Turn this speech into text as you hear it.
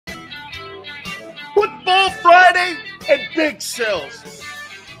and Big Sills.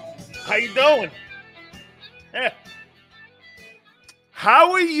 How you doing?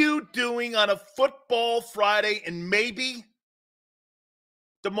 How are you doing on a football Friday and maybe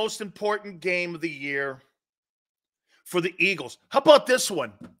the most important game of the year for the Eagles? How about this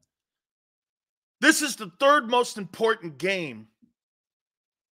one? This is the third most important game.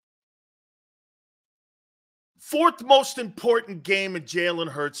 Fourth most important game in Jalen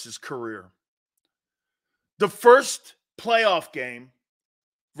Hurts' career. The first playoff game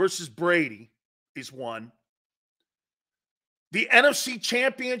versus Brady is one. The NFC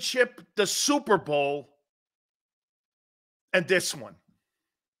Championship, the Super Bowl, and this one.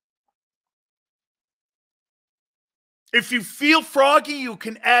 If you feel froggy, you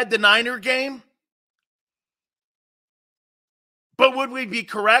can add the Niner game. But would we be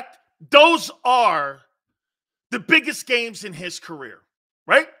correct? Those are the biggest games in his career,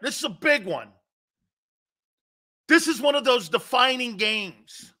 right? This is a big one. This is one of those defining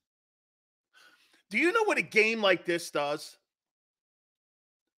games. Do you know what a game like this does?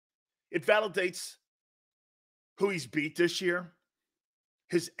 It validates who he's beat this year,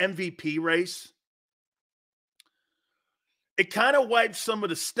 his MVP race. It kind of wipes some of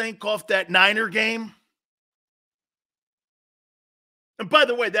the stink off that Niner game. And by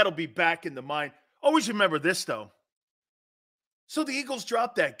the way, that'll be back in the mind. Always remember this, though. So the Eagles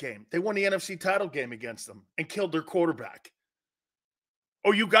dropped that game. They won the NFC title game against them and killed their quarterback.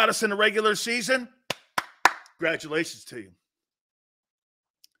 Oh, you got us in the regular season? Congratulations to you.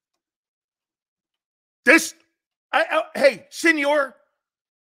 Hey, senor,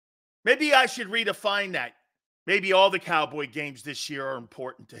 maybe I should redefine that. Maybe all the Cowboy games this year are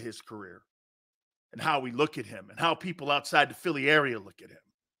important to his career and how we look at him and how people outside the Philly area look at him.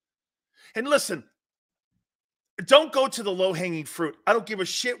 And listen, don't go to the low-hanging fruit. I don't give a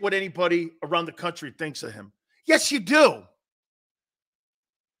shit what anybody around the country thinks of him. Yes, you do.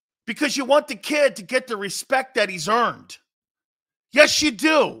 Because you want the kid to get the respect that he's earned. Yes, you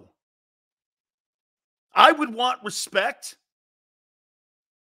do. I would want respect.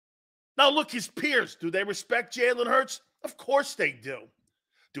 Now, look, his peers, do they respect Jalen Hurts? Of course they do.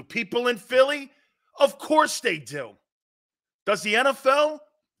 Do people in Philly? Of course they do. Does the NFL?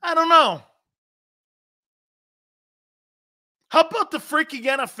 I don't know. How about the freaking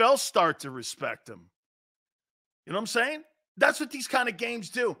NFL start to respect him? You know what I'm saying? That's what these kind of games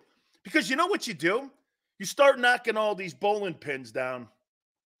do. Because you know what you do? You start knocking all these bowling pins down.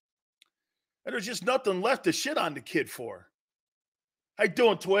 And there's just nothing left to shit on the kid for. How you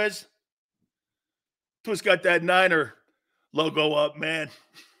doing, Twiz? Twiz got that Niner logo up, man.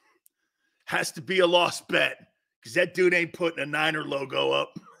 Has to be a lost bet. Because that dude ain't putting a Niner logo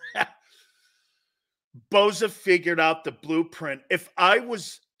up. Bosa figured out the blueprint. If I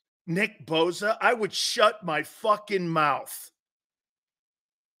was Nick Bosa, I would shut my fucking mouth.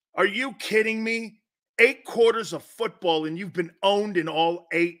 Are you kidding me? 8 quarters of football, and you've been owned in all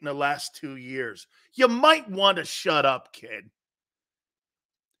 8 in the last 2 years. You might want to shut up, kid.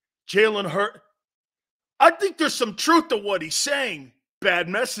 Jalen Hurts. I think there's some truth to what he's saying. Bad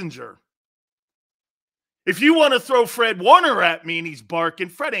messenger. If you want to throw Fred Warner at me and he's barking,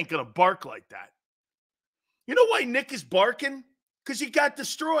 Fred ain't going to bark like that. You know why Nick is barking? Because he got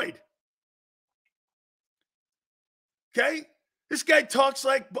destroyed. Okay? This guy talks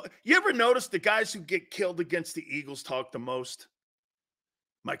like, you ever notice the guys who get killed against the Eagles talk the most?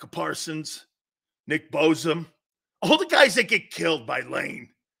 Michael Parsons, Nick Bosa, all the guys that get killed by Lane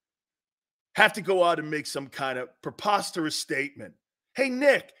have to go out and make some kind of preposterous statement. Hey,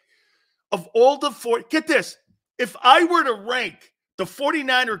 Nick, of all the get this, if I were to rank the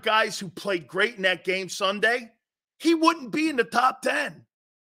 49er guys who played great in that game Sunday, he wouldn't be in the top 10.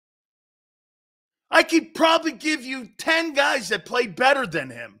 I could probably give you 10 guys that played better than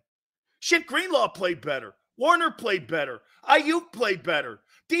him. Shit, Greenlaw played better. Warner played better. Ayuk played better.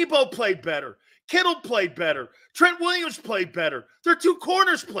 Debo played better. Kittle played better. Trent Williams played better. Their 2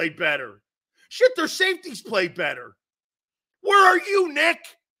 corners played better. Shit, their safeties played better. Where are you, Nick?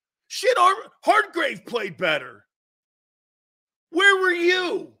 Shit, Hargrave played better. Where were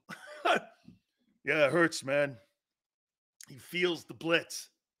you? Yeah, it hurts, man. He feels the blitz.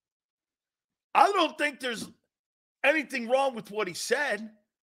 I don't think there's anything wrong with what he said,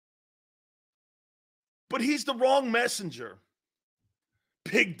 but he's the wrong messenger.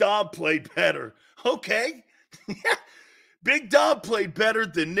 Big Dom played better. Okay. Big Dom played better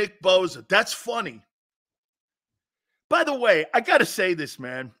than Nick Bosa. That's funny. By the way, I got to say this,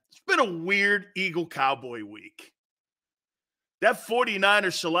 man. It's been a weird Eagle-Cowboy week. That 49er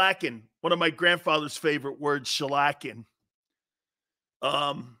shellacking, one of my grandfather's favorite words, shellacking.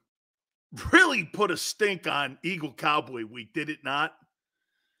 really put a stink on Eagle Cowboy week, did it not?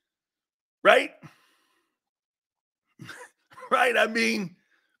 Right? Right? I mean,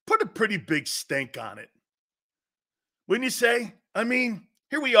 put a pretty big stink on it. Wouldn't you say? I mean,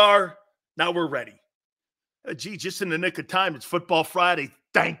 here we are. Now we're ready. Gee, just in the nick of time. It's Football Friday.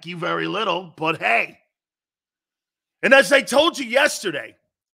 Thank you very little, but hey. And as I told you yesterday,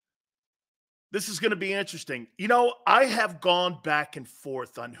 this is going to be interesting. You know, I have gone back and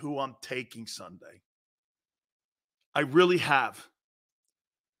forth on who I'm taking Sunday. I really have.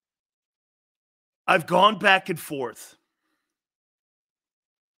 I've gone back and forth.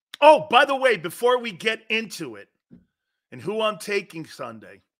 Oh, by the way, before we get into it and who I'm taking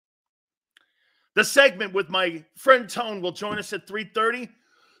Sunday, the segment with my friend Tone will join us at 3:30.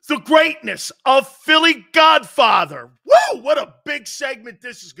 The greatness of Philly Godfather. Woo! What a big segment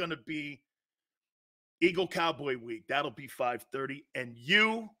this is going to be. Eagle Cowboy Week. That'll be 5:30. And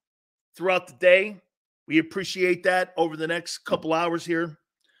you, throughout the day, we appreciate that over the next couple hours here.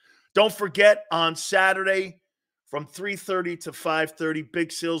 Don't forget, on Saturday from 3:30 to 5:30,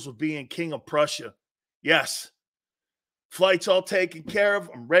 Big Sills will be in King of Prussia. Yes. Flights all taken care of.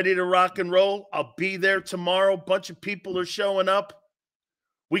 I'm ready to rock and roll. I'll be there tomorrow. Bunch of people are showing up.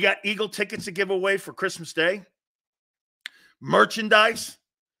 We got Eagle tickets to give away for Christmas Day. Merchandise.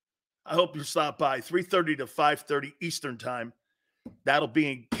 I hope you stop by. 3:30 to 5:30 Eastern time. That'll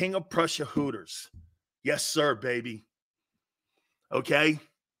be in King of Prussia Hooters. Yes, sir, baby. Okay?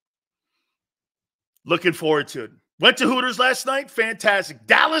 Looking forward to it. Went to Hooters last night. Fantastic.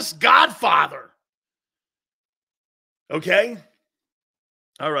 Dallas Godfather. Okay?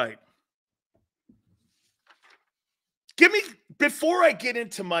 All right. Give me, before I get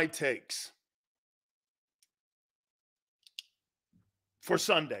into my takes for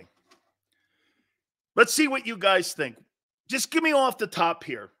Sunday, let's see what you guys think. Just give me off the top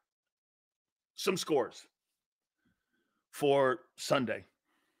here some scores for Sunday.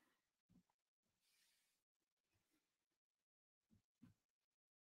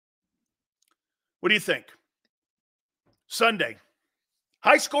 What do you think? Sunday.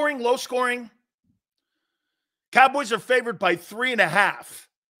 High scoring, low scoring. Cowboys are favored by 3.5.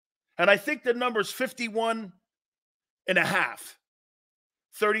 And I think the number's 51.5.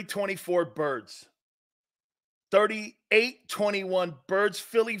 30-24 Birds. 38-21 Birds.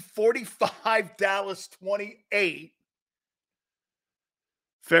 Philly 45, Dallas 28.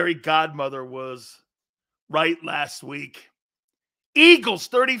 Fairy Godmother was right last week. Eagles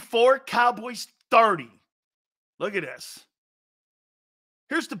 34, Cowboys 30. Look at this.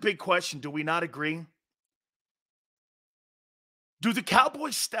 Here's the big question. Do we not agree? Do the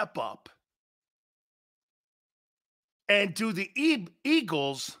Cowboys step up? And do the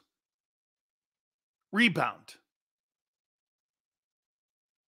Eagles rebound?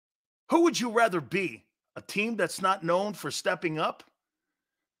 Who would you rather be? A team that's not known for stepping up?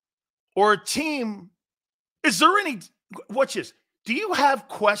 Or a team, is there any, watch this, do you have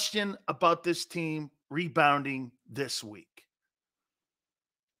question about this team rebounding this week?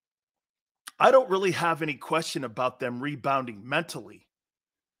 I don't really have any question about them rebounding mentally.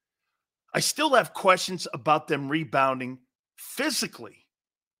 I still have questions about them rebounding physically.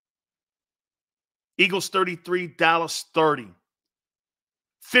 Eagles 33, Dallas 30.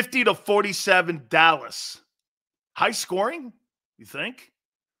 50-47 Dallas. High scoring, you think?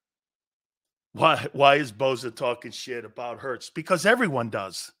 Why is Boza talking shit about Hurts? Because everyone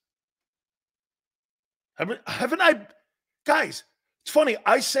does. Haven't I? Guys, it's funny.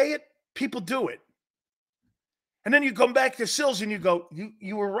 I say it, people do it. And then you come back to Sills and you go,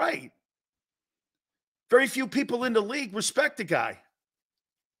 you were right. Very few people in the league respect the guy.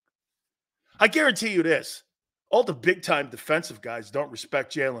 I guarantee you this. All the big-time defensive guys don't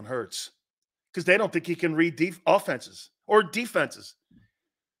respect Jalen Hurts because they don't think he can read offenses or defenses.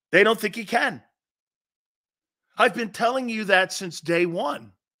 They don't think he can. I've been telling you that since day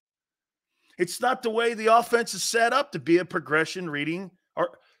one. It's not the way the offense is set up to be a progression reading.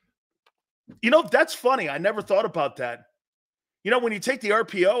 Or, you know, that's funny. I never thought about that. You know, when you take the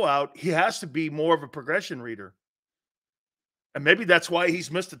RPO out, he has to be more of a progression reader. And maybe that's why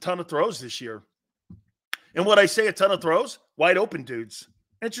he's missed a ton of throws this year. And what I say, a ton of throws, wide open dudes.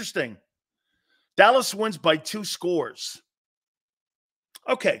 Interesting. Dallas wins by 2 scores.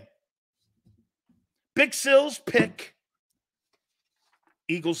 Okay. Big Sills pick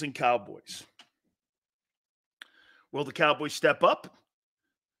Eagles and Cowboys. Will the Cowboys step up?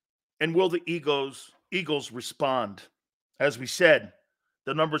 And will the Eagles respond? As we said,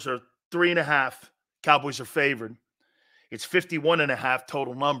 the numbers are 3.5. Cowboys are favored. It's 51.5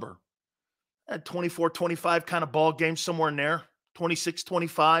 total number. At 24-25 kind of ball game somewhere in there.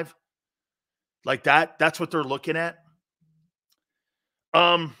 26-25. Like that. That's what they're looking at.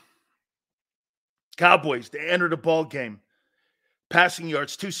 Cowboys, they entered the ball game. Passing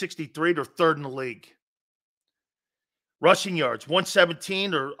yards, 263. They're third in the league. Rushing yards,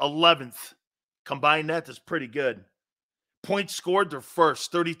 117 or 11th. Combine that, that's pretty good. Points scored, they're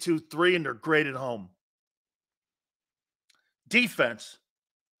first, 32-3, and they're great at home. Defense,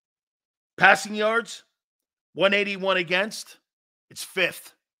 passing yards, 181 against. It's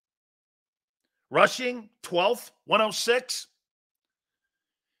fifth. Rushing, 12th, 106.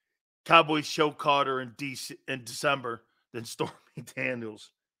 Cowboys show Carter in December, then Stormy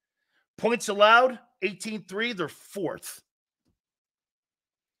Daniels. Points allowed, 18-3. They're fourth.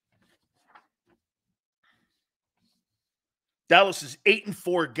 Dallas is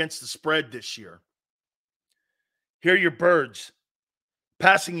 8-4 against the spread this year. Here are your birds.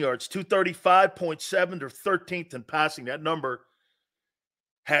 Passing yards, 235.7. They're 13th in passing. That number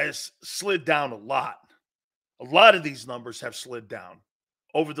has slid down a lot. A lot of these numbers have slid down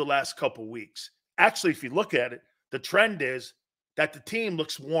over the last couple weeks. Actually, if you look at it, the trend is that the team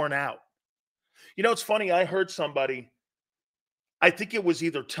looks worn out. You know, it's funny. I heard somebody, I think it was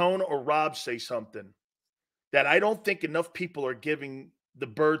either Tone or Rob, say something that I don't think enough people are giving the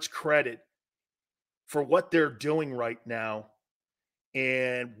Birds credit for what they're doing right now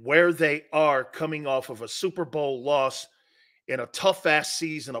and where they are coming off of a Super Bowl loss in a tough-ass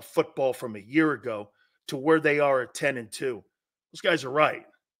season of football from a year ago to where they are at 10-2. Those guys are right.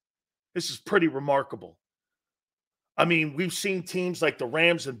 This is pretty remarkable. I mean, we've seen teams like the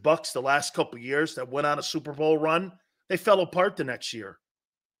Rams and Bucks the last couple of years that went on a Super Bowl run. They fell apart the next year.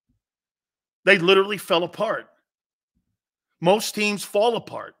 They literally fell apart. Most teams fall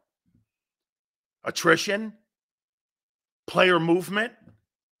apart. Attrition, player movement,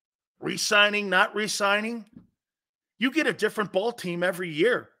 re-signing, not re-signing. You get a different ball team every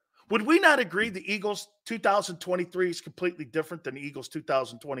year. Would we not agree the Eagles 2023 is completely different than the Eagles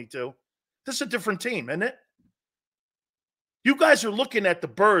 2022? This is a different team, isn't it? You guys are looking at the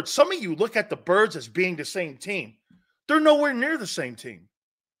Birds. Some of you look at the Birds as being the same team. They're nowhere near the same team.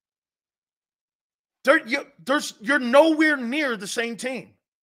 You're nowhere near the same team.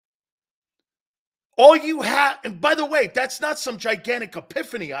 All you have, and by the way, that's not some gigantic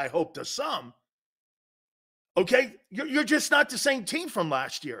epiphany, I hope, to some. Okay? You're just not the same team from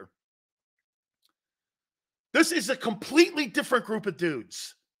last year. This is a completely different group of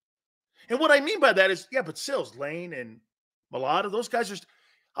dudes. And what I mean by that is, yeah, but Sills, Lane, and Malata, those guys are,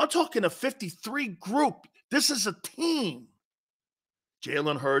 I'm talking a 53 group. This is a team.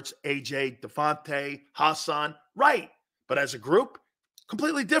 Jalen Hurts, AJ, Devontae, Hassan, right. But as a group,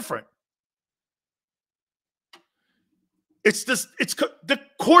 completely different. It's the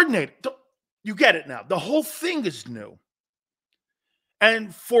coordinator. You get it now. The whole thing is new.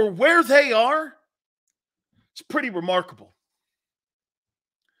 And for where they are, it's pretty remarkable.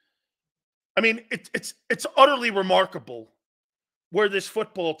 I mean, it's utterly remarkable where this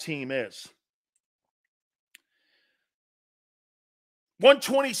football team is.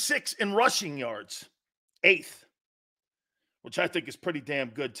 126 in rushing yards, 8th, which I think is pretty damn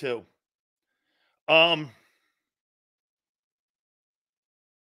good too.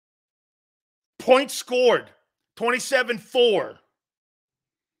 Points scored, 27-4.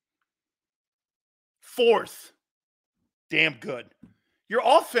 4th. Damn good. Your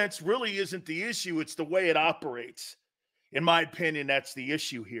offense really isn't the issue. It's the way it operates. In my opinion, that's the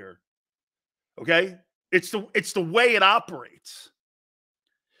issue here. Okay? It's the way it operates.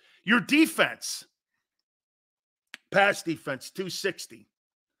 Your defense, pass defense, 260.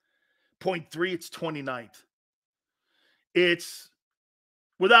 0.3, it's 29th. It's,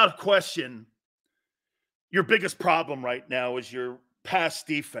 without question, your biggest problem right now is your pass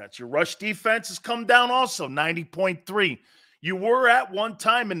defense. Your rush defense has come down also, 90.3. You were at one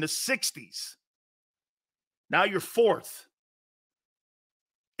time in the 60s. Now you're 4th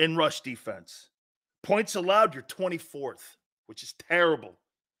in rush defense. Points allowed, you're 24th, which is terrible.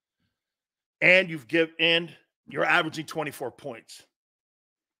 And you're averaging 24 points.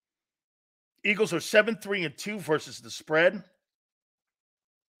 Eagles are 7-3-2 versus the spread.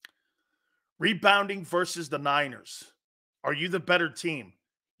 Rebounding versus the Niners. Are you the better team?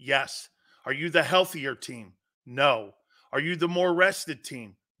 Yes. Are you the healthier team? No. Are you the more rested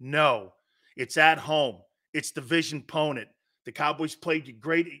team? No. It's at home. It's division opponent. The Cowboys played you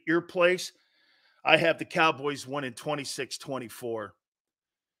great at your place. I have the Cowboys winning 26-24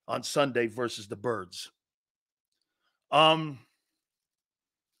 on Sunday versus the Birds. And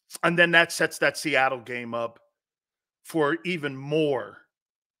then that sets that Seattle game up for even more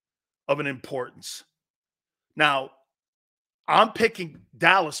of an importance. Now, I'm picking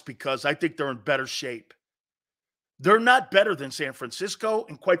Dallas because I think they're in better shape. They're not better than San Francisco,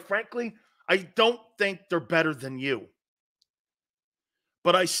 and quite frankly, I don't think they're better than you.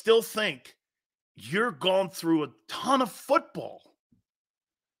 But I still think you're going through a ton of football,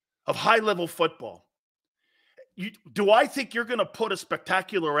 of high-level football. Do I think you're going to put a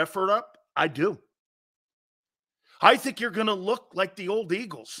spectacular effort up? I do. I think you're going to look like the old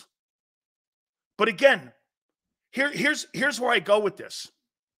Eagles. But again, here's where I go with this.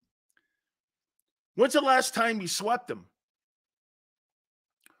 When's the last time you swept them?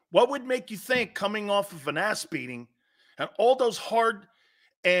 What would make you think, coming off of an ass beating and all those hard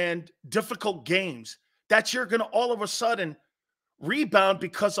and difficult games, that you're going to all of a sudden rebound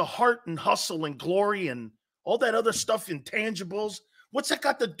because of heart and hustle and glory and all that other stuff, intangibles? What's that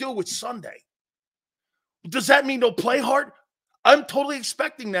got to do with Sunday? Does that mean they'll play hard? I'm totally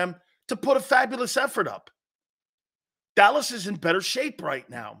expecting them to put a fabulous effort up. Dallas is in better shape right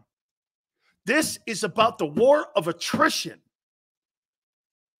now. This is about the war of attrition.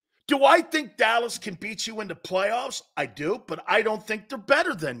 Do I think Dallas can beat you in the playoffs? I do, but I don't think they're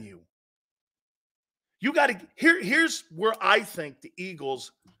better than you. You got to here's where I think the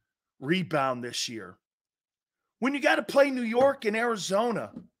Eagles rebound this year. When you got to play New York and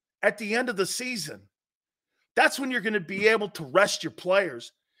Arizona at the end of the season, that's when you're going to be able to rest your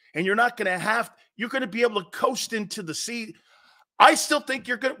players, and you're not going to be able to coast into the season. I still think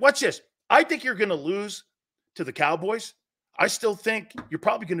you're going to, watch this. I think you're going to lose to the Cowboys. I still think you're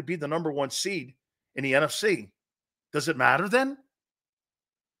probably going to be the number 1 seed in the NFC. Does it matter then?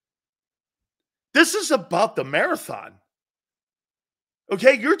 This is about the marathon.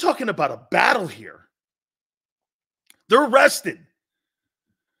 Okay, you're talking about a battle here. They're rested.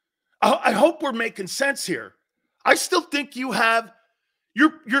 I hope we're making sense here. I still think you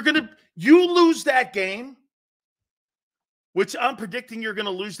lose that game, which I'm predicting you're going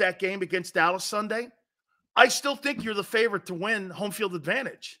to lose that game against Dallas Sunday. I still think you're the favorite to win home field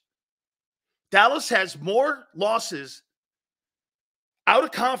advantage. Dallas has more losses out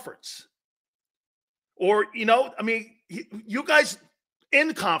of conference. Or, you guys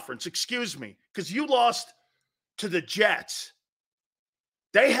in conference, excuse me, because you lost to the Jets.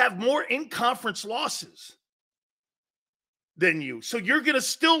 They have more in-conference losses than you. So you're going to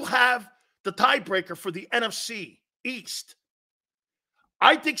still have the tiebreaker for the NFC East.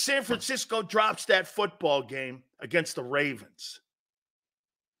 I think San Francisco drops that football game against the Ravens.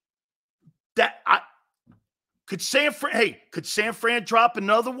 Could San Fran drop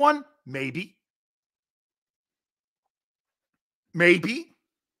another one? Maybe.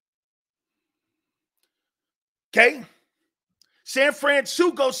 Okay. San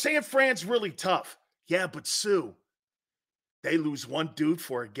Fran's really tough. Yeah, but Sue, they lose one dude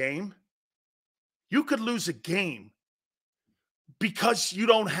for a game. You could lose a game because you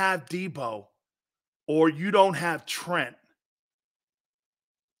don't have Debo or you don't have Trent.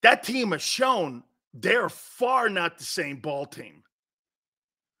 That team has shown they're far not the same ball team.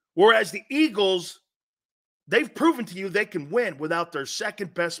 Whereas the Eagles, they've proven to you they can win without their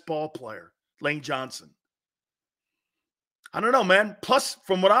second best ball player, Lane Johnson. I don't know, man. Plus,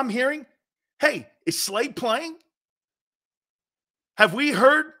 from what I'm hearing, hey, is Slay playing? Have we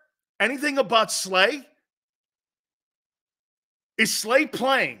heard anything about Slay? Is Slay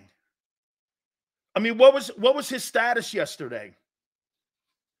playing? I mean, what was his status yesterday?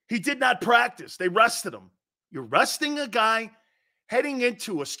 He did not practice. They rested him. You're resting a guy heading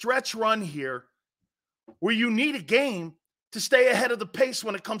into a stretch run here where you need a game to stay ahead of the pace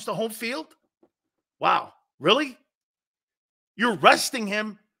when it comes to home field? Wow. Really? You're resting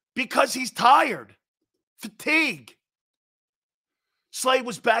him because he's tired. Fatigue. Slay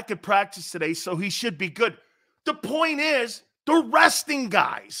was back at practice today, so he should be good. The point is, they're resting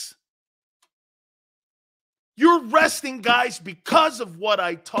guys. You're resting guys because of what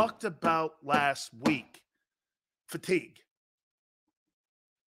I talked about last week. Fatigue.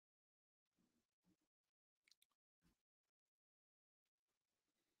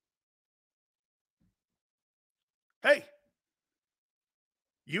 Hey,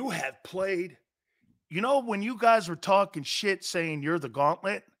 you have played. You know, when you guys were talking shit saying you're the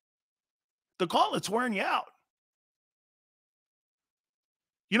gauntlet's wearing you out.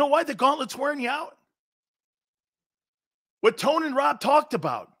 You know why the gauntlet's wearing you out? What Tone and Rob talked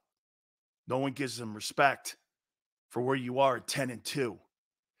about. No one gives them respect for where you are at 10-2. Do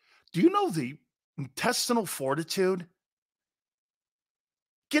you know the intestinal fortitude?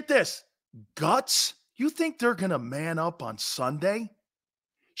 Get this. Guts? You think they're going to man up on Sunday?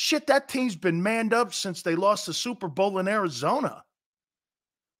 Shit, that team's been manned up since they lost the Super Bowl in Arizona.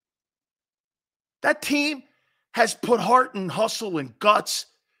 That team has put heart and hustle and guts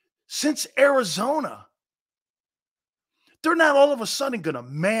since Arizona. They're not all of a sudden going to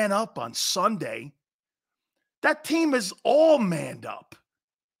man up on Sunday. That team is all manned up.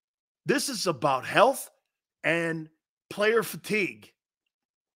 This is about health and player fatigue.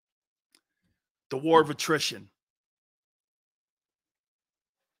 The war of attrition.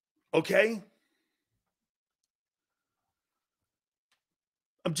 Okay?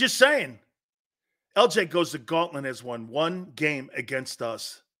 I'm just saying. LJ goes to Gauntlet has won one game against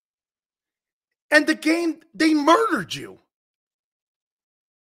us. And the game, they murdered you.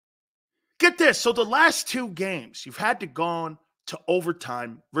 Get this. So the last two games, you've had to go on to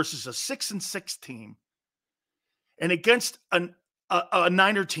overtime versus a 6-6 team. And against a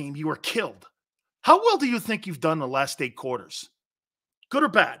Niner team, you were killed. How well do you think you've done the last 8 quarters? Good or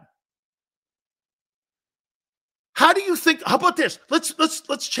bad? How do you think? How about this?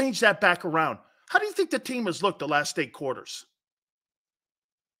 Let's change that back around. How do you think the team has looked the last 8 quarters?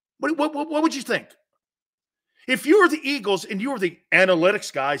 What would you think? If you were the Eagles and you were the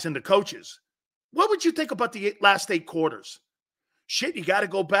analytics guys and the coaches, what would you think about the last 8 quarters? Shit, you got to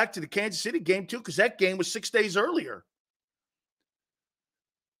go back to the Kansas City game too, because that game was 6 days earlier.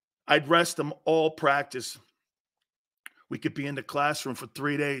 I'd rest them all practice. We could be in the classroom for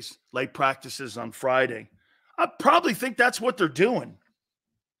 3 days, late practices on Friday. I probably think that's what they're doing.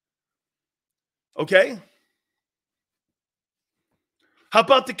 Okay? How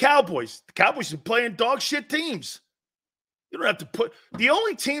about the Cowboys? The Cowboys are playing dog shit teams. You don't have to put – the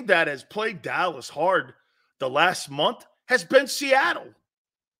only team that has played Dallas hard the last month has been Seattle.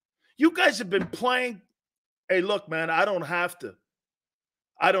 You guys have been playing – hey, look, man, I don't have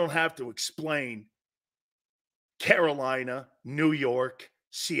to explain Carolina, New York,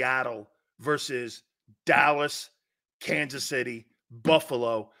 Seattle versus Dallas, Kansas City,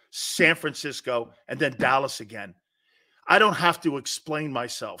 Buffalo, San Francisco, and then Dallas again. I don't have to explain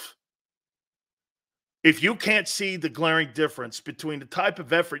myself. If you can't see the glaring difference between the type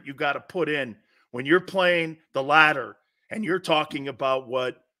of effort you got to put in when you're playing the ladder and you're talking about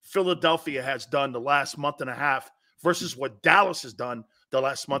what Philadelphia has done the last month and a half versus what Dallas has done the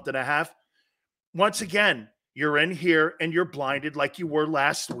last month and a half, once again, you're in here and you're blinded like you were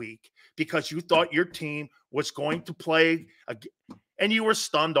last week because you thought your team was going to play and you were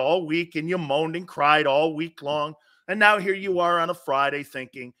stunned all week and you moaned and cried all week long. And now here you are on a Friday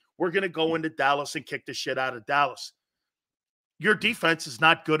thinking, we're going to go into Dallas and kick the shit out of Dallas. Your defense is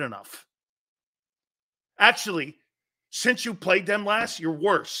not good enough. Actually, since you played them last, you're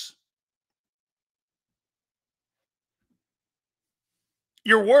worse.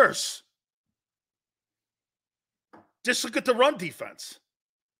 You're worse. Just look at the run defense.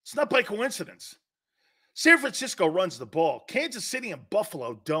 It's not by coincidence. San Francisco runs the ball. Kansas City and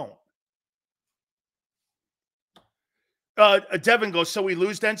Buffalo don't. Devin goes, so we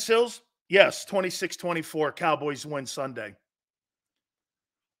lose then, Sills? Yes, 26-24. Cowboys win Sunday.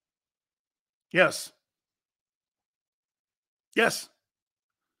 Yes. Yes.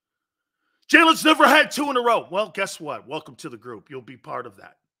 Jalen's never had 2 in a row. Well, guess what? Welcome to the group. You'll be part of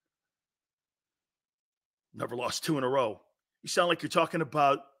that. Never lost 2 in a row. You sound like you're talking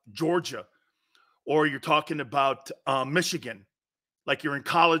about Georgia or you're talking about Michigan, like you're in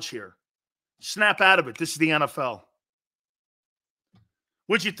college here. Snap out of it. This is the NFL.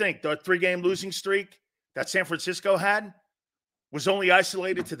 What'd you think? The 3-game losing streak that San Francisco had was only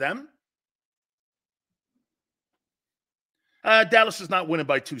isolated to them? Dallas is not winning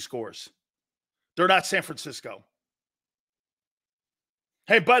by 2 scores. They're not San Francisco.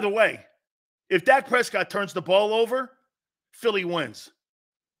 Hey, by the way, if Dak Prescott turns the ball over, Philly wins.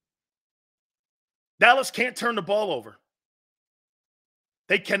 Dallas can't turn the ball over.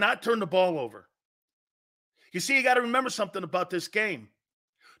 They cannot turn the ball over. You see, you got to remember something about this game.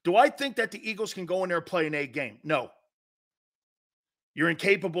 Do I think that the Eagles can go in there and play an A game? No. You're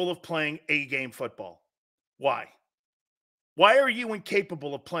incapable of playing A game football. Why? Why are you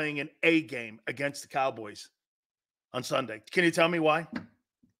incapable of playing an A game against the Cowboys on Sunday? Can you tell me why?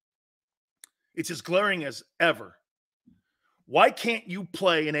 It's as glaring as ever. Why can't you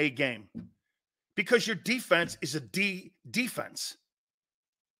play an A game? Because your defense is a D defense.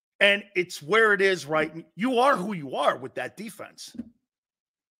 And it's where it is right. You are who you are with that defense.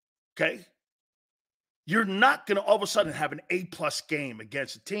 Okay? You're not going to all of a sudden have an A-plus game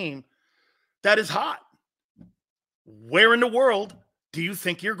against a team that is hot. Where in the world do you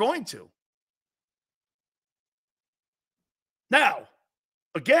think you're going to? Now,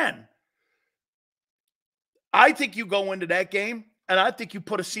 again, I think you go into that game, and I think you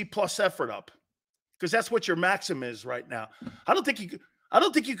put a C-plus effort up because that's what your maximum is right now. I don't think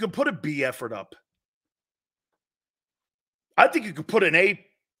you can put a B effort up. I think you could put an A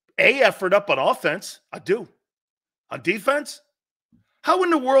effort up on offense. I do. On defense, how in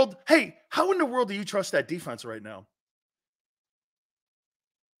the world do you trust that defense right now?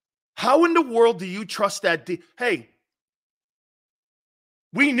 How in the world do you trust that? Hey,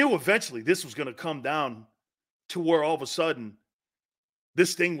 we knew eventually this was going to come down to where all of a sudden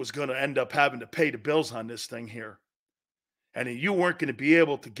this thing was going to end up having to pay the bills on this thing here. And you weren't going to be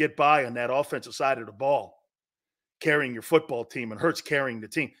able to get by on that offensive side of the ball, carrying your football team, and Hurts carrying the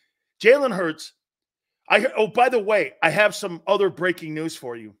team. Jalen Hurts, by the way, I have some other breaking news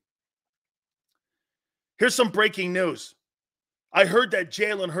for you. Here's some breaking news. I heard that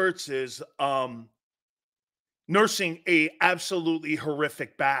Jalen Hurts is nursing a absolutely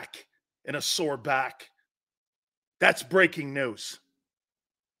horrific back and a sore back. That's breaking news.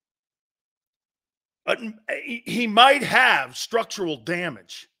 He might have structural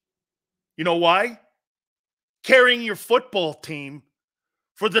damage. You know why? Carrying your football team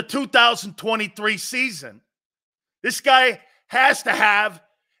for the 2023 season. This guy has to have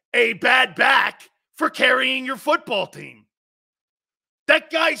a bad back for carrying your football team.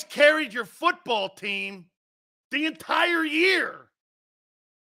 That guy's carried your football team the entire year.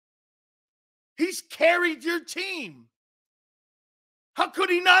 He's carried your team. How could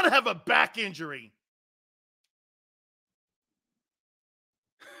he not have a back injury?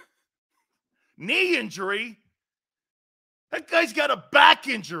 Knee injury? That guy's got a back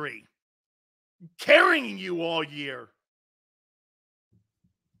injury. Carrying you all year.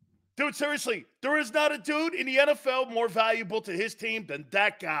 Dude, seriously, there is not a dude in the NFL more valuable to his team than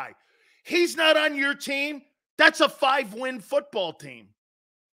that guy. He's not on your team. That's a 5-win football team.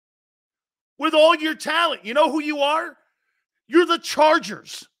 With all your talent, you know who you are? You're the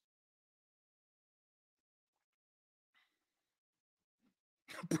Chargers.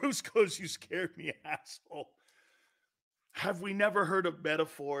 Bruce goes, you scared me, asshole. Have we never heard of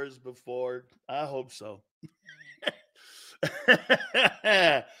metaphors before? I hope so.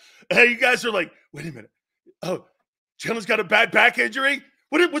 Hey, you guys are like, wait a minute. Oh, Jalen's got a bad back injury?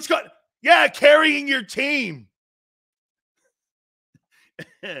 What's got? Yeah, carrying your team.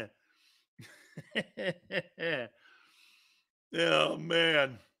 Oh,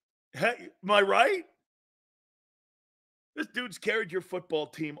 man. Hey, am I right? This dude's carried your football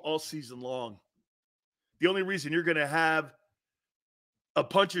team all season long. The only reason you're going to have a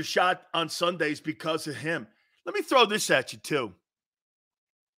puncher's shot on Sundays because of him. Let me throw this at you, too.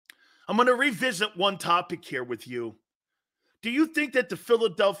 I'm going to revisit one topic here with you. Do you think that the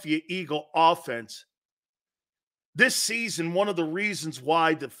Philadelphia Eagle offense, this season, one of the reasons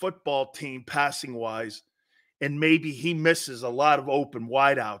why the football team, passing-wise, and maybe he misses a lot of open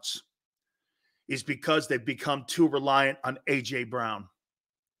wideouts, is because they've become too reliant on A.J. Brown,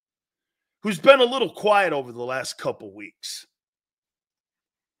 who's been a little quiet over the last couple weeks?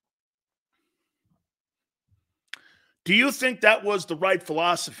 Do you think that was the right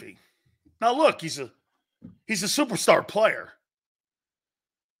philosophy? Now, look, he's a superstar player.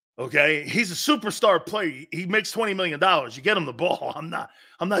 Okay, he's a superstar player. He makes $20 million. You get him the ball.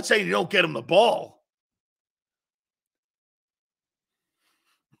 I'm not saying you don't get him the ball.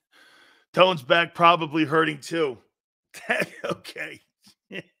 Tone's back probably hurting too. Okay.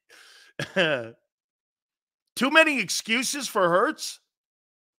 Too many excuses for Hurts?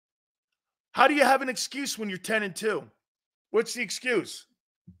 How do you have an excuse when you're 10-2? What's the excuse?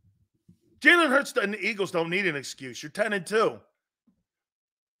 Jalen Hurts and the Eagles don't need an excuse. You're 10-2.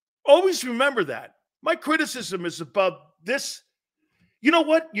 Always remember that. My criticism is about this. You know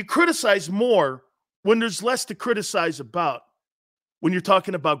what? You criticize more when there's less to criticize about when you're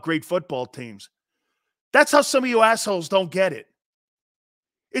talking about great football teams. That's how some of you assholes don't get it.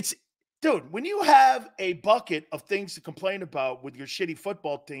 Dude, when you have a bucket of things to complain about with your shitty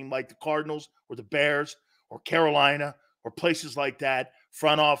football team like the Cardinals or the Bears or Carolina or places like that,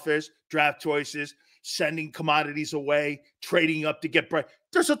 front office, draft choices, sending commodities away, trading up to get bread,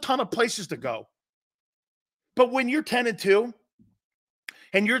 there's a ton of places to go. But when you're 10-2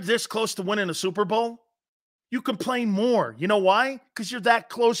 and you're this close to winning a Super Bowl, you complain more. You know why? Because you're that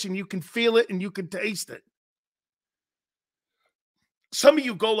close and you can feel it and you can taste it. Some of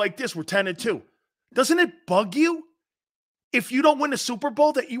you go like this, we're 10-2. Doesn't it bug you if you don't win a Super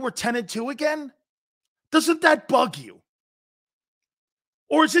Bowl that you were 10-2 again? Doesn't that bug you?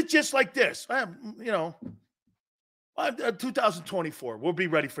 Or is it just like this? 2024, we'll be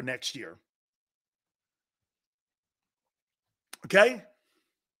ready for next year. Okay?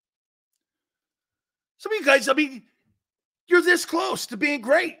 Some of you guys, you're this close to being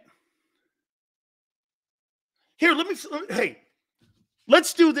great. Here,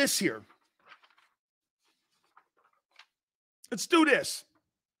 let's do this here. Let's do this.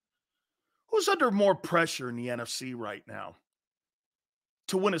 Who's under more pressure in the NFC right now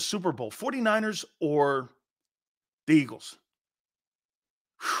to win a Super Bowl? 49ers or the Eagles?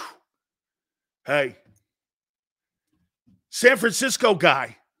 Whew. Hey, San Francisco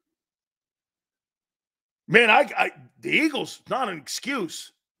guy. Man, the Eagles, not an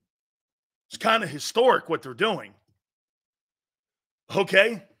excuse. It's kind of historic what they're doing.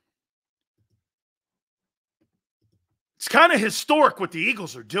 Okay? It's kind of historic what the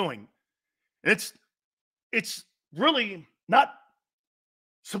Eagles are doing. And it's really not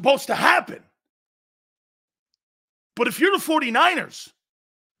supposed to happen. But if you're the 49ers,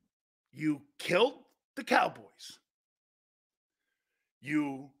 you killed the Cowboys.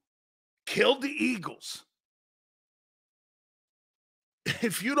 You killed the Eagles.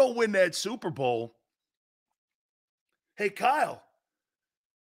 If you don't win that Super Bowl, hey, Kyle,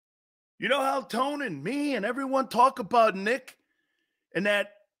 you know how Tone and me and everyone talk about Nick and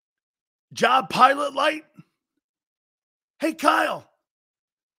that job pilot light? Hey, Kyle,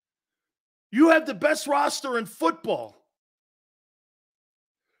 you have the best roster in football.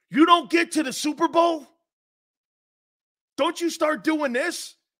 You don't get to the Super Bowl? Don't you start doing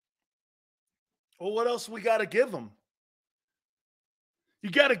this? Well, what else we got to give them? You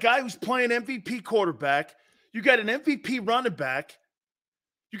got a guy who's playing MVP quarterback. You got an MVP running back.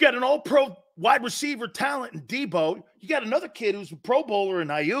 You got an all-pro wide receiver talent in Debo. You got another kid who's a Pro Bowler in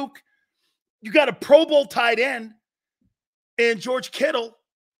Ayuk. You got a Pro Bowl tight end in George Kittle.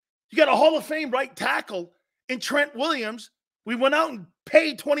 You got a Hall of Fame right tackle in Trent Williams. We went out and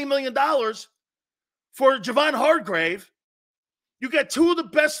paid $20 million for Javon Hargrave. You got two of the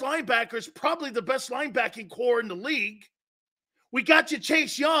best linebackers, probably the best linebacking core in the league. We got you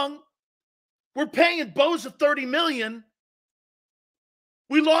Chase Young. We're paying Bosa $30 million.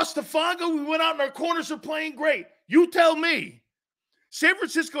 We lost to Fongo. We went out and our corners are playing great. You tell me. San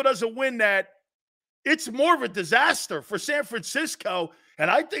Francisco doesn't win that. It's more of a disaster for San Francisco. And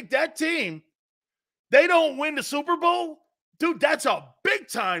I think that team, they don't win the Super Bowl. Dude, that's a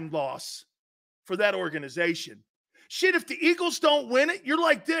big-time loss for that organization. Shit, if the Eagles don't win it, you're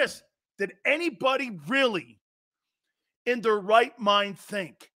like this. Did anybody really in their right mind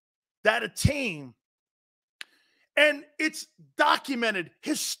think that a team, and it's documented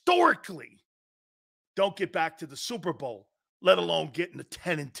historically, don't get back to the Super Bowl, let alone get into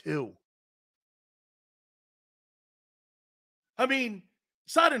 10-2? I mean,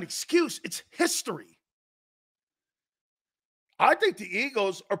 it's not an excuse. It's history. I think the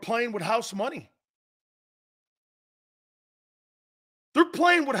Eagles are playing with house money. They're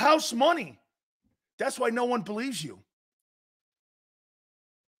playing with house money. That's why no one believes you.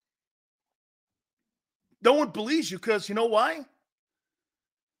 No one believes you because you know why?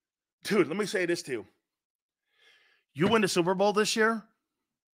 Dude, let me say this to you. You win the Super Bowl this year,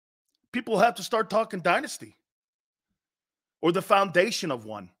 people have to start talking dynasty or the foundation of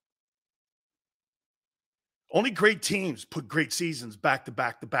one. Only great teams put great seasons back to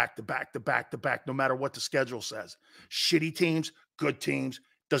back to back to back to back to back, no matter what the schedule says. Shitty teams, good teams,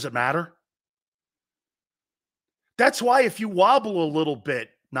 does it matter? That's why if you wobble a little bit,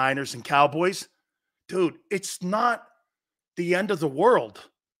 Niners and Cowboys, dude, it's not the end of the world.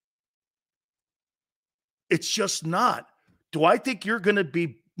 It's just not. Do I think you're going to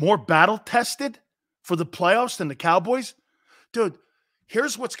be more battle-tested for the playoffs than the Cowboys? Dude,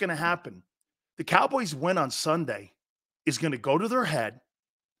 here's what's going to happen. The Cowboys win on Sunday is going to go to their head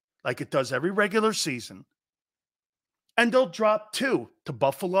like it does every regular season, and they'll drop 2 to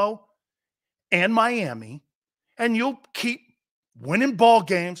Buffalo and Miami, and you'll keep winning ball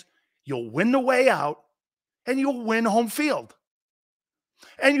games. You'll win the way out, and you'll win home field.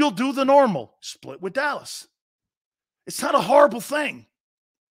 And you'll do the normal, split with Dallas. It's not a horrible thing.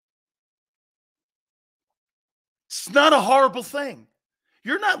 It's not a horrible thing.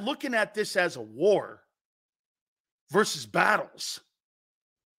 You're not looking at this as a war versus battles.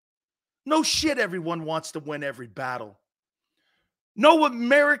 No shit, everyone wants to win every battle. No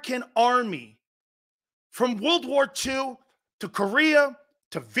American army from World War II to Korea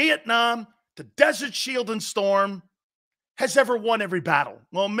to Vietnam to Desert Shield and Storm has ever won every battle.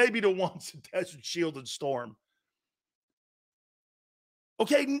 Well, maybe the ones in Desert Shield and Storm.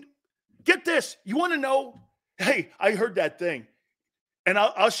 Okay, get this. You want to know? Hey, I heard that thing. And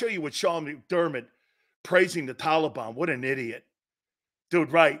I'll show you what Sean McDermott praising the Taliban. What an idiot.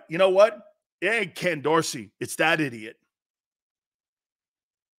 Dude, right. You know what? It ain't Ken Dorsey. It's that idiot.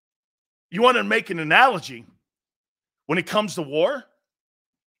 You want to make an analogy? When it comes to war,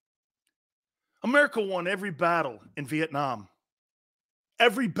 America won every battle in Vietnam.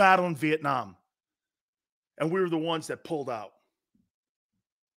 Every battle in Vietnam. And we were the ones that pulled out.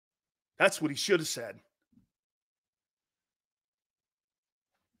 That's what he should have said.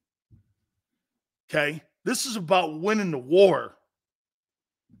 Okay? This is about winning the war.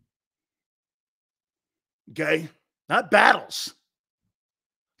 Okay? Not battles.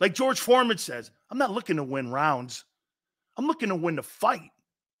 Like George Foreman says, I'm not looking to win rounds. I'm looking to win the fight.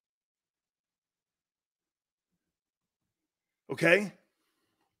 Okay?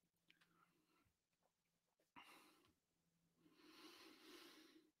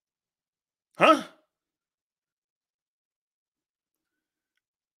 Huh?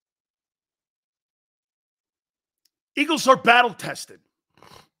 Eagles are battle tested.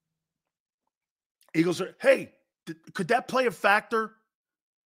 Eagles are, hey, could that play a factor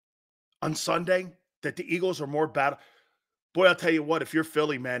on Sunday that the Eagles are more battle? Boy, I'll tell you what, if you're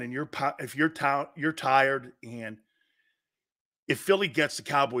Philly, man, and you're tired, and if Philly gets the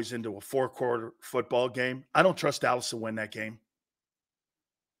Cowboys into a 4-quarter football game, I don't trust Dallas to win that game.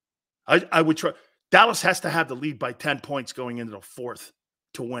 I would try. Dallas has to have the lead by 10 points going into the fourth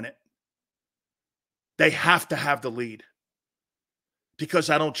to win it. They have to have the lead because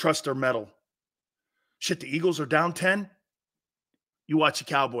I don't trust their mettle. Shit, the Eagles are down 10. You watch the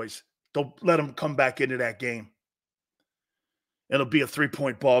Cowboys. Don't let them come back into that game. It'll be a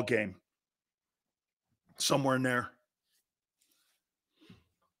 3-point ball game. Somewhere in there.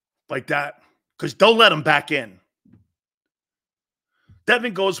 Like that. Because don't let them back in.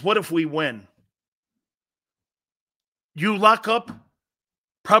 Devin goes, what if we win? You lock up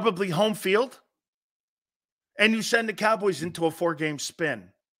probably home field and you send the Cowboys into a 4-game spin.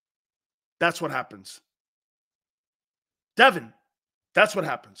 That's what happens. Devin, that's what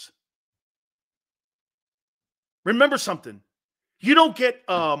happens. Remember something. You don't get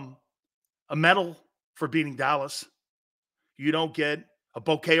a medal for beating Dallas. You don't get a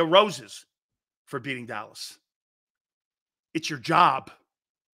bouquet of roses for beating Dallas. It's your job.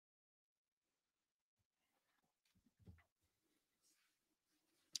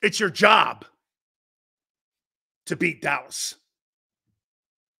 It's your job to beat Dallas.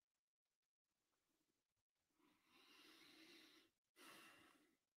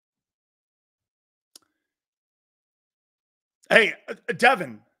 Hey,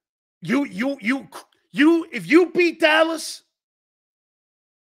 Devin, if you beat Dallas,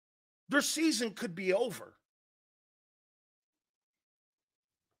 their season could be over.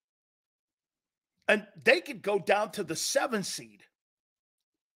 And they could go down to the 7th seed.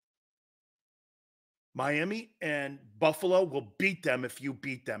 Miami and Buffalo will beat them if you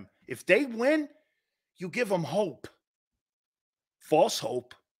beat them. If they win, you give them hope. False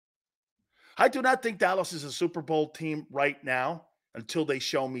hope. I do not think Dallas is a Super Bowl team right now until they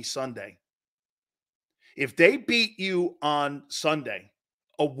show me Sunday. If they beat you on Sunday,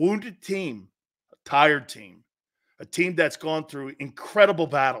 a wounded team, a tired team, a team that's gone through incredible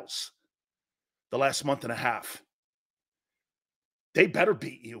battles the last month and a half, they better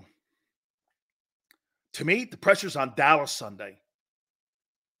beat you. To me, the pressure's on Dallas Sunday.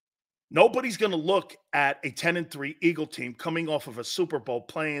 Nobody's going to look at a 10-3 Eagle team coming off of a Super Bowl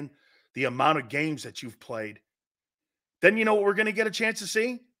playing the amount of games that you've played. Then you know what we're going to get a chance to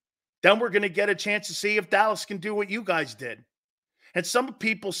see? Then we're going to get a chance to see if Dallas can do what you guys did. And some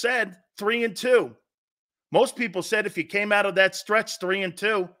people said 3-2. Most people said if you came out of that stretch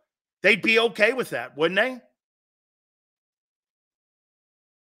 3-2, they'd be okay with that, wouldn't they?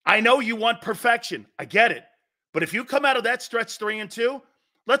 I know you want perfection. I get it. But if you come out of that stretch 3-2,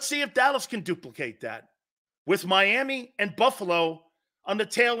 let's see if Dallas can duplicate that with Miami and Buffalo on the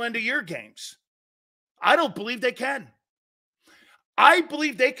tail end of your games. I don't believe they can. I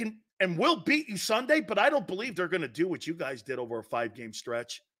believe they can and will beat you Sunday, but I don't believe they're going to do what you guys did over a 5-game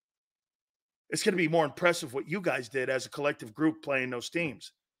stretch. It's going to be more impressive what you guys did as a collective group playing those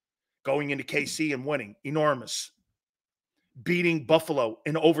teams. Going into KC and winning, enormous. Beating Buffalo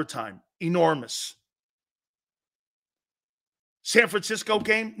in overtime, enormous. San Francisco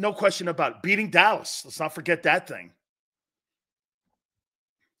game, no question about it. Beating Dallas, let's not forget that thing.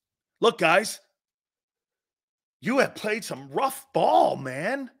 Look, guys, you have played some rough ball,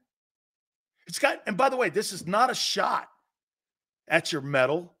 man. And by the way, this is not a shot at your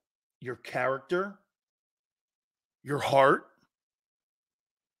mettle, your character, your heart,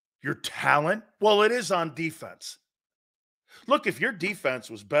 your talent. Well, it is on defense. Look, if your defense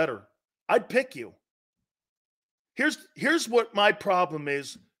was better, I'd pick you. Here's what my problem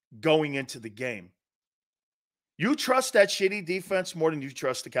is going into the game. You trust that shitty defense more than you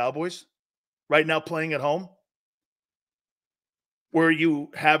trust the Cowboys right now playing at home? Where you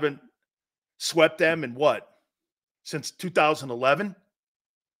haven't swept them in what? Since 2011?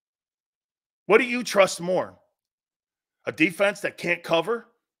 What do you trust more? A defense that can't cover?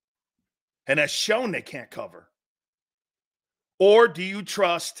 and has shown they can't cover? Or do you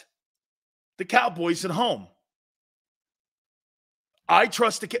trust the Cowboys at home? I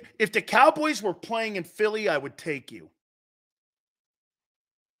trust if the Cowboys were playing in Philly, I would take you.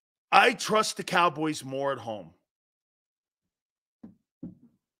 I trust the Cowboys more at home.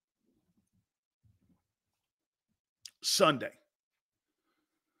 Sunday.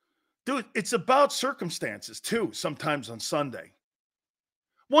 Dude, it's about circumstances too, sometimes on Sunday.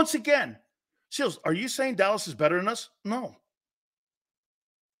 Once again, Seals, are you saying Dallas is better than us? No.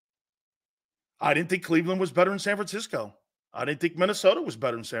 I didn't think Cleveland was better than San Francisco. I didn't think Minnesota was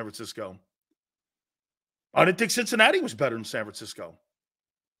better than San Francisco. I didn't think Cincinnati was better than San Francisco.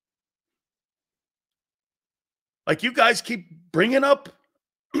 Like, you guys keep bringing up,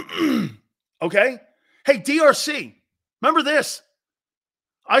 okay? Hey, DRC, remember this.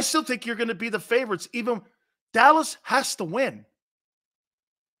 I still think you're going to be the favorites. Even Dallas has to win.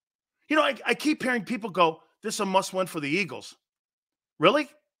 You know, I keep hearing people go, this is a must-win for the Eagles. Really?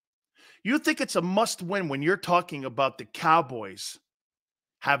 You think it's a must-win when you're talking about the Cowboys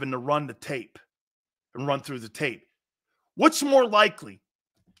having to run the tape and run through the tape? What's more likely?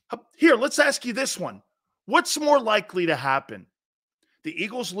 Here, let's ask you this one. What's more likely to happen? The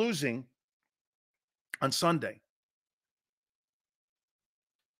Eagles losing on Sunday,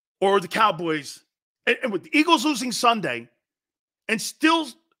 or the Cowboys, and with the Eagles losing Sunday and still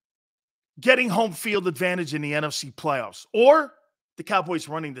getting home field advantage in the NFC playoffs, or the Cowboys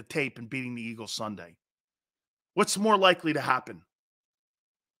running the tape and beating the Eagles Sunday? What's more likely to happen?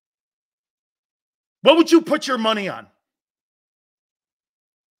 What would you put your money on?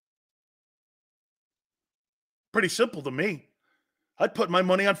 Pretty simple to me. I'd put my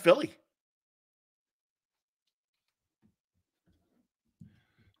money on Philly.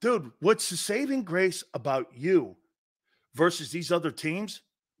 Dude, what's the saving grace about you versus these other teams?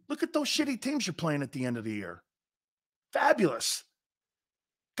 Look at those shitty teams you're playing at the end of the year. Fabulous.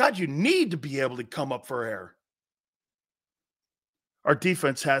 God, you need to be able to come up for air. Our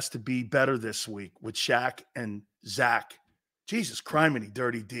defense has to be better this week with Shaq and Zach. Jesus, criminy,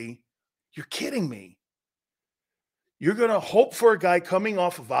 Dirty D. You're kidding me. You're going to hope for a guy coming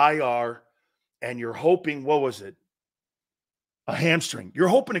off of IR, and you're hoping, what was it? A hamstring. You're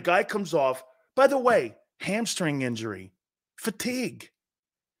hoping a guy comes off. By the way, hamstring injury, fatigue.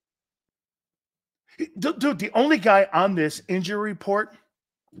 Dude, the only guy on this injury report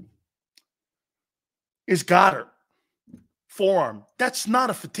is Goddard. Forearm. That's not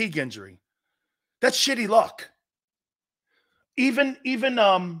a fatigue injury. That's shitty luck. Even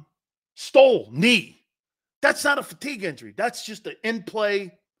Stoll, knee. That's not a fatigue injury. That's just an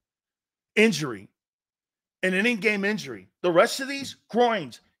in-play injury and an in-game injury. The rest of these,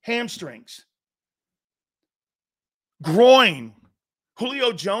 groins, hamstrings. Groin.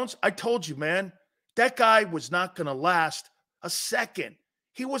 Julio Jones, I told you, man, that guy was not going to last a second.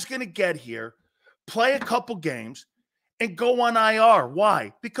 He was going to get here, play a couple games, and go on IR.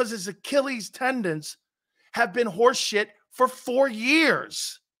 Why? Because his Achilles tendons have been horseshit for 4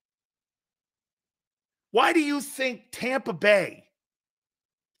 years. Why do you think Tampa Bay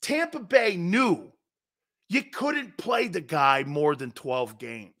knew you couldn't play the guy more than 12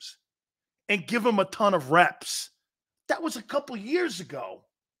 games and give him a ton of reps? That was a couple years ago.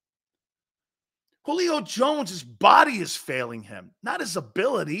 Julio Jones, his body is failing him, not his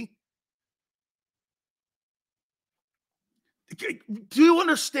ability. Do you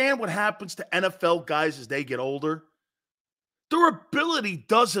understand what happens to NFL guys as they get older? Their ability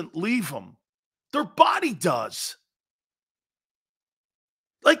doesn't leave them. Their body does.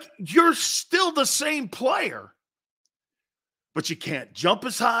 Like, you're still the same player, but you can't jump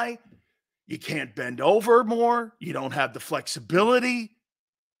as high. You can't bend over more. You don't have the flexibility.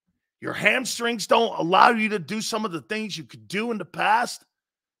 Your hamstrings don't allow you to do some of the things you could do in the past.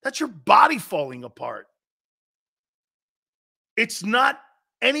 That's your body falling apart. It's not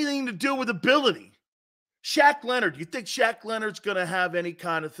anything to do with ability. Shaq Leonard, you think Shaq Leonard's going to have any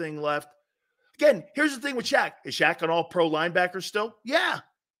kind of thing left? Again, here's the thing with Shaq. Is Shaq an all-pro linebacker still? Yeah.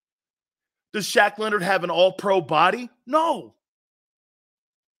 Does Shaq Leonard have an all-pro body? No.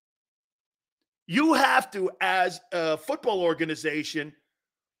 You have to, as a football organization,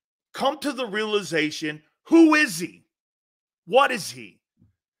 come to the realization, who is he? What is he?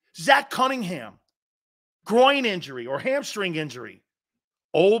 Zach Cunningham, groin injury or hamstring injury,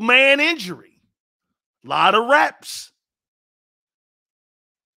 old man injury, a lot of reps.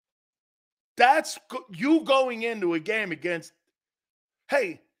 That's you going into a game against,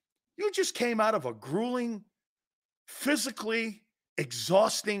 hey, you just came out of a grueling, physically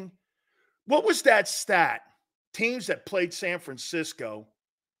exhausting. What was that stat? Teams that played San Francisco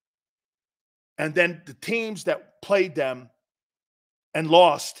And then the teams that played them and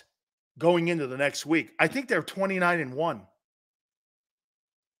lost going into the next week, I think they're 29-1.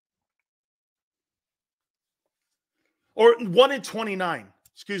 Or 1-29,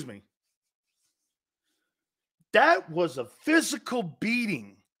 excuse me. That was a physical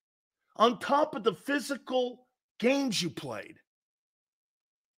beating on top of the physical games you played.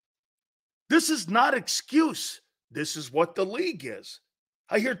 This is not excuse. This is what the league is.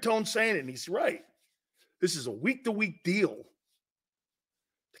 I hear Tone saying it, and he's right. This is a week-to-week deal.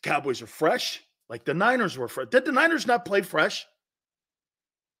 The Cowboys are fresh, like the Niners were fresh. Did the Niners not play fresh?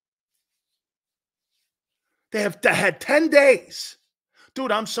 They had 10 days.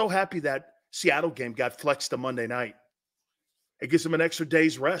 Dude, I'm so happy that Seattle game got flexed to Monday night. It gives them an extra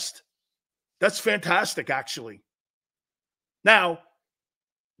day's rest. That's fantastic, actually. Now,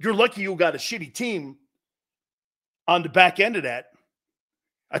 you're lucky you got a shitty team on the back end of that.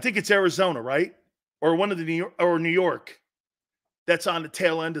 I think it's Arizona, right? Or one of the New York that's on the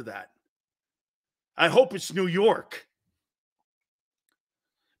tail end of that. I hope it's New York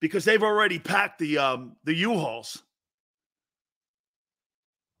because they've already packed the U-Hauls.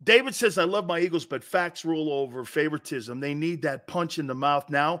 David says, I love my Eagles, but facts rule over favoritism. They need that punch in the mouth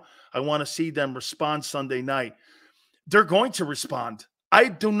now. I want to see them respond Sunday night. They're going to respond. I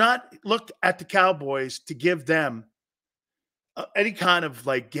do not look at the Cowboys to give them any kind of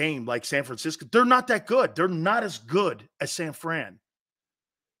like game like San Francisco. They're not that good. They're not as good as San Fran.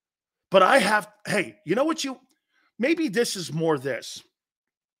 But hey, you know what maybe this is more this.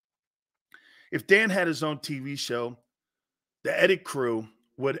 If Dan had his own TV show, the edit crew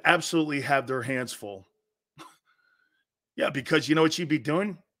would absolutely have their hands full. Yeah, because you know what you'd be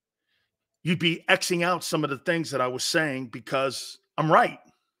doing? You'd be Xing out some of the things that I was saying because I'm right.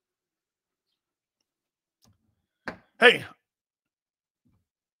 Hey,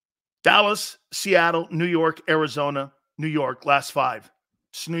 Dallas, Seattle, New York, Arizona, New York, last 5.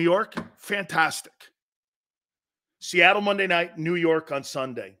 It's New York, fantastic. Seattle Monday night, New York on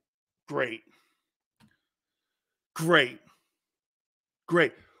Sunday. Great.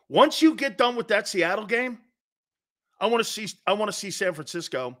 Once you get done with that Seattle game, I want to see San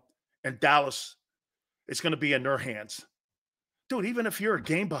Francisco and Dallas. It's going to be in their hands. Dude, even if you're a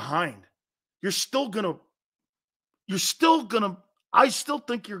game behind, I still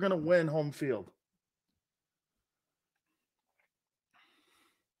think you're going to win home field.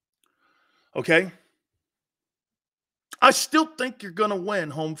 Okay? I still think you're going to win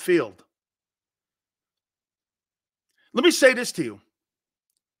home field. Let me say this to you.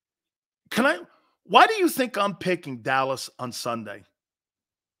 Why do you think I'm picking Dallas on Sunday?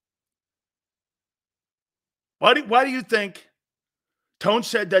 Why do you think Tone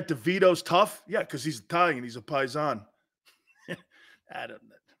said that DeVito's tough? Yeah, because he's Italian. He's a paisan. I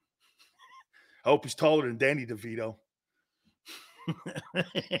hope he's taller than Danny DeVito.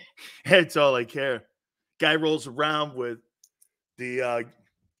 That's all I care. Guy rolls around with the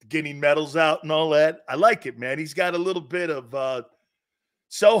getting medals out and all that. I like it, man. He's got a little bit of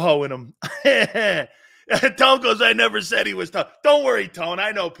Soho in him. Tone goes, I never said he was tough. Don't worry, Tone.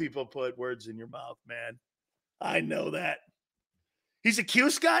 I know people put words in your mouth, man. I know that. He's a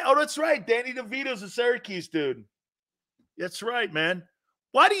Cuse guy? Oh, that's right. Danny DeVito's a Syracuse dude. That's right, man.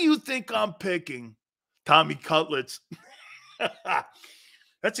 Why do you think I'm picking Tommy Cutlets?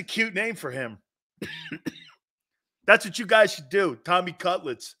 That's a cute name for him. That's what you guys should do. Tommy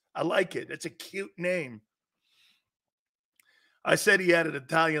Cutlets. I like it. It's a cute name. I said he had an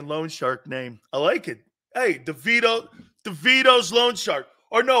Italian loan shark name. I like it. Hey, DeVito's loan shark.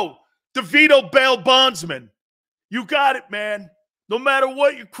 Or no, DeVito bail bondsman. You got it, man. No matter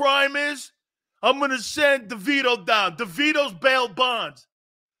what your crime is, I'm going to send DeVito down. DeVito's bail bonds.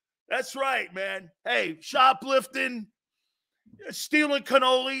 That's right, man. Hey, shoplifting, stealing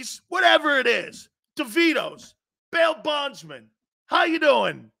cannolis, whatever it is. DeVito's bail bondsman. How you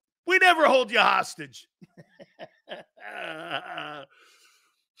doing? We never hold you hostage.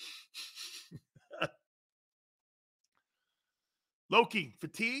 Loki,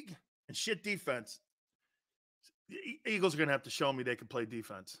 fatigue and shit defense. The Eagles are going to have to show me they can play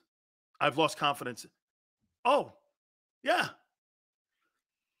defense. I've lost confidence. Oh, yeah.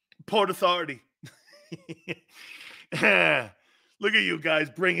 Port Authority. Look at you guys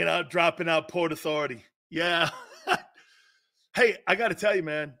dropping out Port Authority. Yeah. Hey, I got to tell you,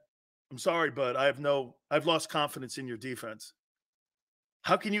 man, I'm sorry, but I've lost confidence in your defense.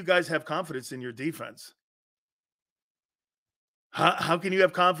 How can you guys have confidence in your defense? How can you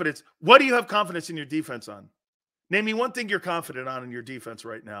have confidence? What do you have confidence in your defense on? Name me one thing you're confident on in your defense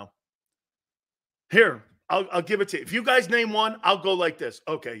right now. Here, I'll give it to you. If you guys name one, I'll go like this.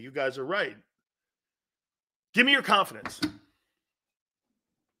 Okay, you guys are right. Give me your confidence.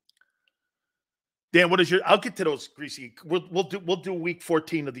 Dan, what is your? I'll get to those, Greasy. We'll do week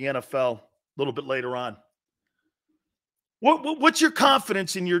 14 of the NFL a little bit later on. What's your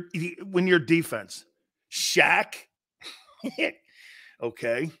confidence in your defense? Shaq.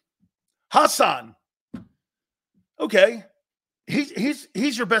 Okay. Hassan. Okay.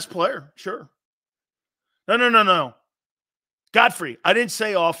 He's your best player. Sure. No. Godfrey, I didn't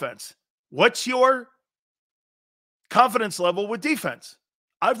say offense. What's your confidence level with defense?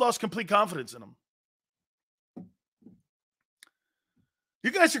 I've lost complete confidence in them.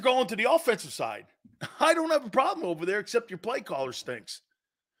 You guys are going to the offensive side. I don't have a problem over there except your play caller stinks.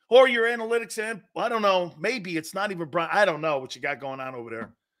 Or your analytics and I don't know. Maybe it's not even Brian. I don't know what you got going on over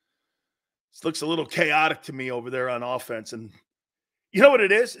there. This looks a little chaotic to me over there on offense. And you know what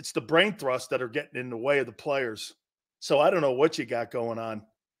it is? It's the brain thrust that are getting in the way of the players. So I don't know what you got going on.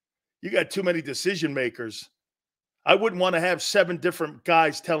 You got too many decision makers. I wouldn't want to have 7 different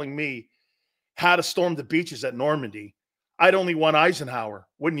guys telling me how to storm the beaches at Normandy. I'd only want Eisenhower,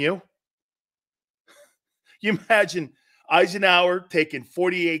 wouldn't you? You imagine Eisenhower taking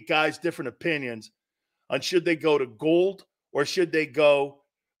 48 guys' different opinions on should they go to Gold or should they go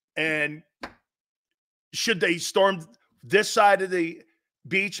and should they storm this side of the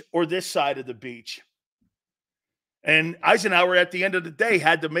beach or this side of the beach? And Eisenhower, at the end of the day,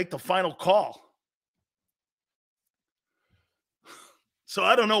 had to make the final call. So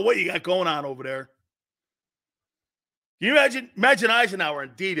I don't know what you got going on over there. Can you imagine Eisenhower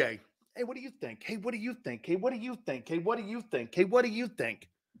on D-Day? Hey, what do you think? Hey, what do you think? Hey, what do you think? Hey, what do you think? Hey, what do you think?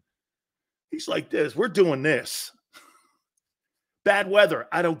 He's like this. We're doing this. Bad weather.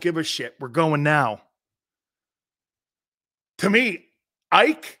 I don't give a shit. We're going now. To me,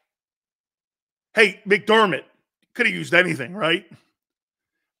 Ike, hey, McDermott, could have used anything, right?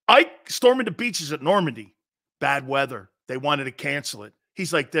 Ike storming the beaches at Normandy. Bad weather. They wanted to cancel it.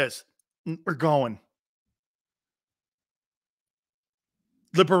 He's like this. We're going.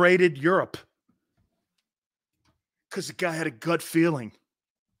 Liberated Europe. Because the guy had a gut feeling.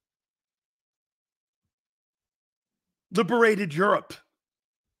 Liberated Europe.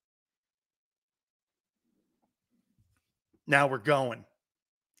 Now we're going.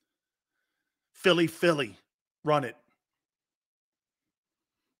 Philly. Run it.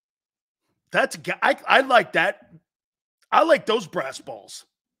 That's a guy. I like that. I like those brass balls.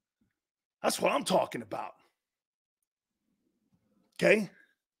 That's what I'm talking about. Okay?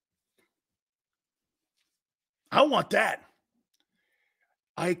 I want that.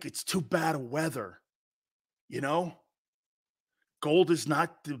 Ike, it's too bad of weather. You know? Gold is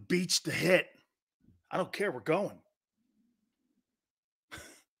not the beach to hit. I don't care. We're going.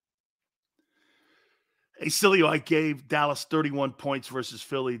 Hey, Sileo, I gave Dallas 31 points versus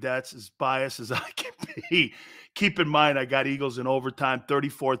Philly. That's as biased as I can be. Keep in mind, I got Eagles in overtime,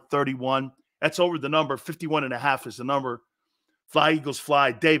 34-31. That's over the number. 51.5 is the number. Fly, Eagles,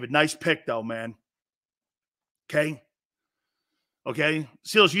 fly. David, nice pick, though, man. Okay?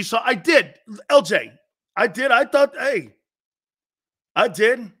 Seals, you saw. I did. LJ, I did. I thought, hey, I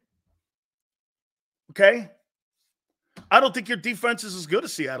did. Okay? I don't think your defense is as good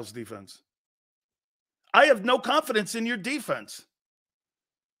as Seattle's defense. I have no confidence in your defense.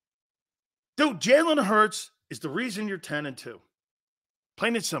 Dude, Jalen Hurts is the reason you're 10-2.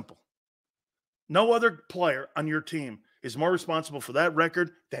 Plain and simple. No other player on your team is more responsible for that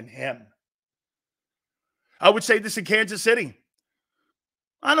record than him. I would say this in Kansas City.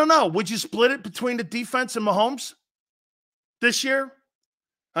 I don't know. Would you split it between the defense and Mahomes this year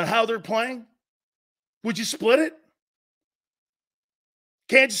on how they're playing? Would you split it?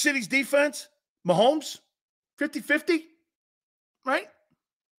 Kansas City's defense, Mahomes, 50-50, right?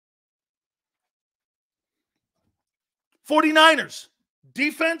 49ers,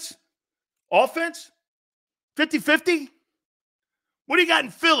 defense, offense, 50-50. What do you got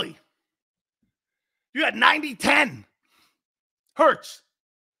in Philly? You got 90-10. Hurts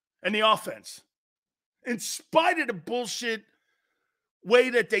and the offense. In spite of the bullshit way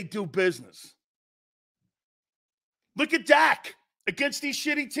that they do business. Look at Dak against these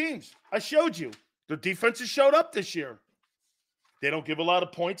shitty teams. I showed you. The defenses showed up this year. They don't give a lot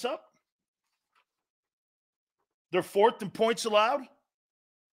of points up. They're 4th in points allowed.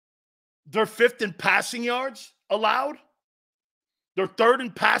 They're 5th in passing yards allowed. They're 3rd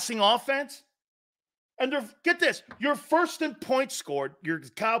in passing offense. And get this, you're 1st in points scored, you're the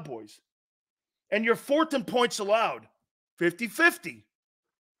Cowboys. And you're 4th in points allowed, 50-50.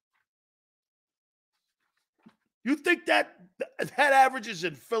 You think that average is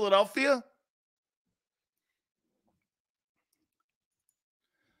in Philadelphia?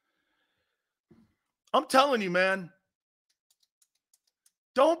 I'm telling you, man.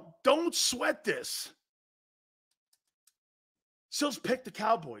 Don't sweat this. Sills picked the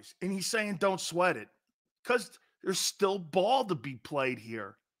Cowboys, and he's saying don't sweat it because there's still ball to be played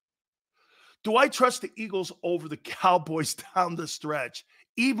here. Do I trust the Eagles over the Cowboys down the stretch,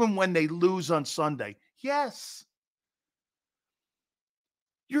 even when they lose on Sunday? Yes.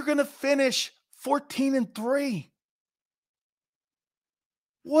 You're going to finish 14-3.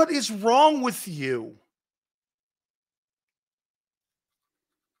 What is wrong with you?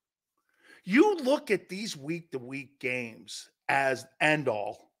 You look at these week-to-week games as end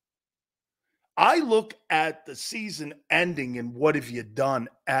all. I look at the season ending and what have you done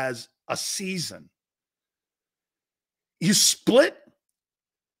as a season. You split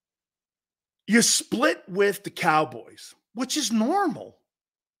with the Cowboys, which is normal.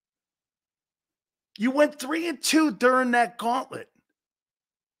 You went 3-2 during that gauntlet.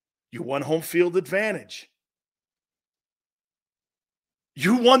 You won home field advantage.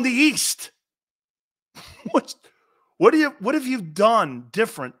 You won the East. What have you done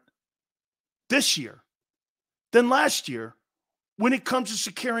different this year than last year when it comes to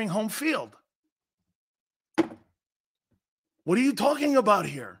securing home field? What are you talking about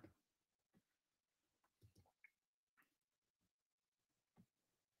here?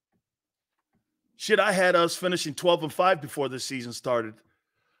 Shit, I had us finishing 12-5 before the season started.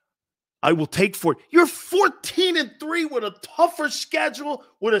 I will take for it. You're 14-3 with a tougher schedule,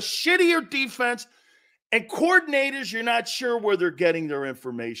 with a shittier defense, and coordinators you're not sure where they're getting their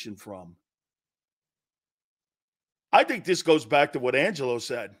information from. I think this goes back to what Angelo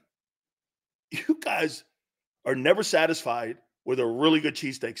said. You guys are never satisfied with a really good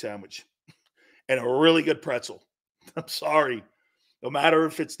cheesesteak sandwich and a really good pretzel. I'm sorry. No matter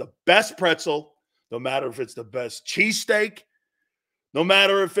if it's the best pretzel, no matter if it's the best cheesesteak, no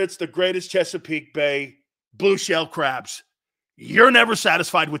matter if it's the greatest Chesapeake Bay blue shell crabs, you're never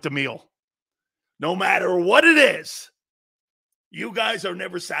satisfied with the meal. No matter what it is, you guys are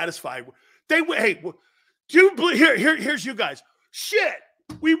never satisfied. Here's you guys. Shit,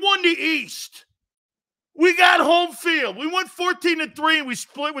 we won the East. We got home field. We went 14-3 and we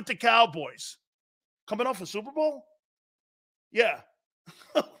split with the Cowboys. Coming off a Super Bowl? Yeah.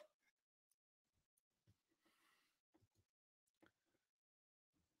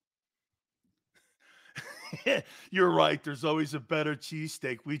 You're right. There's always a better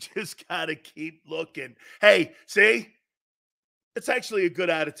cheesesteak. We just got to keep looking. Hey, see? It's actually a good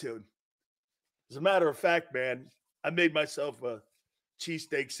attitude. As a matter of fact, man, I made myself a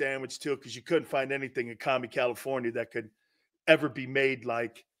cheesesteak sandwich too because you couldn't find anything in Commie, California that could ever be made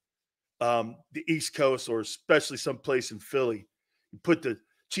like the East Coast or especially someplace in Philly. You put the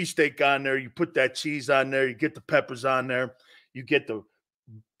cheesesteak on there. You put that cheese on there. You get the peppers on there. You get the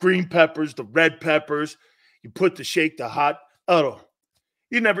green peppers, the red peppers. You put the hot. Oh,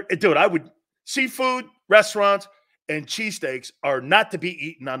 seafood, restaurants, and cheesesteaks are not to be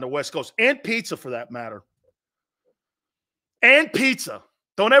eaten on the West Coast. And pizza, for that matter. And pizza.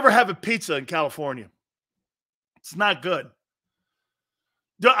 Don't ever have a pizza in California. It's not good.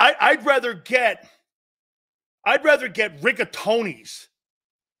 I'd rather get rigatonis,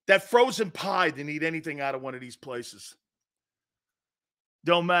 that frozen pie, than eat anything out of one of these places.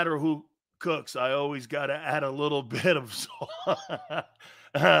 Don't matter who cooks. I always got to add a little bit of salt.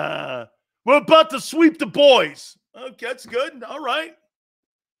 We're about to sweep the boys. Okay, that's good. All right.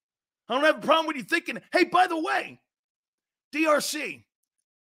 I don't have a problem with you thinking, hey, by the way, DRC,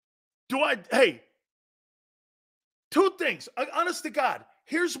 two things. Honest to God,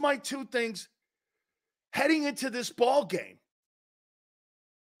 here's my two things heading into this ball game.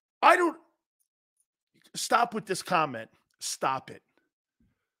 Stop with this comment. Stop it.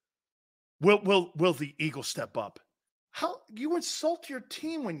 Will the Eagles step up? How you insult your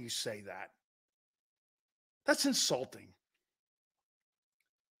team when you say that? That's insulting.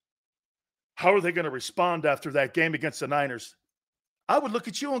 How are they going to respond after that game against the Niners? I would look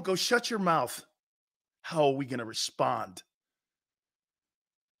at you and go, shut your mouth. How are we going to respond?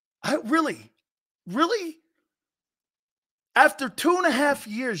 Really? After 2.5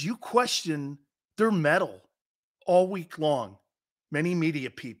 years, you question their mettle all week long. Many media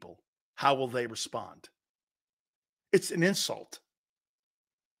people. How will they respond? It's an insult.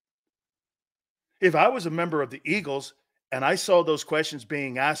 If I was a member of the Eagles and I saw those questions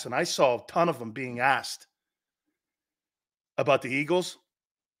being asked, and I saw a ton of them being asked about the Eagles,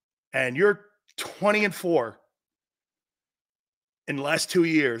 and you're 20-4 in the last 2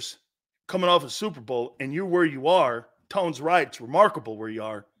 years, coming off a Super Bowl, and you're where you are, Tone's right, it's remarkable where you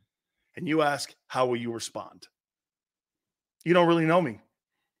are, and you ask, how will you respond? You don't really know me.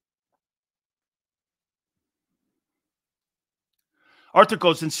 Arthur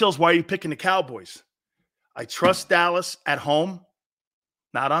goes, and Sills, why are you picking the Cowboys? I trust Dallas at home,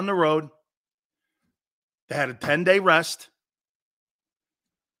 not on the road. They had a 10-day rest.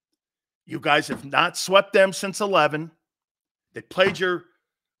 You guys have not swept them since 11. They played you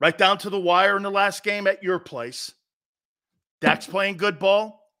right down to the wire in the last game at your place. Dak's playing good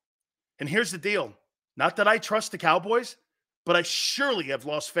ball. And here's the deal. Not that I trust the Cowboys, but I surely have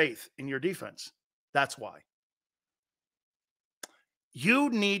lost faith in your defense. That's why. You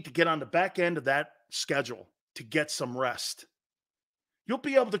need to get on the back end of that schedule to get some rest. You'll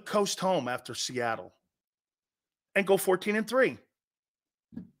be able to coast home after Seattle and go 14-3.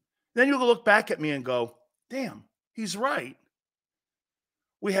 Then you'll look back at me and go, damn, he's right.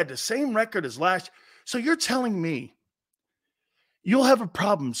 We had the same record as last year. So you're telling me you'll have a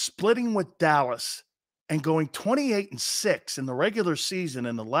problem splitting with Dallas and going 28-6 in the regular season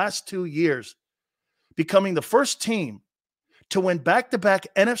in the last 2 years, becoming the first team to win back-to-back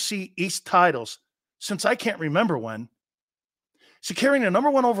NFC East titles since I can't remember when, securing the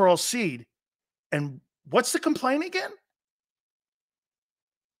 #1 overall seed. And what's the complaint again?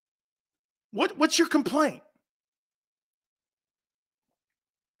 What's your complaint?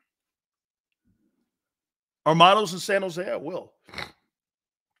 Armado's in San Jose? I will.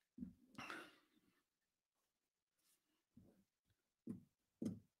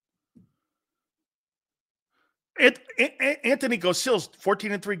 Anthony goes, Sills,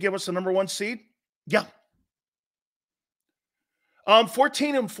 14-3 give us the #1 seed? Yeah.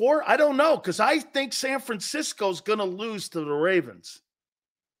 14-4? I don't know, because I think San Francisco's going to lose to the Ravens.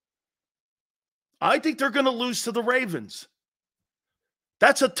 I think they're going to lose to the Ravens.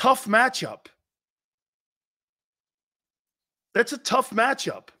 That's a tough matchup. That's a tough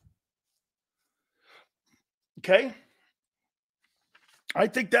matchup. Okay? I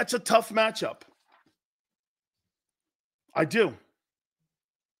think that's a tough matchup. I do.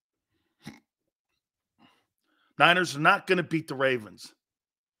 Niners are not going to beat the Ravens.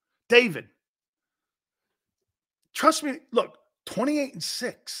 David, trust me, look,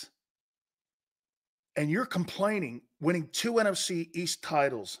 28-6. And you're complaining, winning 2 NFC East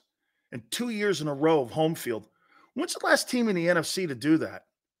titles and 2 years in a row of home field. When's the last team in the NFC to do that?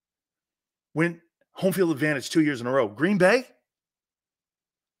 Win home field advantage 2 years in a row. Green Bay?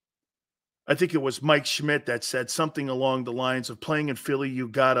 I think it was Mike Schmidt that said something along the lines of playing in Philly, you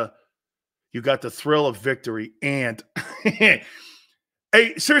got the thrill of victory. And hey,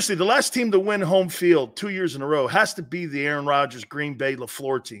 seriously, the last team to win home field 2 years in a row has to be the Aaron Rodgers, Green Bay,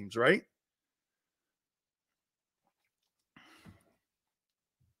 LaFleur teams, right?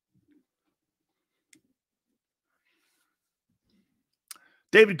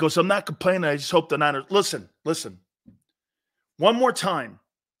 David goes, I'm not complaining. I just hope the Niners. Listen. One more time.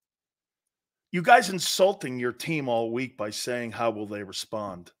 You guys insulting your team all week by saying, how will they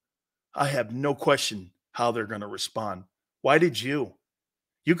respond? I have no question how they're going to respond. Why did you?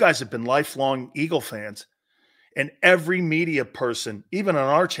 You guys have been lifelong Eagle fans, and every media person, even on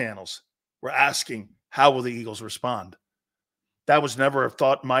our channels, were asking, how will the Eagles respond? That was never a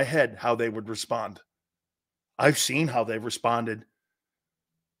thought in my head, how they would respond. I've seen how they've responded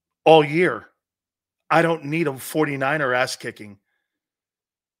all year. I don't need a 49er ass kicking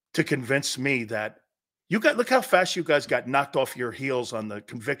to convince me that look how fast you guys got knocked off your heels on the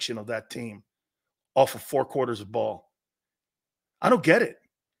conviction of that team off of 4 quarters of ball. I don't get it.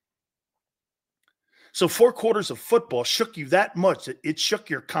 So 4 quarters of football shook you that much that it shook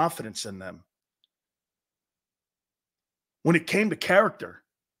your confidence in them. When it came to character,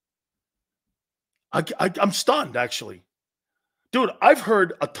 I'm stunned, actually. Dude, I've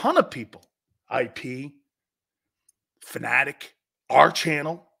heard a ton of people, IP, Fanatic, our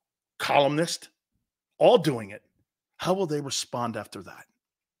channel, columnist, all doing it. How will they respond after that?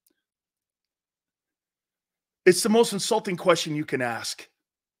 It's the most insulting question you can ask.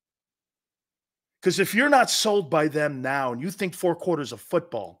 Because if you're not sold by them now and you think 4 quarters of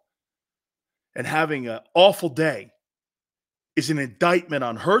football and having an awful day is an indictment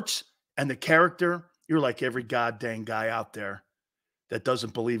on Hurts and the character, you're like every goddamn guy out there that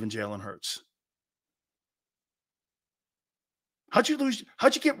doesn't believe in Jalen Hurts. How'd you lose?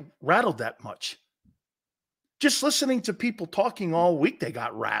 How'd you get rattled that much? Just listening to people talking all week, they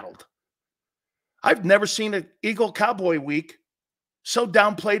got rattled. I've never seen an Eagle Cowboy week so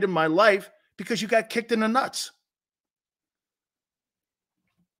downplayed in my life because you got kicked in the nuts.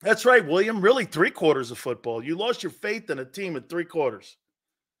 That's right, William. Really, 3 quarters of football. You lost your faith in a team in 3 quarters.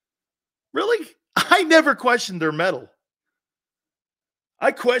 Really? I never questioned their mettle.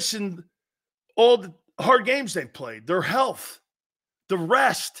 I questioned all the hard games they played, their health, the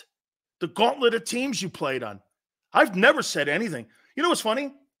rest, the gauntlet of teams you played on. I've never said anything. You know what's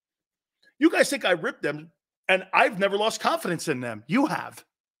funny? You guys think I ripped them, and I've never lost confidence in them. You have.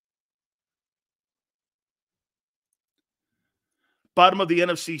 Bottom of the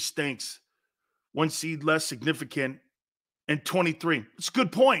NFC stinks. One seed less significant in 23. It's a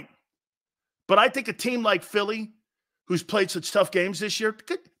good point. But I think a team like Philly, who's played such tough games this year,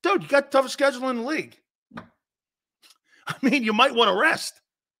 dude, you got the toughest schedule in the league. I mean, you might want to rest.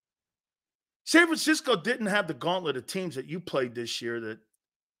 San Francisco didn't have the gauntlet of teams that you played this year that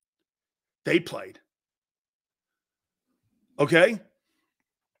they played. Okay?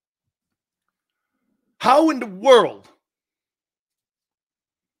 How in the world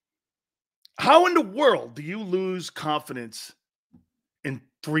do you lose confidence in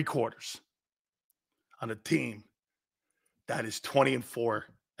 3 quarters on a team that is 20-4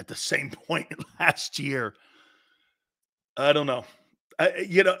 at the same point last year? I don't know.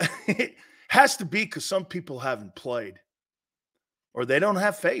 It has to be because some people haven't played or they don't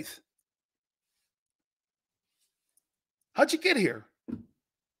have faith. How'd you get here?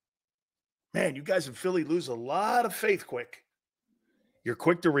 Man, you guys in Philly lose a lot of faith quick. You're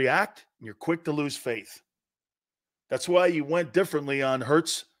quick to react, and you're quick to lose faith. That's why you went differently on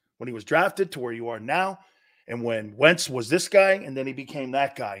Hurts when he was drafted to where you are now. And when Wentz was this guy and then he became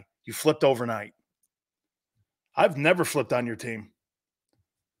that guy, you flipped overnight. I've never flipped on your team.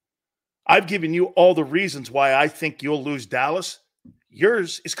 I've given you all the reasons why I think you'll lose Dallas.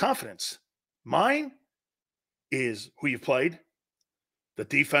 Yours is confidence. Mine is who you played, the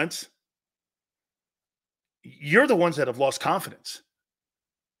defense. You're the ones that have lost confidence.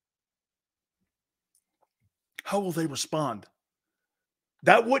 How will they respond?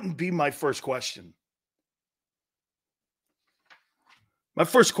 That wouldn't be my first question. My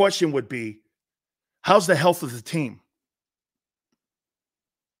first question would be, how's the health of the team?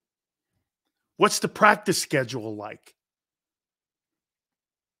 What's the practice schedule like?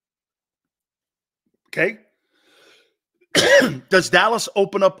 Okay. Does Dallas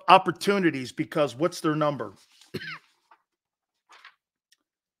open up opportunities because what's their number?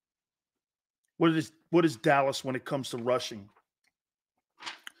 What is Dallas when it comes to rushing?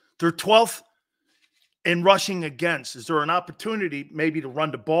 They're 12th in rushing against. Is there an opportunity maybe to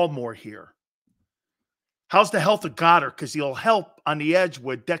run the ball more here? How's the health of Goddard? Because he'll help on the edge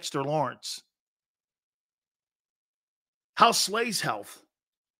with Dexter Lawrence. How's Slay's health?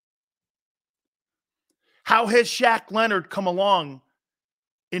 How has Shaq Leonard come along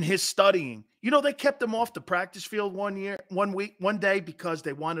in his studying? You know, they kept him off the practice field one day because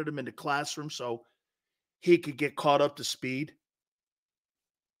they wanted him in the classroom so he could get caught up to speed.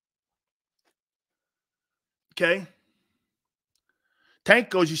 Okay. Tank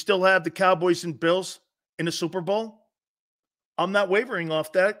goes, you still have the Cowboys and Bills in the Super Bowl? I'm not wavering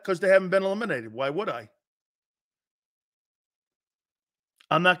off that because they haven't been eliminated. Why would I?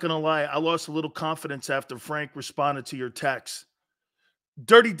 I'm not going to lie. I lost a little confidence after Frank responded to your text.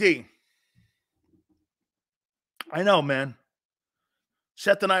 Dirty D. I know, man.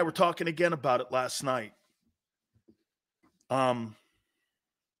 Seth and I were talking again about it last night.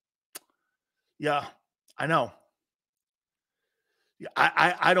 Yeah, I know.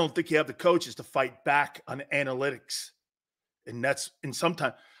 I don't think you have the coaches to fight back on analytics. And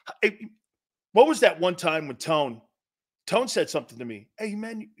sometimes. What was that one time when Tone said something to me? Hey,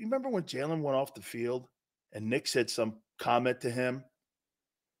 man, you remember when Jalen went off the field and Nick said some comment to him?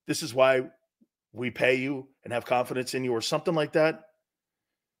 This is why we pay you and have confidence in you or something like that.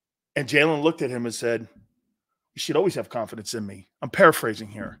 And Jalen looked at him and said, you should always have confidence in me. I'm paraphrasing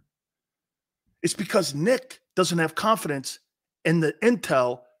here. It's because Nick doesn't have confidence in the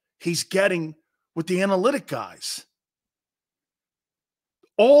intel he's getting with the analytic guys.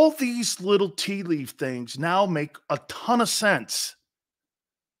 All these little tea leaf things now make a ton of sense.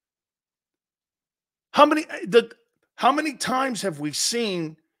 How many times have we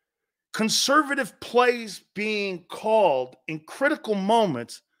seen conservative plays being called in critical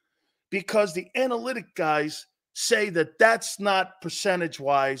moments because the analytic guys say that that's not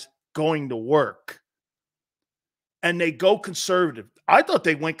percentage-wise going to work? And they go conservative. I thought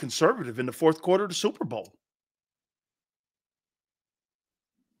they went conservative in the fourth quarter of the Super Bowl.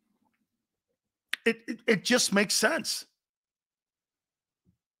 It just makes sense.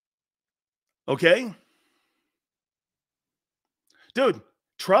 Okay? Dude,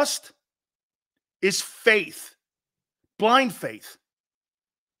 trust is faith. Blind faith.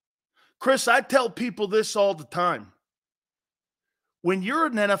 Chris, I tell people this all the time. When you're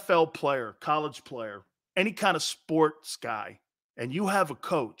an NFL player, college player, any kind of sports guy, and you have a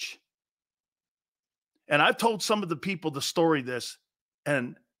coach, and I've told some of the people the story this,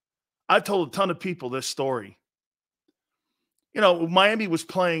 and I've told a ton of people this story. Miami was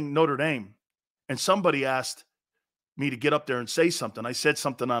playing Notre Dame, and somebody asked me to get up there and say something. I said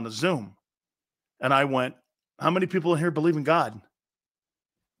something on a Zoom, and I went, "How many people in here believe in God?"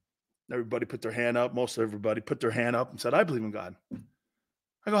 Everybody put their hand up. Most everybody put their hand up and said, "I believe in God."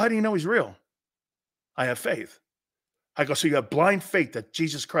 I go, "How do you know he's real?" "I have faith." I go, "So you have blind faith that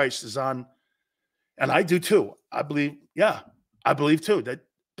Jesus Christ is on?" And I do too. I believe too, that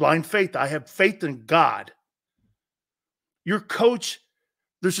blind faith. I have faith in God. Your coach,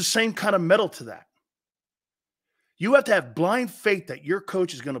 there's the same kind of metal to that. You have to have blind faith that your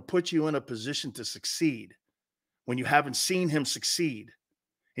coach is going to put you in a position to succeed when you haven't seen him succeed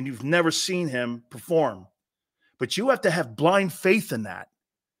and you've never seen him perform. But you have to have blind faith in that.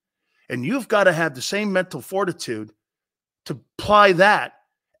 And you've got to have the same mental fortitude to apply that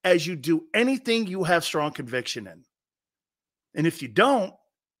as you do anything you have strong conviction in. And if you don't,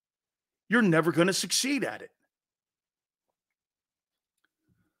 you're never going to succeed at it.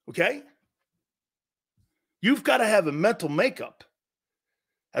 Okay? You've got to have a mental makeup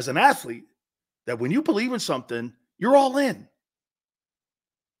as an athlete that when you believe in something, you're all in.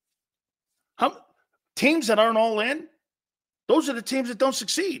 Teams that aren't all in, those are the teams that don't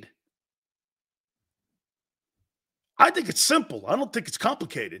succeed. I think it's simple. I don't think it's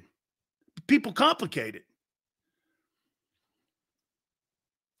complicated. People complicate it.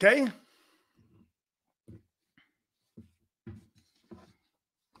 Okay?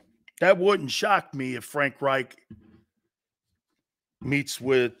 That wouldn't shock me if Frank Reich meets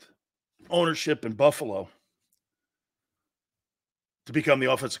with ownership in Buffalo to become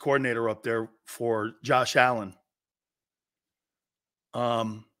the offensive coordinator up there for Josh Allen.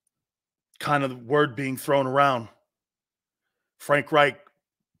 Kind of the word being thrown around. Frank Reich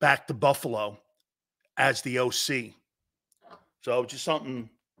back to Buffalo as the OC. So just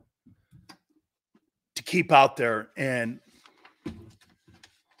something to keep out there and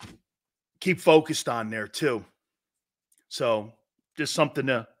keep focused on there too. So just something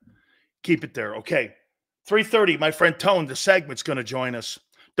to keep it there. Okay. 3:30, my friend Tone, the segment's going to join us.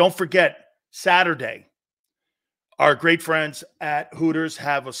 Don't forget, Saturday, our great friends at Hooters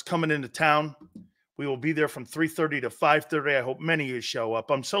have us coming into town. We will be there from 3:30 to 5:30. I hope many of you show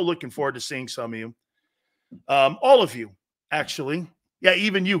up. I'm so looking forward to seeing some of you. All of you, actually. Yeah,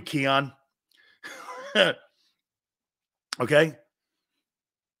 even you, Keon. Okay?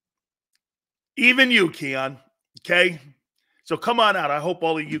 Even you, Keon. Okay? So come on out. I hope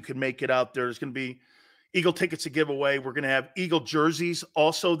all of you can make it out there. There's going to be Eagle tickets to give away. We're going to have Eagle jerseys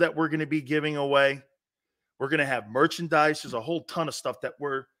also that we're going to be giving away. We're going to have merchandise. There's a whole ton of stuff that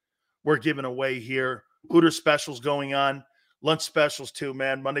we're giving away here. Hooter specials going on. Lunch specials too,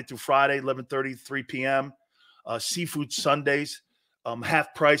 man. Monday through Friday, 11:30, 3 p.m. Seafood Sundays.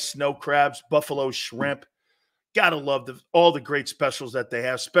 Half price snow crabs, buffalo shrimp. Gotta love all the great specials that they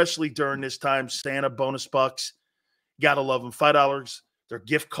have, especially during this time. Santa bonus bucks. Gotta love them. $5. They're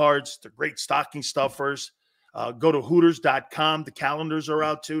gift cards. They're great stocking stuffers. Go to Hooters.com. The calendars are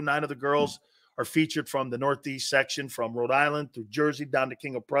out too. 9 of the girls are featured from the Northeast section, from Rhode Island through Jersey down to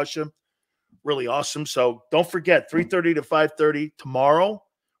King of Prussia. Really awesome. So don't forget, 3:30 to 5:30 tomorrow.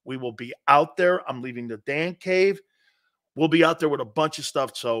 We will be out there. I'm leaving the Dan Cave. We'll be out there with a bunch of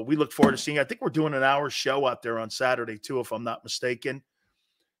stuff. So we look forward to seeing you. I think we're doing an hour show out there on Saturday too, if I'm not mistaken.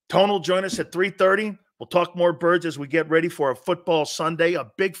 Tone will join us at 3:30. We'll talk more birds as we get ready for a football Sunday,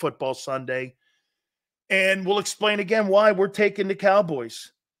 a big football Sunday. And we'll explain again why we're taking the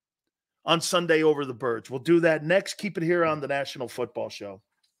Cowboys on Sunday over the Birds. We'll do that next. Keep it here on the National Football Show.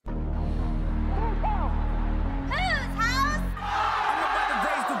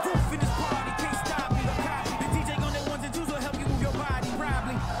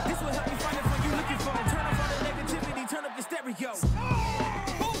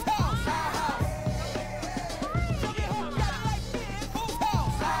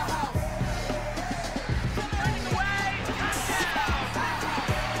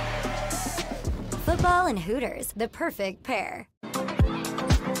 Football and Hooters, the perfect pair.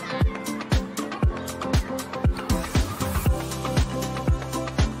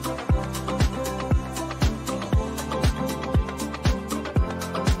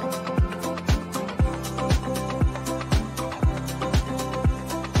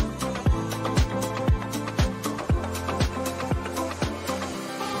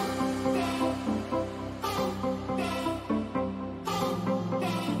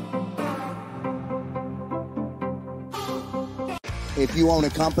 If you own a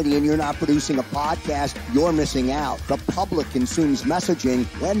company and you're not producing a podcast, you're missing out. The public consumes messaging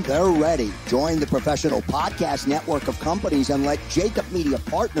when they're ready. Join the professional podcast network of companies and let JAKIB Media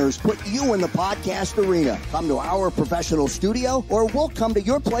Partners put you in the podcast arena. Come to our professional studio or we'll come to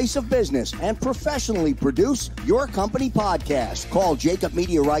your place of business and professionally produce your company podcast. Call JAKIB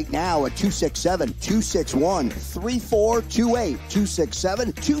Media right now at 267-261-3428.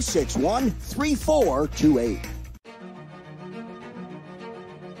 267-261-3428.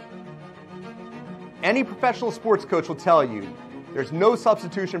 Any professional sports coach will tell you there's no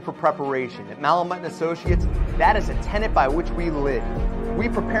substitution for preparation. At Malamut & Associates, that is a tenet by which we live. We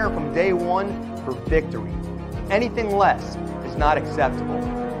prepare from day one for victory. Anything less is not acceptable.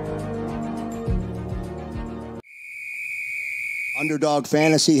 Underdog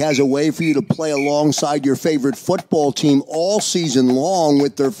Fantasy has a way for you to play alongside your favorite football team all season long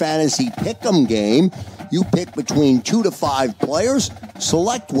with their Fantasy Pick'em game. You pick between 2 to 5 players,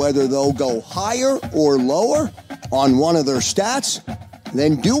 select whether they'll go higher or lower on one of their stats,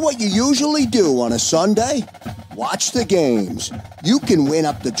 then do what you usually do on a Sunday, watch the games. You can win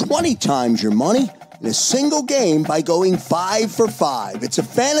up to 20 times your money in a single game by going 5 for 5. It's a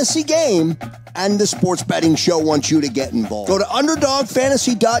fantasy game, and the Sports Betting Show wants you to get involved. Go to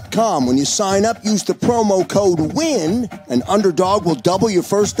UnderdogFantasy.com. When you sign up, use the promo code WIN, and Underdog will double your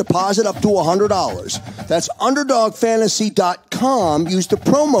first deposit up to $100. That's UnderdogFantasy.com. Use the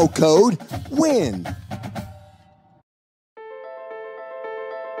promo code WIN.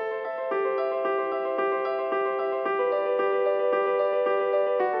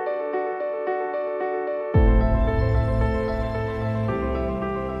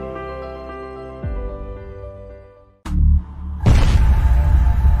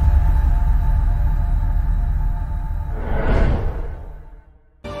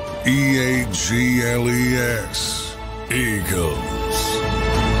 EAGLES, Eagles.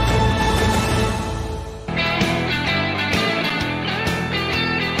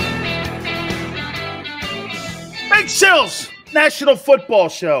 Big Sills, National Football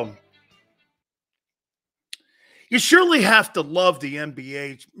Show. You surely have to love the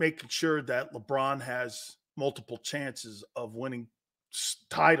NBA, making sure that LeBron has multiple chances of winning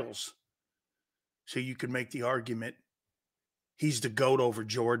titles. So you can make the argument he's the GOAT over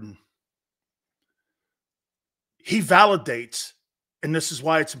Jordan. He validates, and this is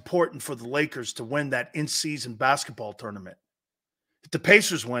why it's important for the Lakers to win that in-season basketball tournament. If the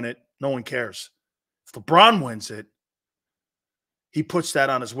Pacers win it, no one cares. If LeBron wins it, he puts that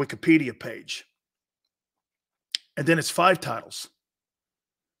on his Wikipedia page. And then it's 5 titles.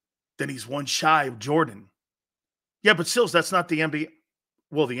 Then he's one shy of Jordan. Yeah, but still, that's not the NBA.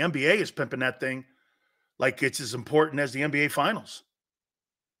 Well, the NBA is pimping that thing like it's as important as the NBA Finals.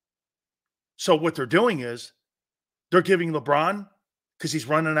 So what they're doing is they're giving LeBron, because he's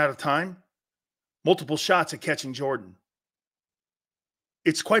running out of time, multiple shots at catching Jordan.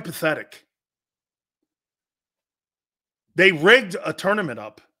 It's quite pathetic. They rigged a tournament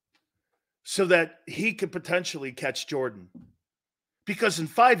up so that he could potentially catch Jordan. Because in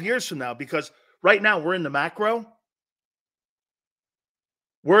 5 years from now, because right now we're in the macro,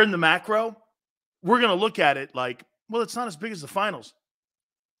 we're going to look at it like, well, it's not as big as the finals.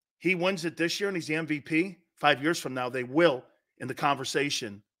 He wins it this year and he's the MVP. 5 years from now, they will in the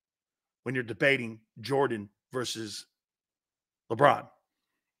conversation when you're debating Jordan versus LeBron.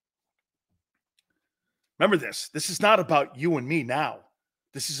 Remember this. This is not about you and me now.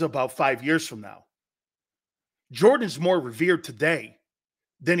 This is about 5 years from now. Jordan's more revered today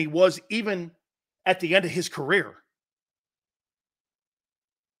than he was even at the end of his career.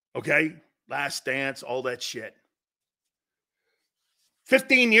 Okay? Last Dance, all that shit.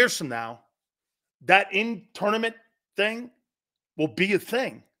 15 years from now, that in-tournament thing will be a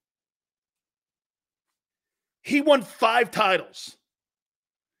thing. He won 5 titles.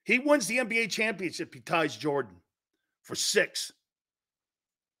 He wins the NBA championship. He ties Jordan for 6.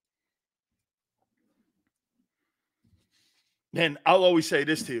 And I'll always say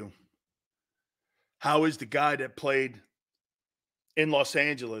this to you. How is the guy that played in Los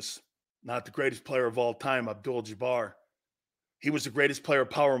Angeles, not the greatest player of all time, Abdul-Jabbar? He was the greatest player of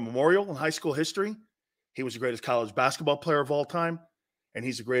Power Memorial in high school history. He was the greatest college basketball player of all time. And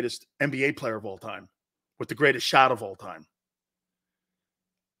he's the greatest NBA player of all time with the greatest shot of all time.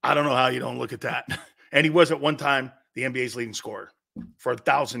 I don't know how you don't look at that. And he was at one time the NBA's leading scorer for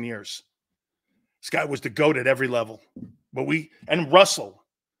 1,000 years. This guy was the GOAT at every level. But and Russell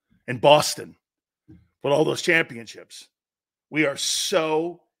in Boston with all those championships. We are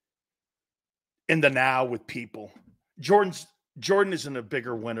so in the now with people. Jordan isn't a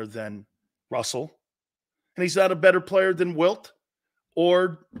bigger winner than Russell. And he's not a better player than Wilt.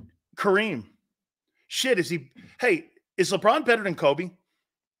 or Kareem. Shit, is LeBron better than Kobe?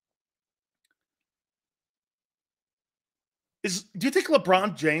 Do you think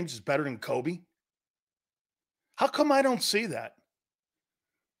LeBron James is better than Kobe? How come I don't see that?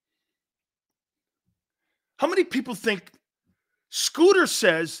 How many people think Scooter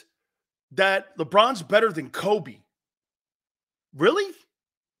says that LeBron's better than Kobe? Really?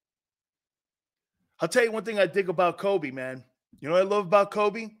 I'll tell you one thing I dig about Kobe, man. You know what I love about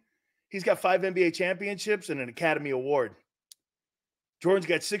Kobe? He's got 5 NBA championships and an Academy Award. Jordan's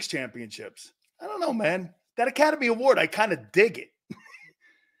got 6 championships. I don't know, man. That Academy Award, I kind of dig it.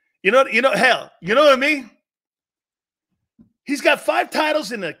 Hell, you know what I mean? He's got 5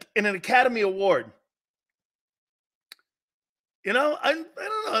 titles in an Academy Award. I don't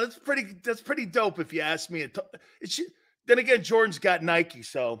know. That's pretty dope if you ask me. Then again, Jordan's got Nike,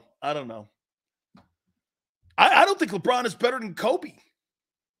 so I don't know. I don't think LeBron is better than Kobe.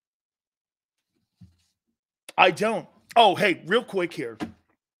 I don't. Oh, hey, real quick here.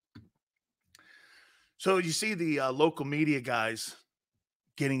 So you see the local media guys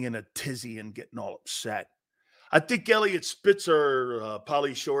getting in a tizzy and getting all upset. I think Elliot Spitzer,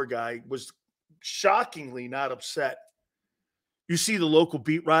 Pauly Shore guy, was shockingly not upset. You see the local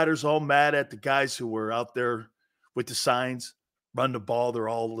beat writers all mad at the guys who were out there with the signs, run the ball. They're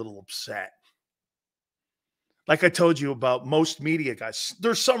all a little upset. Like I told you about most media guys,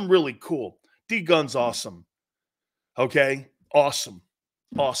 there's some really cool. D-Gun's awesome. Okay? Awesome.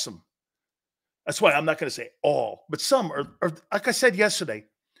 That's why I'm not going to say all, but some are, like I said yesterday,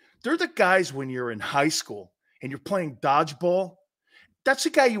 they're the guys when you're in high school and you're playing dodgeball. That's the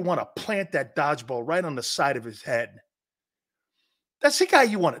guy you want to plant that dodgeball right on the side of his head. That's the guy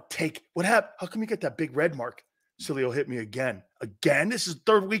you want to take. What happened? How come you get that big red mark? Sileo hit me again. Again? This is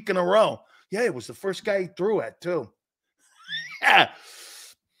 3rd week in a row. Yeah, it was the first guy he threw at, too. Yeah.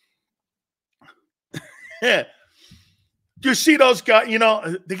 You see those guys,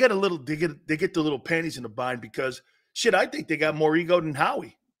 they get the little panties in the bind because, shit, I think they got more ego than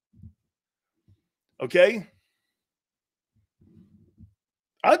Howie. Okay?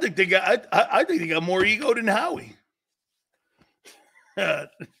 I think they got more ego than Howie.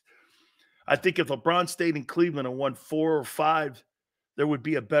 I think if LeBron stayed in Cleveland and won 4 or 5, there would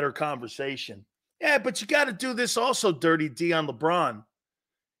be a better conversation. Yeah, but you got to do this also, Dirty D, on LeBron.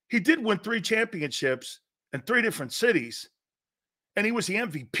 He did win 3 championships in 3 different cities, and he was the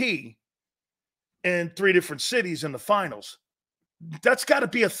MVP in 3 different cities in the finals. That's got to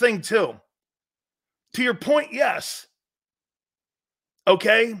be a thing, too. To your point, yes.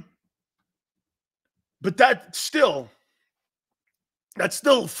 Okay? But that's still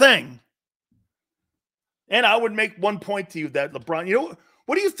a thing. And I would make one point to you that LeBron,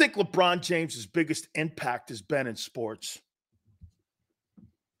 what do you think LeBron James's biggest impact has been in sports?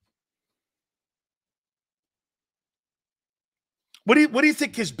 What do you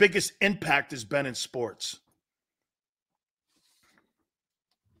think his biggest impact has been in sports?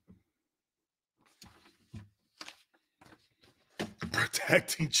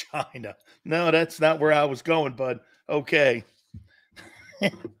 Protecting China. No, that's not where I was going, bud. Okay.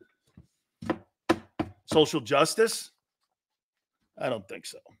 Social justice? I don't think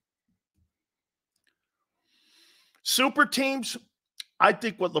so. Super teams, I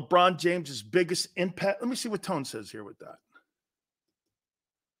think what LeBron James's biggest impact, let me see what Tone says here with that.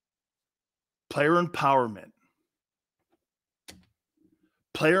 Player empowerment.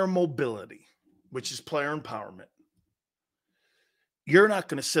 Player mobility, which is player empowerment. You're not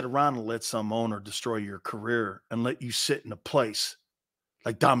going to sit around and let some owner destroy your career and let you sit in a place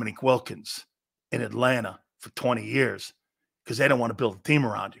like Dominique Wilkins in Atlanta for 20 years because they don't want to build a team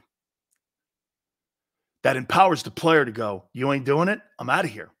around you. That empowers the player to go, you ain't doing it? I'm out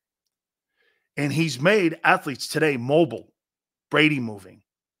of here. And he's made athletes today mobile. Brady moving.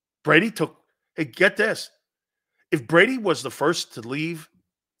 Brady took, hey, get this. If Brady was the first to leave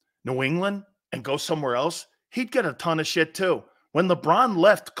New England and go somewhere else, he'd get a ton of shit too. When LeBron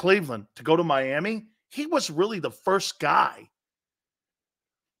left Cleveland to go to Miami, he was really the first guy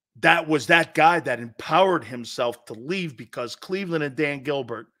that was that guy that empowered himself to leave because Cleveland and Dan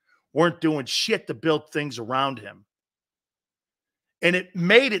Gilbert weren't doing shit to build things around him. And it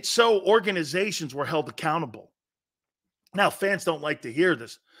made it so organizations were held accountable. Now, fans don't like to hear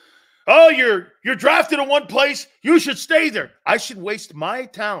this. Oh, you're drafted in one place. You should stay there. I should waste my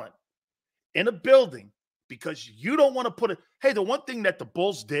talent in a building because you don't want to put it. Hey, the one thing that the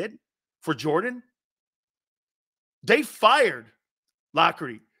Bulls did for Jordan, they fired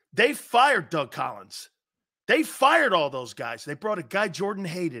Lockery. They fired Doug Collins. They fired all those guys. They brought a guy Jordan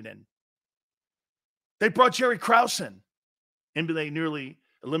hated in. They brought Jerry Krause in. NBA nearly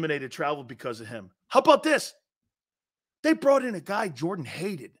eliminated travel because of him. How about this? They brought in a guy Jordan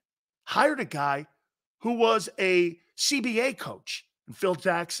hated, hired a guy who was a CBA coach, and Phil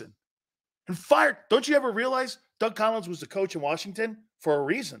Jackson, and fired. Don't you ever realize Doug Collins was the coach in Washington for a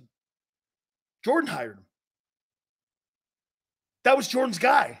reason? Jordan hired him. That was Jordan's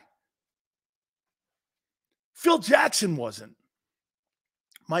guy. Phil Jackson wasn't.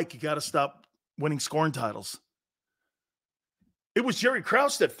 Mike, you got to stop winning scoring titles. It was Jerry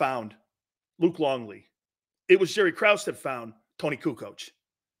Krause that found Luke Longley. It was Jerry Krause that found Tony Kukoc.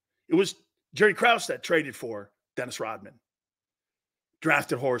 It was Jerry Krause that traded for Dennis Rodman,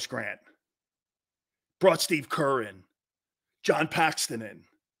 drafted Horace Grant, brought Steve Kerr in, John Paxton in,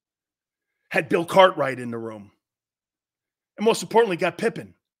 had Bill Cartwright in the room, and most importantly, got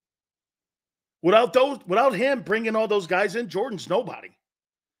Pippen. Without him bringing all those guys in, Jordan's nobody.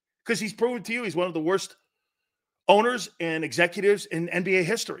 Because he's proven to you he's one of the worst owners and executives in NBA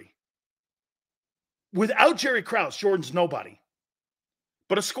history. Without Jerry Krause, Jordan's nobody,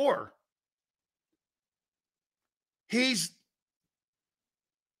 but a scorer. Who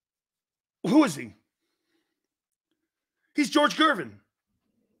is he? He's George Gervin.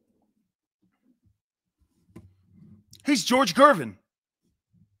 He's George Gervin.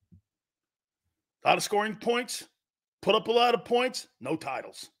 A lot of scoring points, put up a lot of points, no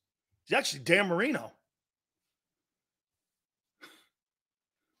titles. He's actually Dan Marino.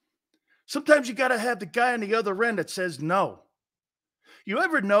 Sometimes you got to have the guy on the other end that says no. You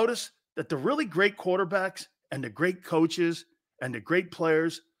ever notice that the really great quarterbacks and the great coaches and the great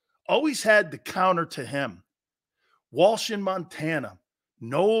players always had the counter to him? Walsh in Montana,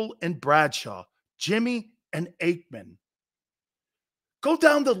 Noel and Bradshaw, Jimmy and Aikman. Go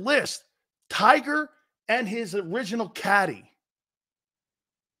down the list. Tiger and his original caddy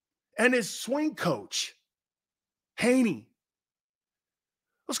and his swing coach, Haney.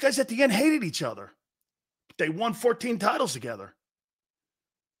 Those guys at the end hated each other. They won 14 titles together.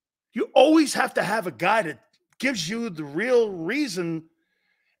 You always have to have a guy that gives you the real reason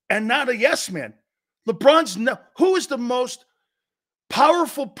and not a yes man. Who is the most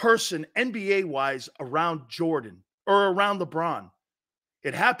powerful person NBA-wise around Jordan or around LeBron?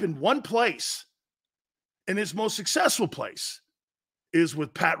 It happened one place, and his most successful place is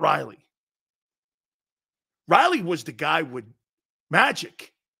with Pat Riley. Riley was the guy with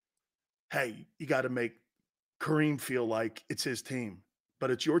magic. Hey, you got to make Kareem feel like it's his team,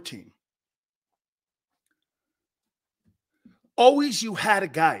 but it's your team. Always you had a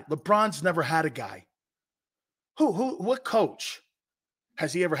guy. LeBron's never had a guy. What coach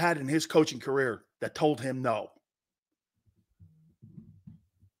has he ever had in his coaching career that told him no?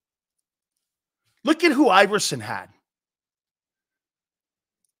 Look at who Iverson had.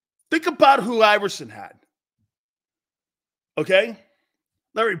 Think about who Iverson had. Okay?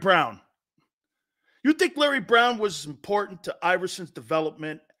 Larry Brown. You think Larry Brown was important to Iverson's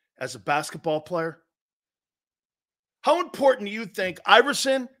development as a basketball player? How important do you think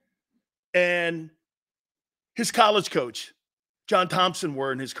Iverson and his college coach, John Thompson,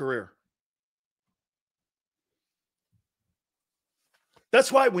 were in his career? That's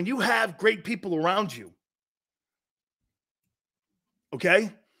why when you have great people around you,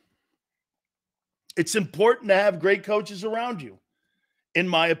 okay, it's important to have great coaches around you, in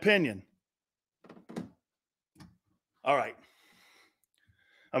my opinion. All right.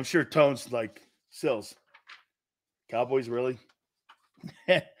 I'm sure Tone's like, Sills, Cowboys, really?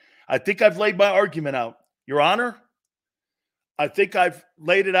 I think I've laid my argument out. Your Honor, I think I've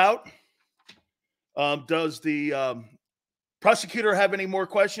laid it out. Does the prosecutor have any more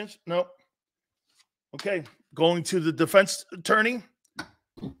questions? No. Okay. Going to the defense attorney.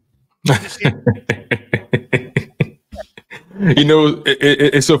 You know,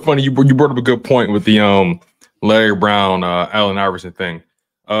 it's so funny. You brought up a good point with the Larry Brown, Allen Iverson thing.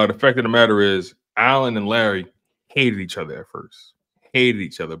 The fact of the matter is, Allen and Larry hated each other at first. Hated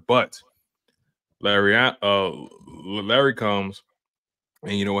each other. But Larry comes,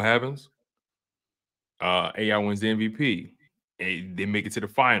 and you know what happens? AI wins the MVP. And they make it to the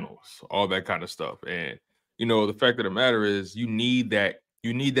finals, all that kind of stuff. And, you know, the fact of the matter is you need that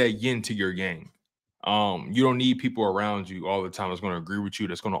yin to your game. You don't need people around you all the time that's going to agree with you,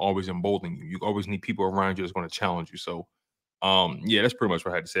 that's going to always embolden you. You always need people around you that's going to challenge you. So, yeah, that's pretty much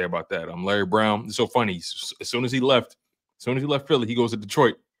what I had to say about that. Larry Brown, it's so funny. As soon as he left Philly, he goes to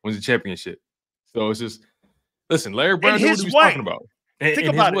Detroit, wins the championship. So it's just, listen, Larry Brown knew what he was talking about.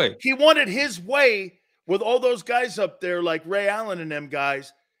 Think about it. He wanted his way with all those guys up there like Ray Allen and them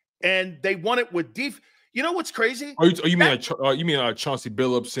guys, and they won it with You know what's crazy? Oh, you mean Chauncey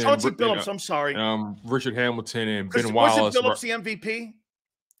Billups and Chauncey Billups? I'm sorry. Richard Hamilton and Ben Wallace. Was it Billups the MVP?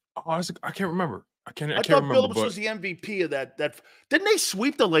 Oh, I can't remember. I can't thought remember. Billups was the MVP of that. Didn't they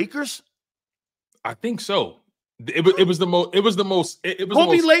sweep the Lakers? I think so. It was the most.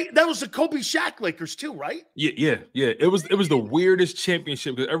 That was the Kobe Shaq Lakers too, right? Yeah. It was the weirdest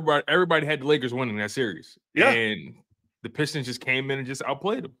championship because everybody had the Lakers winning that series. Yeah, and the Pistons just came in and just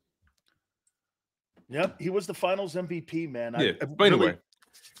outplayed them. Yep, he was the Finals MVP, man. Yeah, but anyway,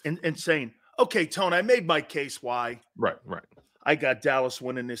 insane. Okay, Tone, I made my case why. Right. I got Dallas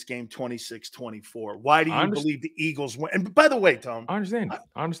winning this game 26-24. Why do you believe the Eagles win? And by the way, Tone, I understand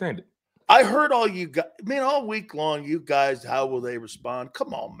it. I heard all you guys, man, all week long, you guys, how will they respond?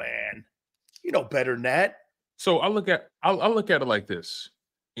 Come on, man. You know better than that. So I look at it like this,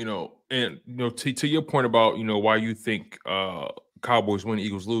 and to your point about, why you think Cowboys win,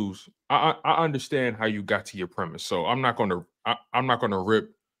 Eagles lose. I understand how you got to your premise. So I'm not gonna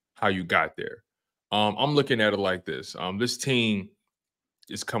rip how you got there. I'm looking at it like this. This team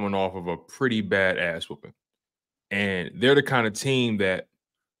is coming off of a pretty bad ass whooping. And they're the kind of team that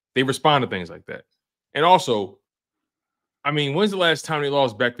they respond to things like that. And also, I mean, when's the last time they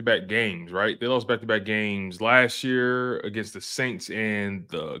lost back-to-back games, right? They lost back-to-back games last year against the Saints and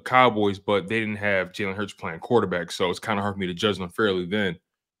the Cowboys, but they didn't have Jalen Hurts playing quarterback, so it's kind of hard for me to judge them fairly then.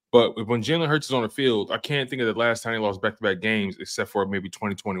 But when Jalen Hurts is on the field, I can't think of the last time they lost back-to-back games except for maybe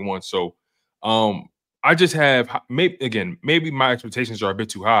 2021. So I just have maybe my expectations are a bit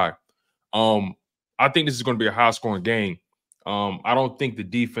too high. I think this is going to be a high-scoring game. I don't think the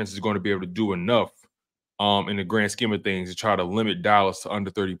defense is going to be able to do enough in the grand scheme of things to try to limit Dallas to under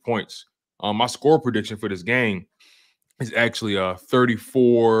 30 points. My score prediction for this game is actually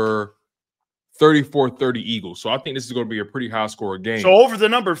 34-30 Eagles. So I think this is going to be a pretty high-scoring game. So over the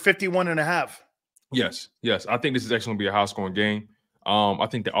number 51.5. Yes. I think this is actually going to be a high-scoring game. I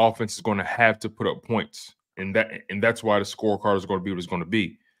think the offense is going to have to put up points, and that's why the scorecard is going to be what it's going to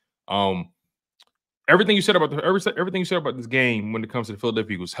be. Everything you said about this game when it comes to the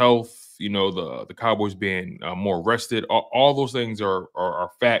Philadelphia Eagles' health, the Cowboys being more rested, all those things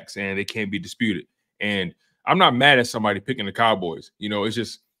are facts and they can't be disputed. And I'm not mad at somebody picking the Cowboys. It's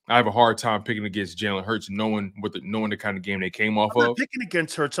just I have a hard time picking against Jalen Hurts, knowing the kind of game they came off of. I'm not picking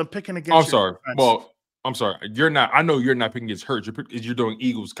against Hurts. I'm picking against. I'm sorry. Well, I'm sorry. You're not. I know you're not picking against Hurts. You're doing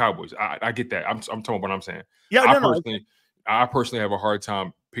Eagles, Cowboys. I get that. I'm talking about what I'm saying. Yeah, I personally have a hard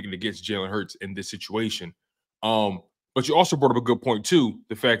time picking against Jalen Hurts in this situation. But you also brought up a good point too.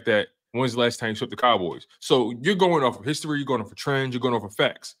 The fact that when's the last time you swept the Cowboys? So you're going off of history. You're going off of trends. You're going off of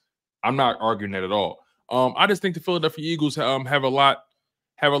facts. I'm not arguing that at all. I just think the Philadelphia Eagles have a lot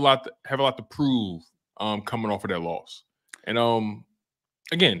to prove coming off of that loss. And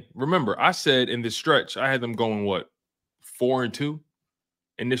again, remember, I said in this stretch, I had them going, 4-2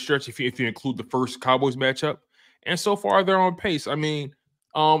 in this stretch, if you include the first Cowboys matchup. And so far, they're on pace. I mean,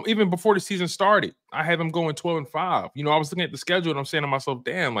 even before the season started, I had them going 12-5. I was looking at the schedule and I'm saying to myself,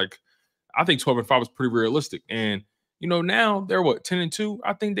 damn, I think 12-5 is pretty realistic. And, now they're 10-2.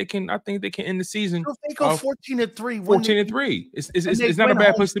 I think they can end the season. If they go 14-3. 14-3. It's not a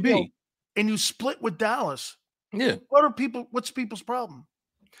bad place to be. And you split with Dallas. Yeah. What's people's problem?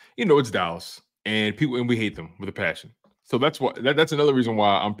 It's Dallas, and we hate them with a passion. So that's another reason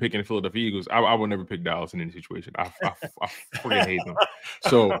why I'm picking the Philadelphia Eagles. I will never pick Dallas in any situation. I freaking hate them.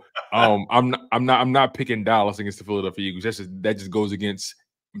 So I'm not picking Dallas against the Philadelphia Eagles. That just goes against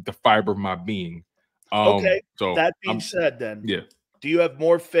the fiber of my being. Okay. So that being said, then, yeah, do you have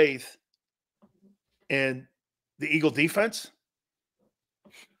more faith in the Eagle defense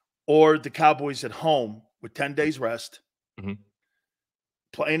or the Cowboys at home with 10 days rest,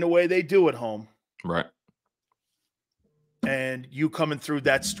 playing the way they do at home, right? And you coming through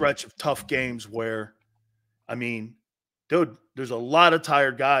that stretch of tough games where, I mean, dude, there's a lot of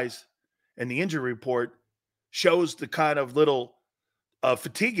tired guys, and the injury report shows the kind of little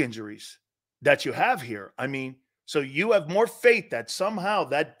fatigue injuries that you have here. I mean, so you have more faith that somehow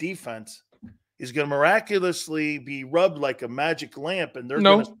that defense is going to miraculously be rubbed like a magic lamp, and they're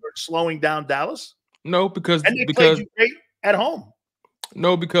going to start slowing down Dallas? No, because played you great at home.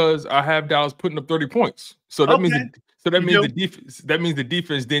 No, because I have Dallas putting up 30 points. So that means the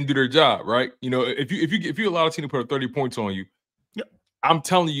defense didn't do their job, right? If you allow a team to put up 30 points on you, I'm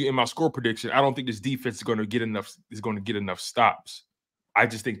telling you in my score prediction, I don't think this defense is going to get enough stops. I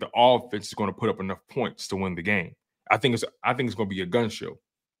just think the offense is going to put up enough points to win the game. I think it's going to be a gun show,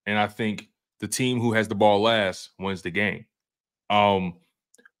 and I think the team who has the ball last wins the game.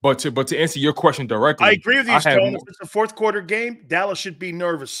 But to answer your question directly, I agree with you, Stone. If it's a fourth quarter game, Dallas should be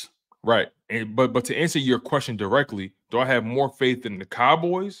nervous. Right. But to answer your question directly, do I have more faith in the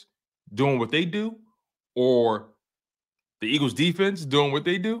Cowboys doing what they do or the Eagles defense doing what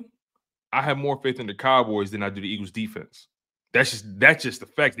they do? I have more faith in the Cowboys than I do the Eagles defense. That's just the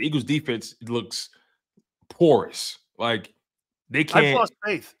fact. The Eagles defense looks porous. Like they can't. I've lost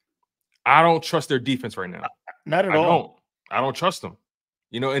faith. I don't trust their defense right now. Not at all. I don't trust them.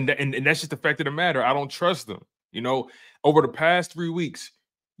 And that's just the fact of the matter. I don't trust them. Over the past 3 weeks,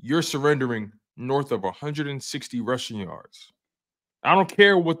 you're surrendering north of 160 rushing yards. I don't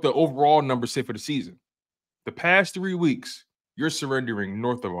care what the overall numbers say for the season. The past 3 weeks, you're surrendering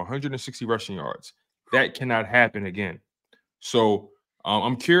north of 160 rushing yards. That cannot happen again. So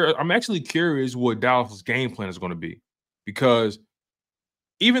I'm curious. I'm actually curious what Dallas' game plan is going to be, because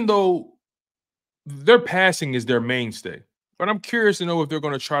even though their passing is their mainstay, but I'm curious to know if they're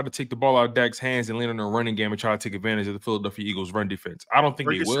going to try to take the ball out of Dak's hands and land on a running game and try to take advantage of the Philadelphia Eagles' run defense. I don't think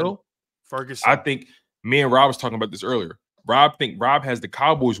they will. Ferguson. I think me and Rob was talking about this earlier. Rob has the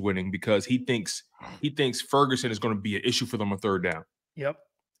Cowboys winning because he thinks Ferguson is going to be an issue for them on third down. Yep.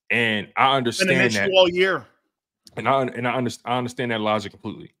 And I understand an that all year. And I understand that logic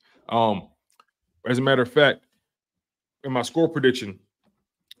completely. As a matter of fact, in my score prediction,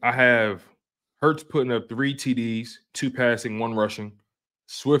 I have Hurts putting up 3 TDs, 2 passing, 1 rushing.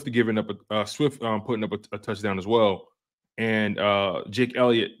 Swift putting up a touchdown as well, and Jake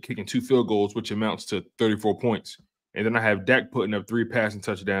Elliott kicking 2 field goals, which amounts to 34 points. And then I have Dak putting up 3 passing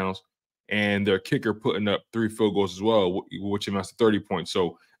touchdowns, and their kicker putting up 3 field goals as well, which amounts to 30 points.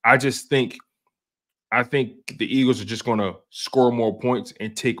 So I think the Eagles are just going to score more points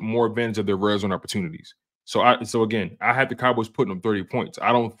and take more advantage of their red zone opportunities. So again, I had the Cowboys putting up 30 points.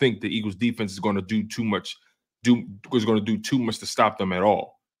 I don't think the Eagles defense is going to do too much to stop them at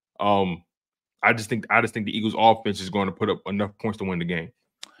all. I just think the Eagles offense is going to put up enough points to win the game.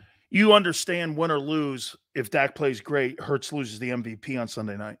 You understand, win or lose, if Dak plays great, Hurts loses the MVP on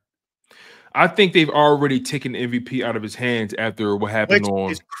Sunday night. I think they've already taken the MVP out of his hands after what happened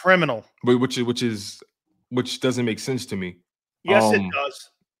which is criminal. Which doesn't make sense to me. Yes, it does.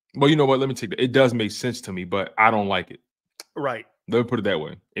 Well, you know what? Let me take that. It does make sense to me, but I don't like it. Right. Let me put it that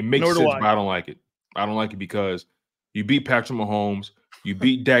way. It makes sense, but I don't like it. I don't like it because you beat Patrick Mahomes, you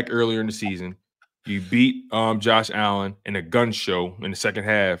beat Dak earlier in the season, you beat Josh Allen in a gun show in the second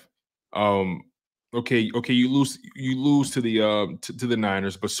half. Okay, you lose to the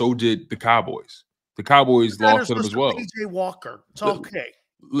Niners, but so did the Cowboys. The Cowboys lost to them as well. PJ Walker. It's okay.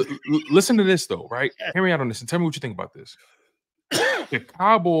 Listen to this though, right? Yeah. Hear me out on this and tell me what you think about this. The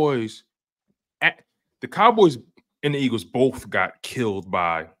Cowboys and the Eagles both got killed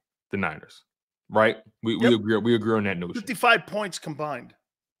by the Niners, right? We agree on that notion. 55 points combined.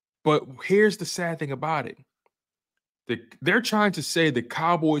 But here's the sad thing about it. They're trying to say the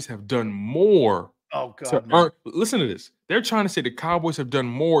Cowboys have done more. Oh God! Listen to this. They're trying to say the Cowboys have done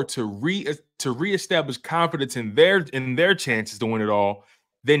more to reestablish confidence in their chances to win it all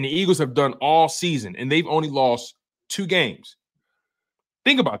than the Eagles have done all season, and they've only lost 2 games.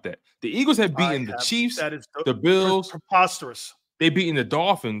 Think about that. The Eagles have beaten the Chiefs, the Bills. Preposterous. They've beaten the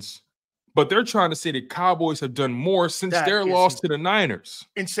Dolphins, but they're trying to say the Cowboys have done more since their loss to the Niners.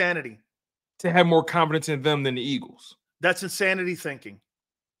 Insanity. To have more confidence in them than the Eagles. That's insanity thinking.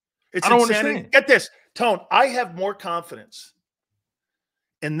 I don't understand. Get this, Tone. I have more confidence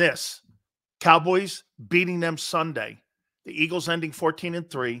in this. Cowboys beating them Sunday. The Eagles ending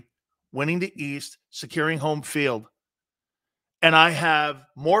 14-3, winning the East, securing home field. And I have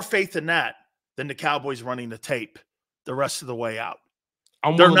more faith in that than the Cowboys running the tape the rest of the way out.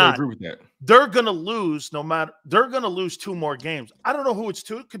 I'm willing to agree with that. They're going to lose they're going to lose 2 more games. I don't know who it's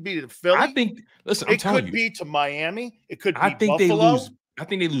to. It could be to Philly. I'm telling you. It could be to Miami. It could be Buffalo. I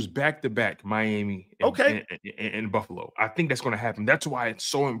think they lose back-to-back Miami and Buffalo. I think that's going to happen. That's why it's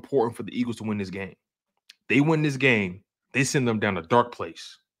so important for the Eagles to win this game. They win this game, they send them down a dark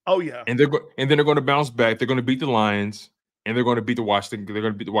place. Oh, yeah. And then they're going to bounce back. They're going to beat the Lions, and they're going to beat the Washington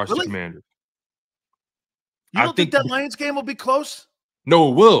Commanders. You don't think that Lions game will be close? No,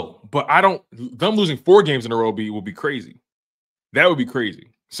 it will, but them losing 4 games in a row will be crazy. That would be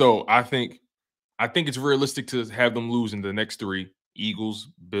crazy. So I think it's realistic to have them lose in the next 3: Eagles,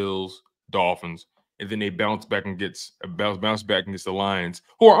 Bills, Dolphins, and then they bounce back against the Lions,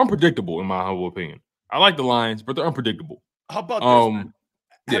 who are unpredictable in my humble opinion. I like the Lions, but they're unpredictable. How about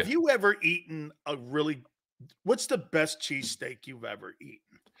this? Have you ever eaten what's the best cheesesteak you've ever eaten?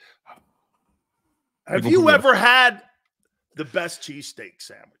 Have you ever had the best cheesesteak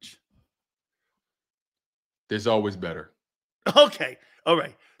sandwich? There's always better. Okay. All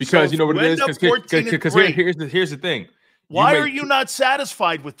right. Because you know what it is? Because here's the thing. Why are you not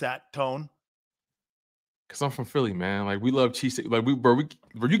satisfied with that, Tone? Because I'm from Philly, man. Like, we love cheesesteak. Like, you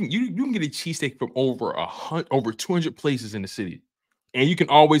can get a cheesesteak from over 200 places in the city, and you can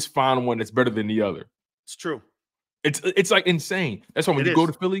always find one that's better than the other. It's true. It's like insane. That's why when you go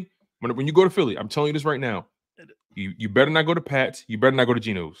to Philly, when you go to Philly, I'm telling you this right now. You better not go to Pat's. You better not go to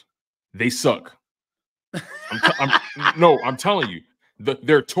Geno's. They suck. I'm telling you,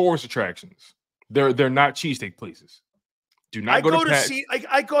 they're tourist attractions. They're not cheesesteak places. Do not go to Pat's.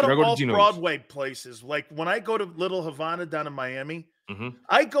 I go to all Broadway places. Like when I go to Little Havana down in Miami,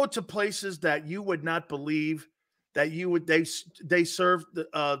 I go to places that you would not believe that they serve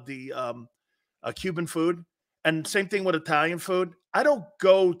the Cuban food, and same thing with Italian food. I don't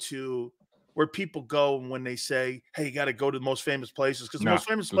go to where people go when they say, "Hey, you got to go to the most famous places," because the most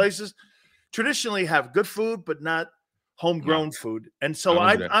famous places traditionally have good food, but not homegrown food. And so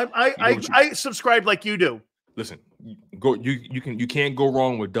I subscribe like you do. Listen, you can't go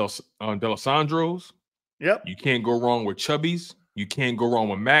wrong with D'Alessandro's. Yep. You can't go wrong with Chubby's. You can't go wrong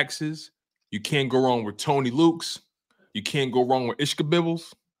with Max's. You can't go wrong with Tony Luke's. You can't go wrong with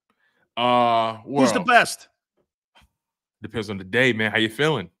Ishkabibbles. Who's the best? Depends on the day, man. How you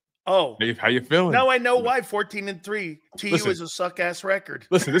feeling? Oh, how you feeling? Now I know why 14-3 to you is a suck ass record.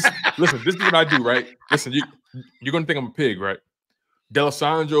 This is what I do, right? Listen, you're gonna think I'm a pig, right?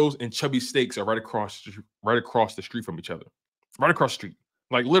 D'Alessandro's and Chubby Steaks are right across the street from each other, right across the street,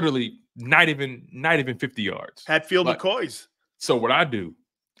 like literally not even 50 yards. Hatfield McCoy's. So what I do,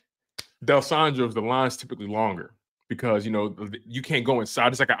 D'Alessandro's, the line's typically longer because you can't go inside.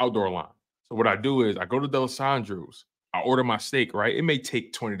 It's like an outdoor line. So what I do is I go to D'Alessandro's. I order my steak, right? It may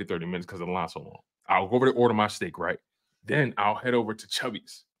take 20 to 30 minutes because the line's so long. I'll go over to order my steak, right? Then I'll head over to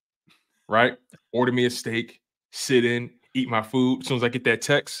Chubby's, right? Order me a steak, sit in, eat my food. As soon as I get that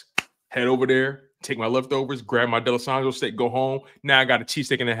text, head over there, take my leftovers, grab my D'Alessandro steak, go home. Now I got a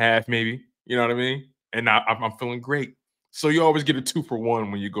cheesesteak and a half, maybe. You know what I mean? And now I'm feeling great. So you always get a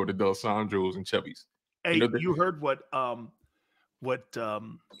 2-for-1 when you go to D'Alessandro's and Chubby's. Hey, you heard what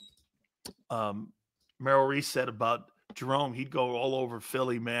Merrill Reese said about Jerome? He'd go all over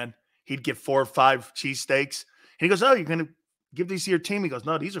Philly, man. He'd get 4 or 5 cheesesteaks. And he goes, "Oh, you're going to give these to your team?" He goes,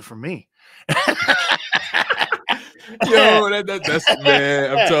 "No, these are for me." Yo, that's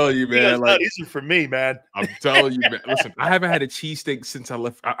man. I'm telling you, man. Goes, "No, these are for me, man." I'm telling you, man. Listen, I haven't had a cheesesteak since I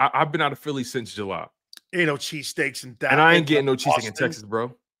left. I've been out of Philly since July. Ain't no cheesesteaks in that. And I ain't getting no cheesesteak in Texas,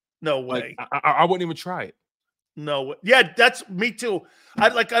 bro. No way. Like, I wouldn't even try it. No way. Yeah, that's me too. I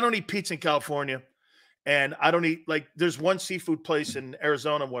don't eat pizza in California. And I don't eat, like, there's one seafood place in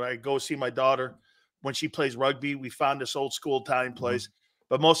Arizona when I go see my daughter when she plays rugby. We found this old school Italian place,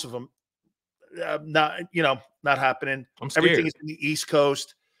 but most of them not happening. I'm scared. Everything is in the East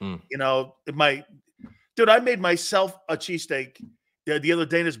Coast. Dude, I made myself a cheesesteak the other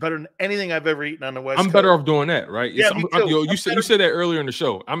day, and it's better than anything I've ever eaten on the West Coast. I'm better off doing that, right? Yeah, me too. You said that earlier in the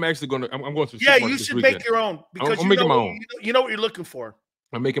show. I'm actually going to. I'm going to. Yeah, you should make your own because I'm making my own. You know what you're looking for.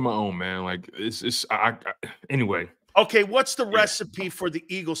 I'm making my own, man. Like anyway. Okay, what's the recipe for the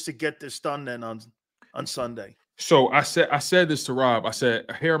Eagles to get this done then on Sunday? So I said this to Rob. I said,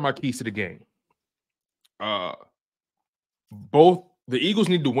 here are my keys to the game. Both the Eagles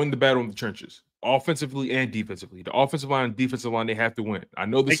need to win the battle in the trenches, offensively and defensively. The offensive line and defensive line, they have to win. I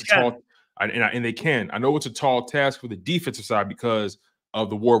know this is tall, and they can. I know it's a tall task for the defensive side because of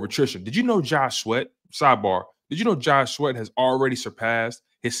the war of attrition. Did you know Josh Sweat, sidebar, did you know Josh Sweat has already surpassed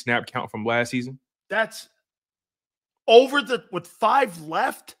his snap count from last season? That's over with 5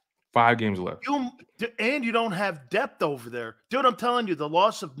 left. 5 games left. And you don't have depth over there. Dude, I'm telling you, the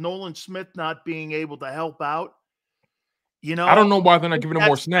loss of Nolan Smith not being able to help out, I don't know why they're not giving him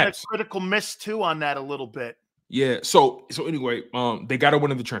more snaps. A critical miss, too, on that a little bit. Yeah, so anyway, they got to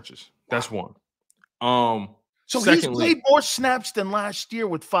win in the trenches. That's one. So secondly, he's played more snaps than last year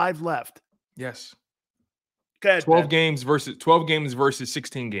with 5 left. Yes. Good. 12 games versus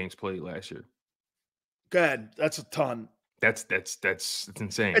 16 games played last year. Good. That's a ton. That's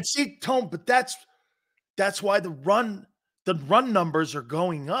insane. And see, Tone, but that's why the run numbers are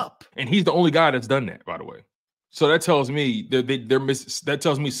going up. And he's the only guy that's done that, by the way. So that tells me they're missing. That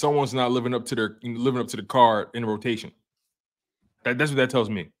tells me someone's not living up to the card in rotation. That's what that tells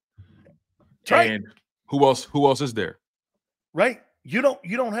me. Right. And who else is there? Right. You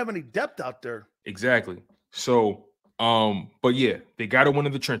don't have any depth out there. Exactly. So, but yeah, they got to win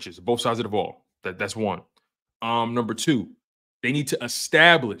in the trenches, both sides of the ball. That's one. Number 2, they need to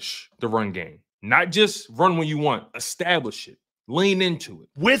establish the run game, not just run when you want. Establish it. Lean into it.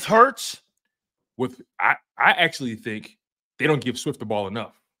 With Hurts. I actually think they don't give Swift the ball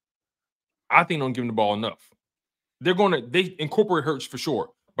enough. I think they don't give him the ball enough. they incorporate Hurts for sure,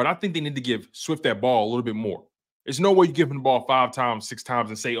 but I think they need to give Swift that ball a little bit more. There's no way you give him the ball 5 times, 6 times,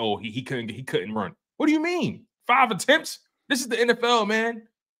 and say, "Oh, he couldn't run." What do you mean? 5 attempts? This is the NFL, man.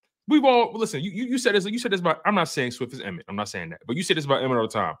 We've all listen. You said this. You said this about. I'm not saying Swift is Emmett. I'm not saying that, but you said this about Emmett all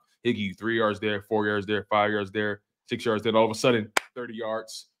the time. He'll give you 3 yards there, 4 yards there, 5 yards there, 6 yards there. All of a sudden, 30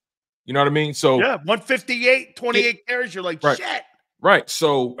 yards. You know what I mean? So yeah, 158, 28 carries. You're like, right, shit. Right.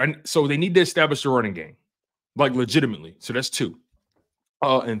 So they need to establish a running game, like legitimately. So that's 2.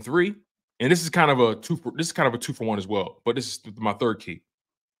 And 3, and this is kind of a 2 for 1 as well. But this is my third key.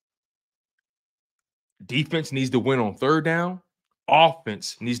 Defense needs to win on 3rd down.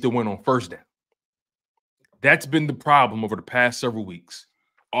 Offense needs to win on 1st down. That's been the problem over the past several weeks.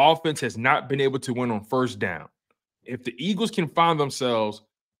 Offense has not been able to win on 1st down. If the Eagles can find themselves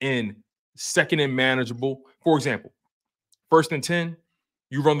in 2nd and manageable, for example, 1st and 10,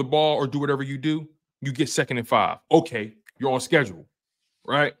 you run the ball or do whatever you do, you get 2nd and 5. Okay, you're on schedule,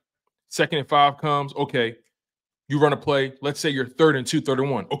 right? 2nd and 5 comes, okay, you run a play. Let's say you're 3rd and 2, 3rd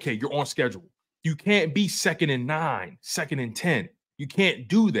and 1. Okay, you're on schedule. You can't be 2nd and 9, 2nd and 10. You can't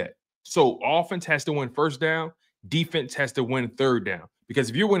do that. So offense has to win 1st down. Defense has to win 3rd down. Because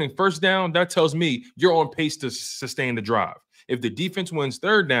if you're winning 1st down, that tells me you're on pace to sustain the drive. If the defense wins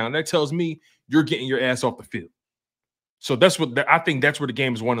 3rd down, that tells me you're getting your ass off the field. So I think that's where the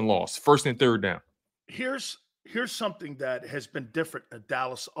game is won and lost, 1st and 3rd down. Here's something that has been different in the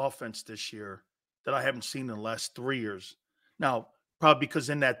Dallas offense this year that I haven't seen in the last 3 years. Now, probably because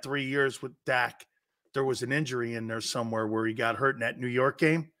in that 3 years with Dak, there was an injury in there somewhere where he got hurt in that New York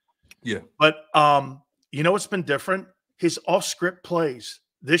game. Yeah. But you know what's been different? His off-script plays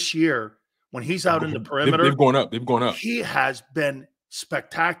this year when he's out in the perimeter. They've gone up. They've gone up. He has been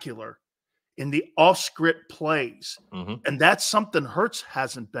spectacular in the off-script plays. Mm-hmm. And that's something Hurts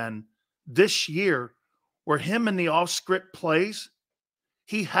hasn't been this year, where him in the off-script plays,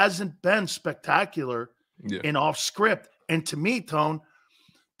 he hasn't been spectacular in off-script. And to me, Tone,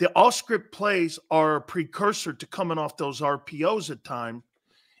 the off-script plays are a precursor to coming off those RPOs at time.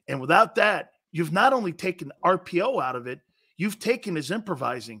 And without that, you've not only taken RPO out of it, you've taken his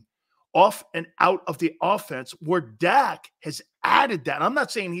improvising off and out of the offense, where Dak has added that. I'm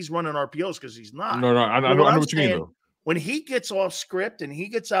not saying he's running RPOs because he's not. No, I know what you mean, though. When he gets off script and he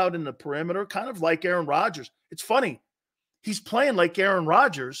gets out in the perimeter, kind of like Aaron Rodgers, it's funny. He's playing like Aaron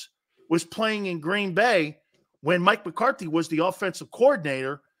Rodgers was playing in Green Bay when Mike McCarthy was the offensive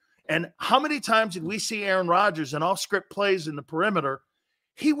coordinator. And how many times did we see Aaron Rodgers in off-script plays in the perimeter?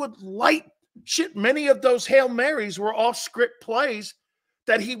 He would light shit. Many of those Hail Marys were off-script plays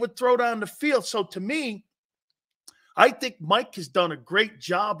that he would throw down the field. So to me, I think Mike has done a great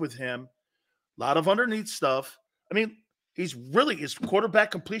job with him. A lot of underneath stuff. I mean, his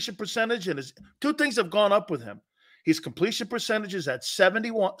quarterback completion percentage and his 2 things have gone up with him. His completion percentage is at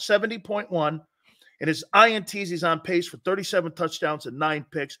 70.1, and his INTs, he's on pace for 37 touchdowns and 9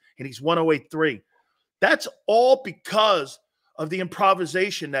 picks, and he's 108.3. That's all because of the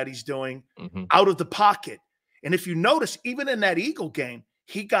improvisation that he's doing out of the pocket. And if you notice, even in that Eagle game,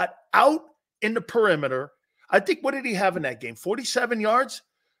 he got out in the perimeter. I think, what did he have in that game? 47 yards?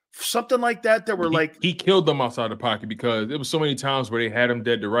 Something like that. He killed them outside the pocket because there was so many times where they had him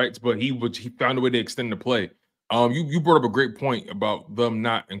dead to rights, but he found a way to extend the play. You brought up a great point about them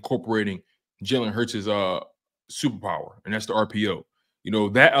not incorporating Jalen Hurts' superpower, and that's the RPO. You know,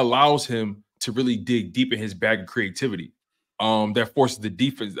 that allows him to really dig deep in his bag of creativity. That forces the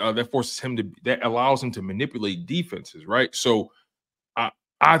defense. That allows him to manipulate defenses, right? So,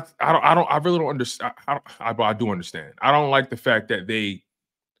 I really don't understand. I do understand. I don't like the fact that they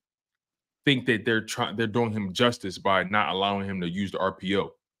think that they're doing him justice by not allowing him to use the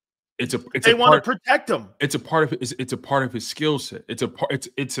RPO. They want to protect him. It's a part of his skill set. He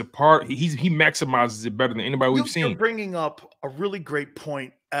maximizes it better than anybody we've seen. You're bringing up a really great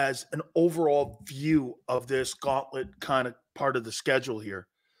point as an overall view of this gauntlet kind of part of the schedule here.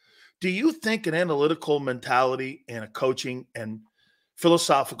 Do you think an analytical mentality and a coaching and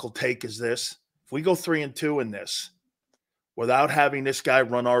philosophical take is this? If we go 3-2 in this, without having this guy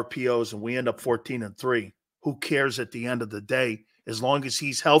run RPOs and we end up 14-3, who cares at the end of the day? As long as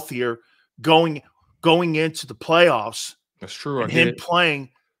he's healthier going into the playoffs. That's true. And him playing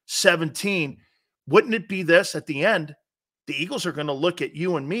 17, wouldn't it be this at the end? The Eagles are going to look at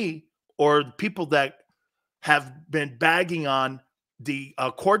you and me, or the people that have been bagging on the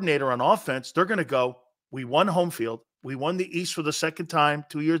coordinator on offense. They're going to go, we won home field. We won the East for the 2nd time,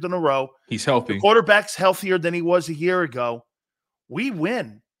 2 years in a row. He's healthy. The quarterback's healthier than he was a year ago. We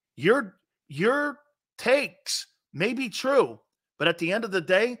win. Your takes may be true, but at the end of the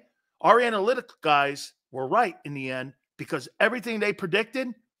day, our analytical guys were right in the end because everything they predicted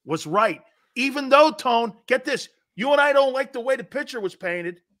was right. Even though, Tone, get this, you and I don't like the way the picture was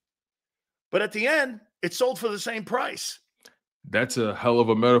painted, but at the end, it sold for the same price. That's a hell of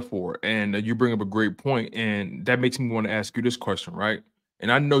a metaphor. And you bring up a great point, and that makes me want to ask you this question, right?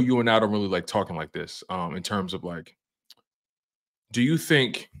 And I know you and I don't really like talking like this in terms of like, do you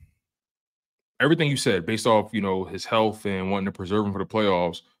think everything you said based off, his health and wanting to preserve him for the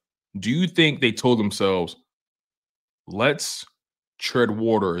playoffs, do you think they told themselves, let's tread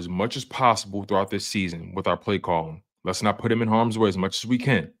water as much as possible throughout this season with our play calling. Let's not put him in harm's way as much as we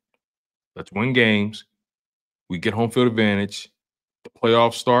can. Let's win games. We get home field advantage. The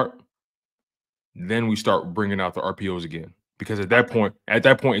playoffs start. Then we start bringing out the RPOs again. Because at that point,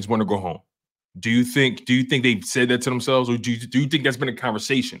 it's when to go home. Do you think they've said that to themselves, or do you think that's been a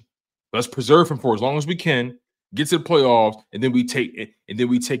conversation? Let's preserve him for as long as we can, get to the playoffs, and then we take it, and then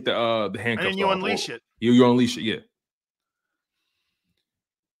we take the handcuffs. And then you unleash it. You unleash it, yeah.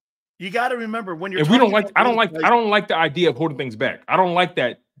 You got to remember when you're. If we don't like, I don't like the idea of holding things back. I don't like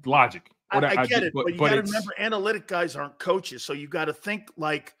that logic. I get it, but you got to remember, analytic guys aren't coaches, so you got to think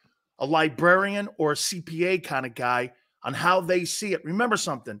like a librarian or a CPA kind of guy on how they see it. Remember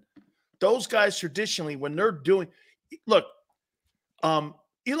something. Those guys traditionally, when they're doing, look, Elon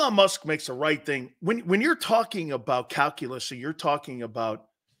Musk makes the right thing. When you're talking about calculus, or you're talking about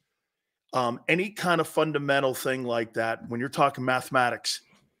any kind of fundamental thing like that, when you're talking mathematics,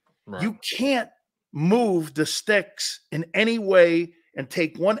 right, you can't move the sticks in any way and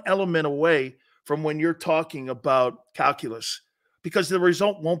take one element away from when you're talking about calculus, because the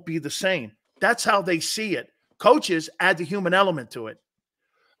result won't be the same. That's how they see it. Coaches add the human element to it.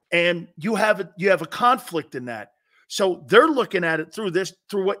 And you have a conflict in that. So they're looking at it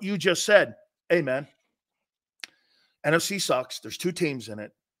through what you just said. Hey, man, NFC sucks. There's two teams in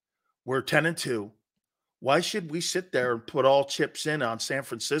it. We're 10-2. Why should we sit there and put all chips in on San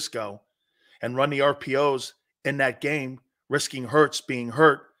Francisco and run the RPOs in that game, risking Hurts being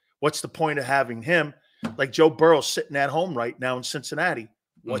hurt? What's the point of having him? Like Joe Burrow sitting at home right now in Cincinnati.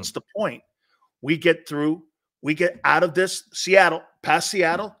 What's the point? We get out of this past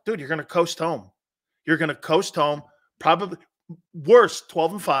Seattle, dude, you're going to coast home. You're going to coast home, probably worse,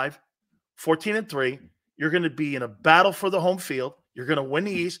 12-5, 14-3. You're going to be in a battle for the home field. You're going to win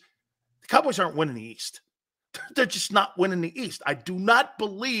the East. The Cowboys aren't winning the East. They're just not winning the East. I do not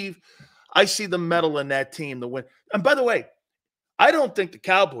believe I see the medal in that team to win. And by the way, I don't think the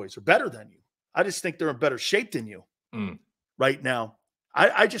Cowboys are better than you. I just think they're in better shape than you right now.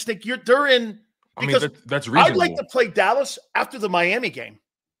 I just think they're in. Because that's reasonable. I'd like to play Dallas after the Miami game.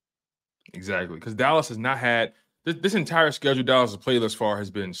 Exactly, because Dallas has not had this entire schedule. Dallas has played thus far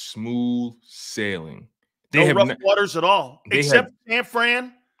has been smooth sailing. They have rough waters at all, except San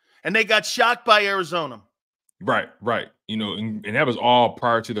Fran, and they got shocked by Arizona. Right. And that was all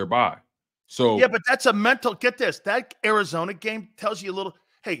prior to their bye. So yeah, but that's a mental. Get this: that Arizona game tells you a little.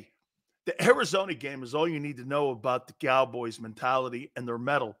 Hey, the Arizona game is all you need to know about the Cowboys' mentality and their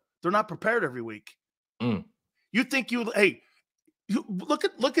mettle. They're not prepared every week. You think you look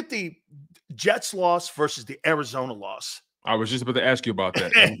at the Jets loss versus the Arizona loss. I was just about to ask you about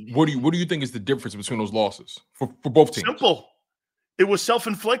that. What do you think is the difference between those losses for both teams? Simple. It was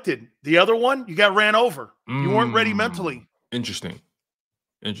self-inflicted. The other one, you got ran over. You weren't ready mentally. Interesting.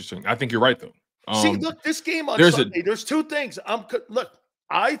 I think you're right though. See, look, this game on Sunday, there's two things. Look,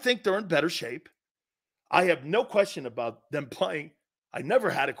 I think they're in better shape. I have no question about them playing. I never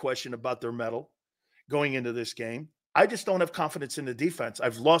had a question about their mettle going into this game. I just don't have confidence in the defense.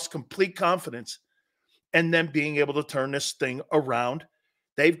 I've lost complete confidence in them being able to turn this thing around.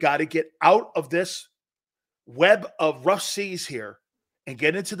 They've got to get out of this web of rough seas here and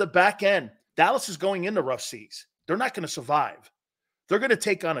get into the back end. Dallas is going into rough seas. They're not going to survive. They're going to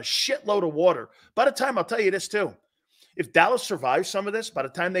take on a shitload of water. By the time, I'll tell you this too, if Dallas survives some of this, by the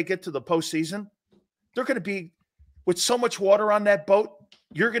time they get to the postseason, they're going to be with so much water on that boat,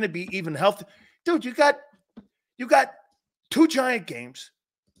 you're going to be even healthy. Dude, you got two giant games.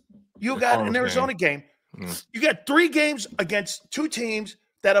 You got an Arizona game. You got 3 games against 2 teams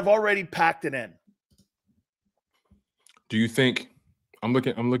that have already packed it in. Do you think I'm looking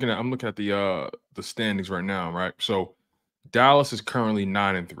at the standings right now, right? So Dallas is currently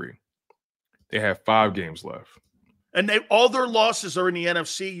 9-3. They have 5 games left. And all their losses are in the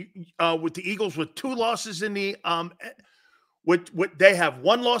NFC. With the Eagles, with 2 losses in the they have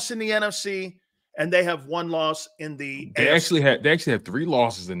 1 loss in the NFC, and they have 1 loss in the. They actually have 3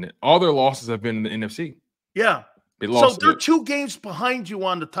 losses in it. All their losses have been in the NFC. Yeah, so they're 2 games behind you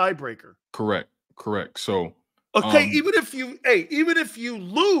on the tiebreaker. Correct. So okay, even if you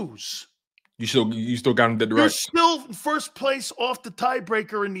lose, You still got them dead to You're rights. still in first place off the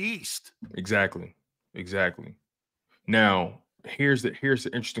tiebreaker in the East. Exactly. Now, here's the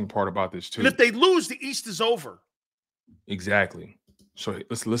interesting part about this too. And if they lose, the East is over. Exactly. So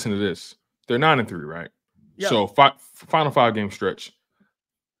let's listen to this. They're 9-3, right? Yeah. So final 5-game stretch.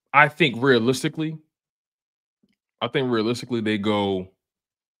 I think realistically, they go.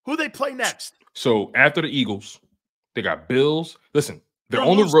 Who they play next? So after the Eagles, they got Bills. Listen, they're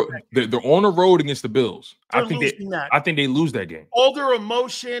on the road. They're on the road against the Bills. I think they lose that game. All their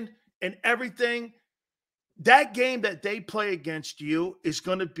emotion and everything. That game that they play against you is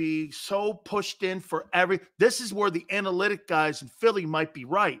going to be so pushed in for this is where the analytic guys in Philly might be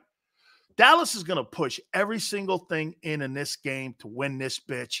right. Dallas is going to push every single thing in this game to win this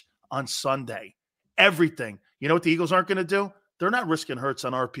bitch on Sunday. Everything. You know what the Eagles aren't going to do? They're not risking Hurts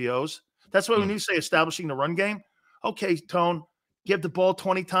on RPOs. That's why when you say establishing the run game, okay, Tone, give the ball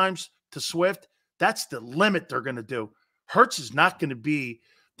 20 times to Swift. That's the limit they're going to do. Hurts is not going to be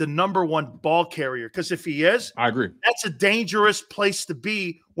the number one ball carrier, because if he is, I agree. That's a dangerous place to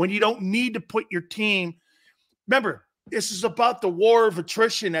be when you don't need to put your team. Remember, this is about the war of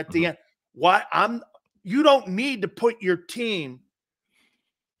attrition at the end. You don't need to put your team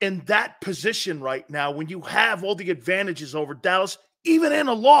in that position right now when you have all the advantages over Dallas. Even in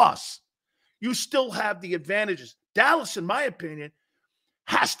a loss, you still have the advantages. Dallas, in my opinion,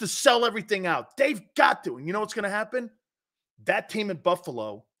 has to sell everything out. They've got to. And you know what's going to happen? That team in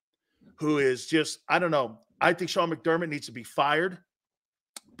Buffalo, who is just, I don't know, I think Sean McDermott needs to be fired,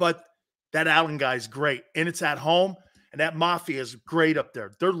 but that Allen guy is great. And it's at home, and that Mafia is great up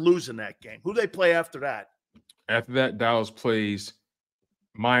there. They're losing that game. Who do they play after that? After that, Dallas plays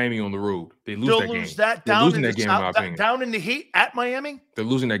Miami on the road. They lose They'll that lose game. That They're down losing in that the game, South, in my opinion. down in the Heat at Miami? They're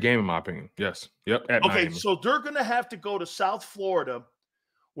losing that game, in my opinion. Yes. Yep. At Miami. So they're going to have to go to South Florida,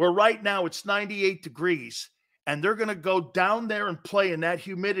 where right now it's 98 degrees. And they're going to go down there and play in that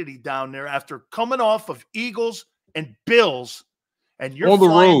humidity down there after coming off of Eagles and Bills, and you're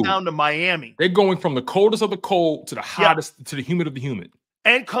flying down to Miami. They're going from the coldest of the cold to the hottest, to the humid of the humid.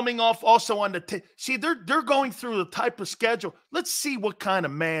 And coming off also on the see, they're going through the type of schedule. Let's see what kind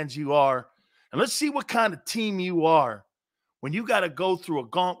of mans you are, and let's see what kind of team you are when you got to go through a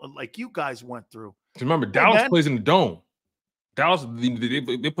gauntlet like you guys went through. Remember, Dallas plays in the dome. Dallas,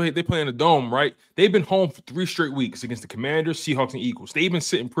 they play in the dome, right? They've been home for 3 straight weeks against the Commanders, Seahawks, and Eagles. They've been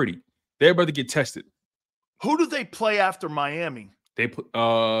sitting pretty. They're about to get tested. Who do they play after Miami? They're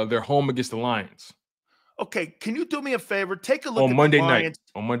home against the Lions. Okay, can you do me a favor? Take a look on at Monday the Lions.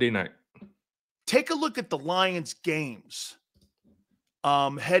 night. On Monday night. Take a look at the Lions games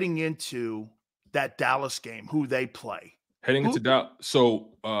heading into that Dallas game, who they play. Heading into Dallas.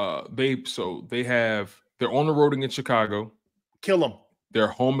 They're on the road against Chicago. Kill them. They're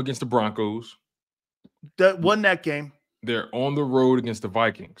home against the Broncos. That won that game. They're on the road against the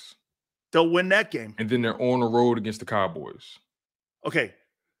Vikings. They'll win that game. And then they're on the road against the Cowboys. Okay.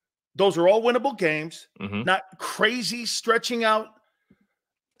 Those are all winnable games. Not crazy stretching out.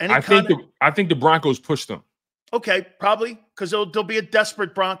 I think the Broncos pushed them. Okay, probably, because there'll be a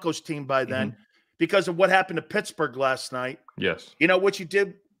desperate Broncos team by then because of what happened to Pittsburgh last night. Yes. You know what you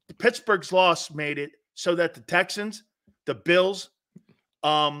did? Pittsburgh's loss made it so that the Texans, the Bills,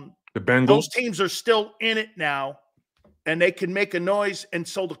 the Bengals, those teams are still in it now, and they can make a noise. And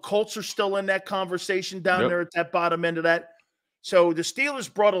so the Colts are still in that conversation down there at that bottom end of that. So the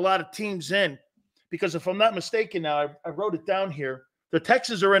Steelers brought a lot of teams in because if I'm not mistaken now, I wrote it down here. The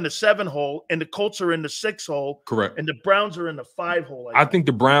Texans are in the 7 hole and the Colts are in the 6 hole. Correct. And the Browns are in the 5 hole. I think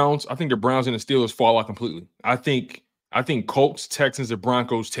the Browns and the Steelers fall out completely. I think Colts, Texans, and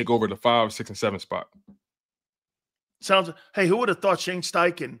Broncos take over the 5, 6, and 7 spot. Hey, who would have thought Shane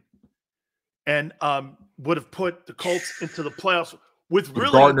Steichen and would have put the Colts into the playoffs with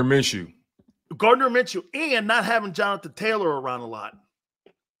Gardner Minshew and not having Jonathan Taylor around a lot.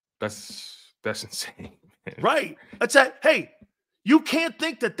 That's insane, man. Right. That's that. Hey, you can't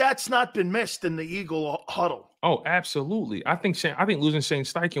think that that's not been missed in the Eagle huddle. Oh, absolutely. I think losing Shane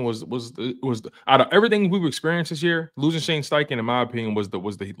Steichen was out of everything we've experienced this year. Losing Shane Steichen, in my opinion, was the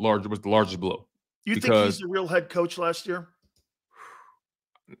largest blow. You think he's the real head coach last year?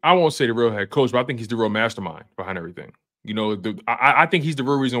 I won't say the real head coach, but I think he's the real mastermind behind everything. You know, I think he's the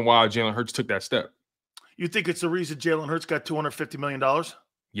real reason why Jalen Hurts took that step. You think it's the reason Jalen Hurts got $250 million?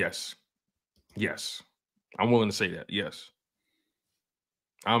 Yes. I'm willing to say that. Yes.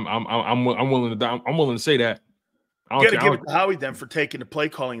 I'm willing to say that. You got to give it to Howie then for taking the play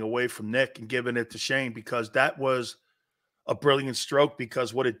calling away from Nick and giving it to Shane, because that was a brilliant stroke,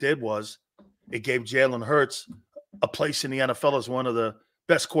 because what it did was it gave Jalen Hurts a place in the NFL as one of the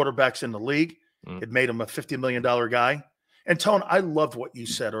best quarterbacks in the league. It made him a $50 million guy. And Tone, I loved what you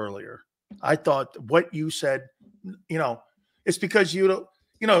said earlier. I thought what you said, it's because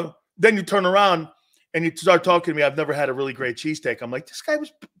then you turn around and you start talking to me. I've never had a really great cheesesteak. I'm like, this guy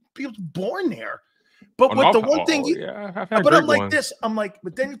was born there. But what the one thing but I'm like this,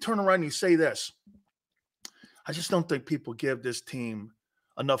 but then you turn around and you say this. I just don't think people give this team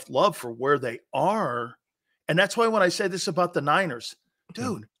enough love for where they are. And that's why when I say this about the Niners,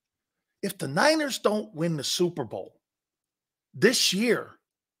 dude, if the Niners don't win the Super Bowl this year,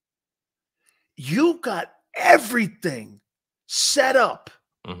 you got everything set up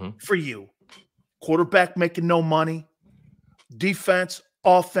for you. Quarterback making no money, defense,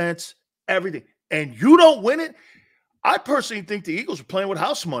 offense, everything. And you don't win it. I personally think the Eagles are playing with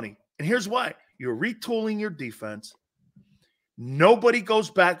house money. And here's why. You're retooling your defense. Nobody goes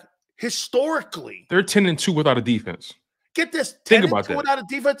back historically. They're 10-2 without a defense. Get this. Think about that. Without a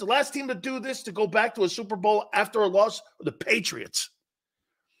defense. The last team to do this, to go back to a Super Bowl after a loss, were the Patriots.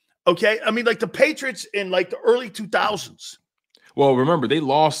 Okay? I mean, like the Patriots in like the early 2000s. Well, remember, they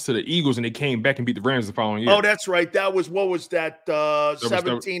lost to the Eagles and they came back and beat the Rams the following year. Oh, that's right. That was, what was that?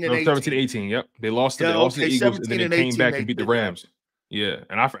 17 and 18. 17-18, yep. They lost to the Eagles and then they came back and beat the Rams. Yeah,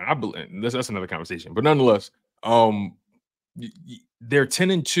 and I believe that's another conversation. But nonetheless, they're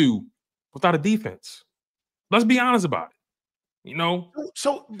 10-2 without a defense. Let's be honest about it.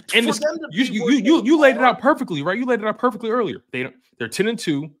 So and you laid it out perfectly, right? You laid it out perfectly earlier. They're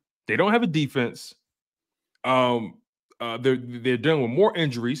 10-2. They don't have a defense. They're dealing with more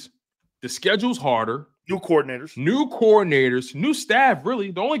injuries. The schedule's harder. New coordinators, new staff.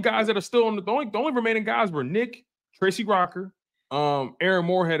 Really, the only guys that are still on the only remaining guys were Nick, Tracy Rocker, Aaron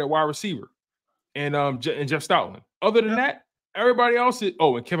Moorhead at wide receiver, and Jeff Stoutland. Other than that, everybody else is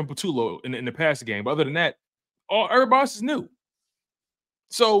and Kevin Patullo in the passing game. But other than that, everybody else is new.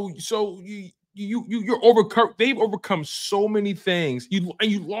 So you're overcome. They've overcome so many things. You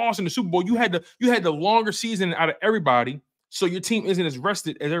lost in the Super Bowl. You had the longer season out of everybody. So your team isn't as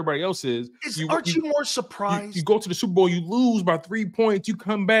rested as everybody else is. Aren't you more surprised? You go to the Super Bowl, you lose by 3 points. You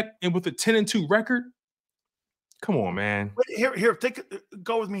come back and with a 10-2 record. Come on, man. But here,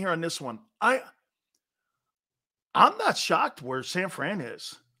 go with me here on this one. I'm not shocked where San Fran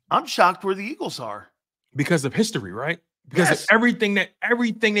is. I'm shocked where the Eagles are. Because of history, right? Because of everything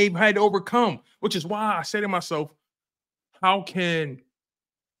they've had to overcome, which is why I say to myself, how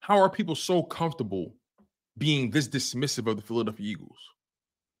are people so comfortable being this dismissive of the Philadelphia Eagles?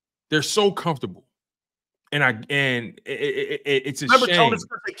 They're so comfortable. And it's a shame. Remember,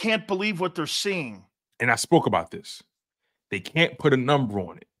 they can't believe what they're seeing. And I spoke about this. They can't put a number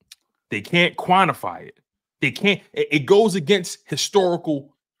on it. They can't quantify it. They can't. It goes against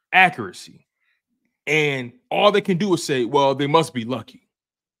historical accuracy. And all they can do is say, well, they must be lucky.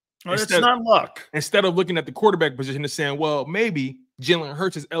 Well, it's not luck. Instead of looking at the quarterback position and saying, well, maybe Jalen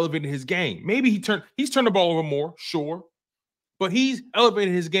Hurts has elevated his game. Maybe he's turned the ball over more, sure. But he's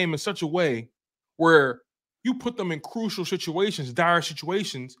elevated his game in such a way where you put them in crucial situations, dire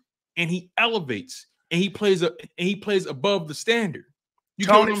situations, and he elevates and he plays above the standard. You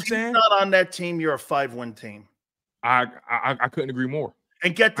know what I'm saying? If you're not on that team, you're a 5-win team. I couldn't agree more.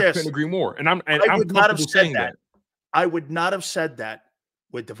 And get this, I couldn't agree more. And I'm would not have said saying that. I would not have said that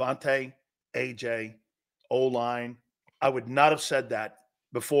with Devontae, AJ, O-line. I would not have said that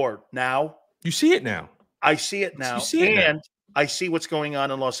before. Now you see it now. I see it now. I see what's going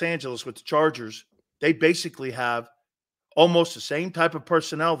on in Los Angeles with the Chargers. They basically have almost the same type of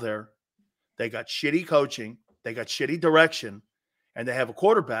personnel there. They got shitty coaching, they got shitty direction, and they have a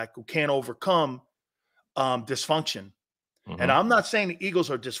quarterback who can't overcome dysfunction. And I'm not saying the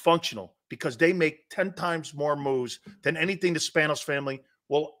Eagles are dysfunctional because they make 10 times more moves than anything the Spanos family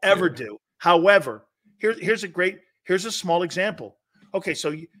will ever do. However, here's a small example. Okay,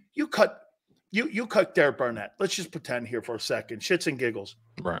 so you cut Derek Barnett. Let's just pretend here for a second, shits and giggles.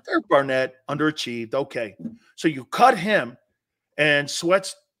 Right. Derek Barnett underachieved. Okay, so you cut him, and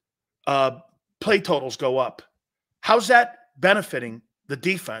Sweat's play totals go up. How's that benefiting the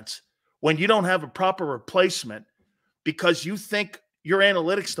defense when you don't have a proper replacement? Because you think your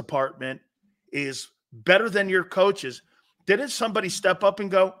analytics department is better than your coaches. Didn't somebody step up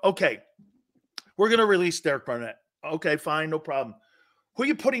and go, okay, we're going to release Derek Barnett. Okay, fine, no problem. Who are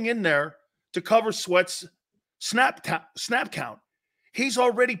you putting in there to cover Sweat's snap count? He's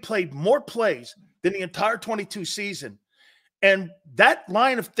already played more plays than the entire 22 season. And that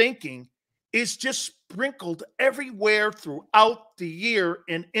line of thinking is just sprinkled everywhere throughout the year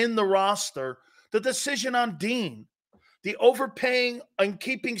and in the roster. The decision on Dean, the overpaying and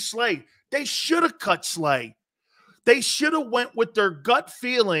keeping Slay. They should have cut Slay. They should have went with their gut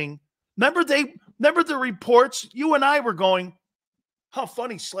feeling. Remember the reports? You and I were going, how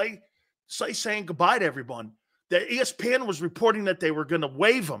funny, Slay saying goodbye to everyone. The ESPN was reporting that they were going to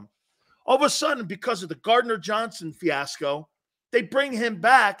waive him. All of a sudden, because of the Gardner Johnson fiasco, they bring him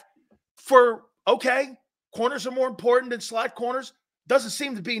back for, okay, corners are more important than slot corners. Doesn't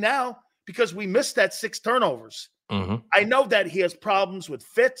seem to be now because we missed that 6 turnovers. I know that he has problems with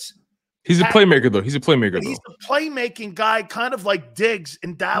fits. He's a playmaker, though. He's a playmaker, though. He's a playmaking guy, kind of like Diggs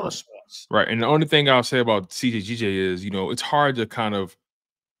in Dallas was. Right. And the only thing I'll say about CJGJ is, it's hard to kind of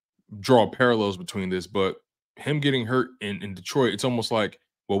draw parallels between this, but him getting hurt in Detroit, it's almost like,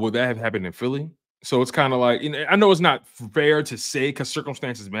 well, would that have happened in Philly? So it's kind of like, I know it's not fair to say because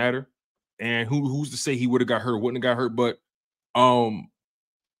circumstances matter. And who's to say he would have got hurt or wouldn't have got hurt? But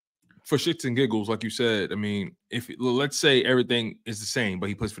for shits and giggles, like you said, I mean, if let's say everything is the same, but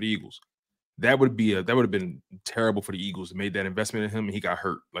he plays for the Eagles, that would have been terrible for the Eagles to make that investment in him, and he got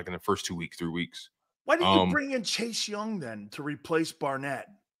hurt like in the first 2 weeks, 3 weeks. Why didn't you bring in Chase Young then to replace Barnett?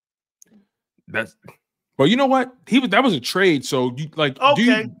 Well, you know what? That was a trade. So you like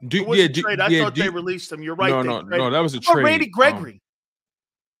okay. Trade. I thought they released him. You're right. No, that was a trade. Randy Gregory.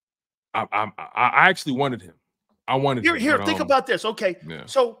 I actually wanted him. I wanted him. Here, think about this. Okay. Yeah.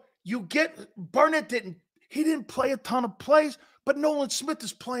 So you get Barnett didn't play a ton of plays, but Nolan Smith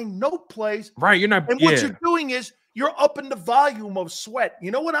is playing no plays. Right. You're not. And what you're doing is you're upping the volume of Sweat.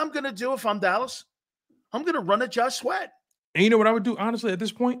 You know what I'm going to do if I'm Dallas? I'm going to run at Josh Sweat. And you know what I would do, honestly, at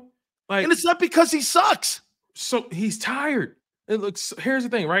this point? Like, and it's not because he sucks. So he's tired. Here's the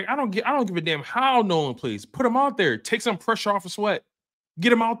thing, right? I don't give a damn how Nolan plays. Put him out there. Take some pressure off of Sweat.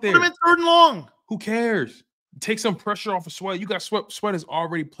 Get him out there. Put him in 3rd and long. Who cares? Take some pressure off of Sweat. You got Sweat. Sweat has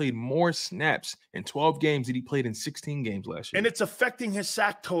already played more snaps in 12 games than he played in 16 games last year. And it's affecting his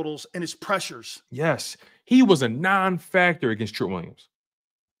sack totals and his pressures. Yes. He was a non-factor against Trent Williams.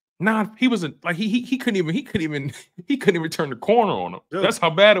 He wasn't like he couldn't even turn the corner on him. Dude, that's how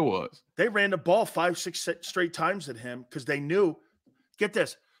bad it was. They ran the ball 5-6 straight times at him because they knew. Get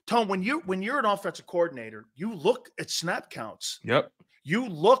this, Tone. When you're an offensive coordinator, you look at snap counts. Yep. You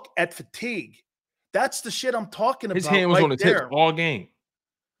look at fatigue. That's the shit I'm talking about. His hand was on his hips all game.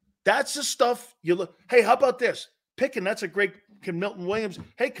 That's the stuff you look. Hey, how about this? Picking, that's a great. Can Milton Williams?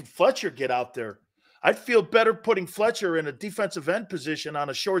 Hey, can Fletcher get out there? I'd feel better putting Fletcher in a defensive end position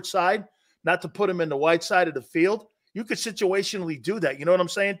on a short side, not to put him in the wide side of the field. You could situationally do that. You know what I'm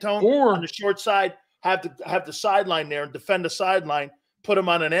saying, Tone? Or on the short side, have the sideline there and defend the sideline, put him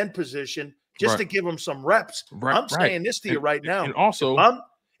on an end position just to give him some reps. I'm saying this to you right now. And also,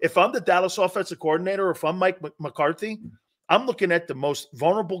 if I'm the Dallas offensive coordinator, or if I'm Mike McCarthy, I'm looking at the most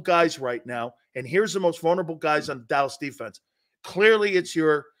vulnerable guys right now. And here's the most vulnerable guys on the Dallas defense. Clearly, it's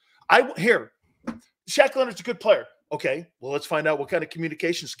Shaq Leonard's a good player. Okay, well, let's find out what kind of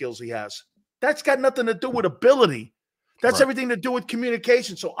communication skills he has. That's got nothing to do with ability. That's everything to do with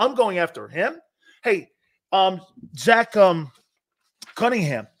communication. So I'm going after him. Hey, Zach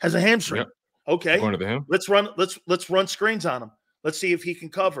Cunningham has a hamstring. Yep. Okay, going to him. Let's run screens on him. Let's see if he can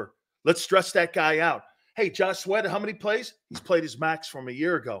cover. Let's stress that guy out. Hey, Josh Sweat, how many plays? He's played his max from a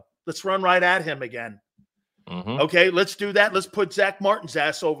year ago. Let's run right at him again. Okay, let's do that. Let's put Zach Martin's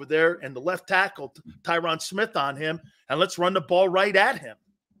ass over there and the left tackle, Tyron Smith, on him, and let's run the ball right at him.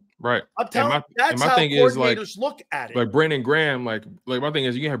 Right. I'm telling you, that's how coordinators look at it. Like Brandon Graham, like my thing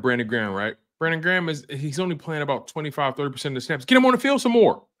is you have Brandon Graham, right? Brandon Graham he's only playing about 25-30% of the snaps. Get him on the field some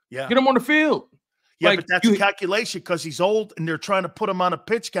more. Yeah. Get him on the field. Yeah, but that's a calculation because he's old and they're trying to put him on a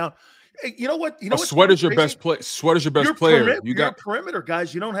pitch count. Hey, you know what? Sweat is your best player. Sweat is your best player. You got perimeter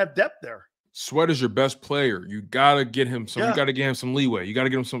guys. You don't have depth there. Sweat is your best player. You gotta get him some. You gotta give him some leeway. You gotta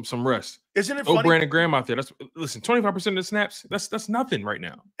give him some rest. Isn't it funny? Brandon Graham out there. 25% of the snaps. That's nothing right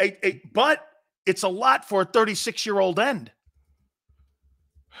now. But it's a lot for a 36-year-old end.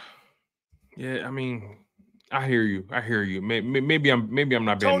 Yeah, I mean, I hear you. Maybe I'm not being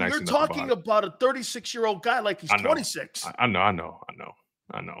nice enough. You're talking about a 36-year-old guy like he's 26. I know.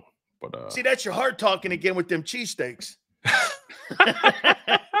 But see, that's your heart talking again with them cheesesteaks.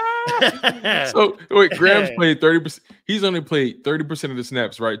 So wait, Graham's played 30%. He's only played 30% of the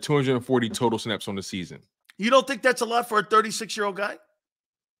snaps, right? 240 total snaps on the season. You don't think that's a lot for a 36-year-old guy?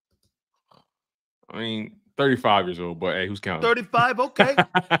 I mean, 35 years old, but hey, who's counting? 35, okay.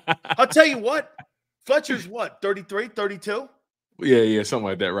 I'll tell you what. Fletcher's what? 33, 32? Yeah, something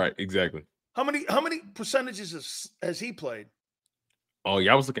like that, right? Exactly. How many percentages has he played? Oh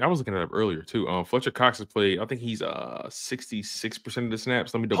yeah, I was looking it up earlier too. Fletcher Cox has played. I think he's 66% of the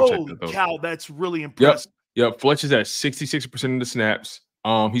snaps. Let me double check that. Holy cow, that's really impressive. Yep. Fletcher's at 66% of the snaps.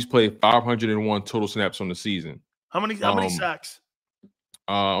 He's played 501 total snaps on the season. How many sacks?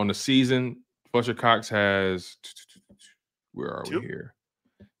 On the season, Fletcher Cox has, where are we here?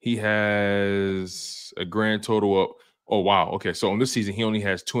 He has a grand total of, oh, wow. Okay, so on this season, he only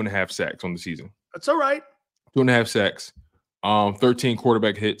has 2.5 sacks on the season. That's all right. 2.5 sacks, 13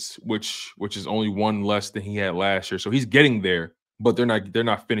 quarterback hits, which is only one less than he had last year. So he's getting there, but they're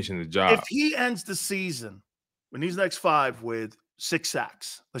not finishing the job. If he ends the season in these next 5 with 6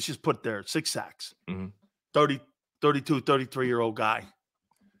 sacks, let's just put there 6 sacks, 32, 33-year-old guy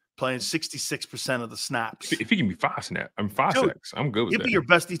playing 66% of the snaps. If he can be 5 sacks, I'm good with that. He'd be your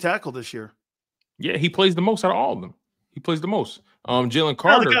best D tackle this year. Yeah, he plays the most out of all of them. He plays the most. Jalen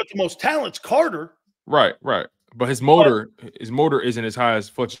Carter. They got the most talents, Carter. Right. But his motor isn't as high as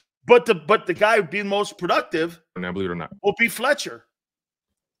Fletcher. But the guy who'd be most productive, now, believe it or not, will be Fletcher.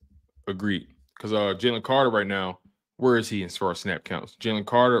 Agreed. Because Jalen Carter right now, where is he as far as snap counts? Jalen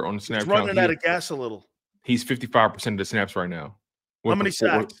Carter on the snap count. He's running out of gas a little. He's 55% of the snaps right now. How many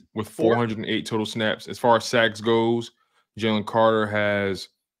sacks? With 408 total snaps. As far as sacks goes, Jalen Carter has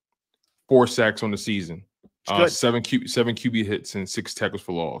 4 sacks on the season. 7 QB hits and 6 tackles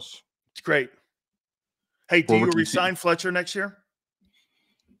for loss. It's great. Hey, do you resign Fletcher next year?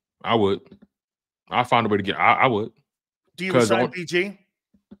 I would. I'll find a way to get. I would. Do you resign BG?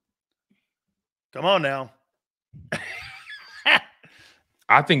 Come on now.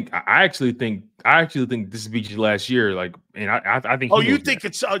 I actually think this is BG's last year. Like, and I think. Oh, you think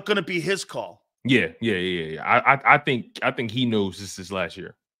it's going to be his call? Yeah. I think he knows this is last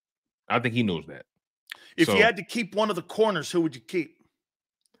year. I think he knows that. If you had to keep one of the corners, who would you keep?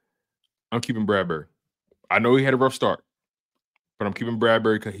 I'm keeping Bradbury. I know he had a rough start, but I'm keeping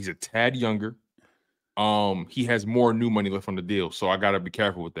Bradbury because he's a tad younger. He has more new money left on the deal, so I got to be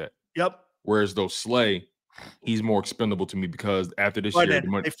careful with that. Yep. Whereas though Slay, he's more expendable to me because after this year,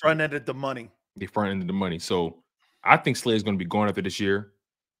 they front-ended the money. They front-ended the money. So I think Slay is going to be going after this year.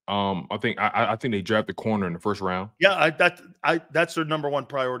 I think they draft the corner in the first round. Yeah, that's their number one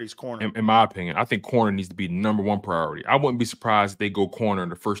priority is corner. In my opinion, I think corner needs to be the number one priority. I wouldn't be surprised if they go corner in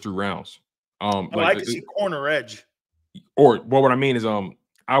the first 3 rounds. I can see corner edge. Or what I mean is,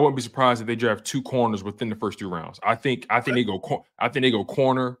 I wouldn't be surprised if they draft 2 corners within the first 3 rounds. I think they go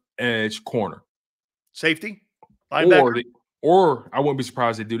corner, edge, corner, safety, linebacker. Or I wouldn't be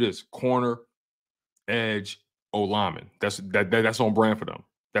surprised if they do this: corner, edge, O lineman. That's on brand for them.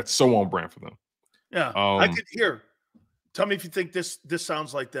 That's so on brand for them. Yeah, I could hear. Tell me if you think this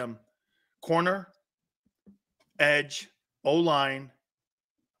sounds like them: corner, edge, O line,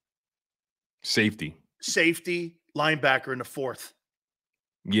 safety, linebacker in the 4th.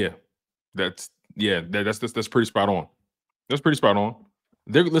 Yeah, that's pretty spot on. That's pretty spot on.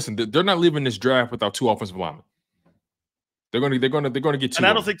 They're not leaving this draft without 2 offensive linemen. They're going to get 2. And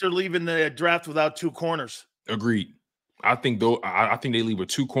I don't think they're leaving the draft without 2 corners. Agreed. I think they leave with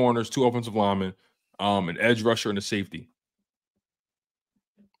 2 corners, 2 offensive linemen, an edge rusher, and a safety.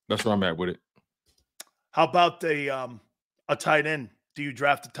 That's where I'm at with it. How about a tight end? Do you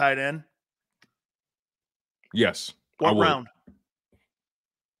draft a tight end? Yes. What round?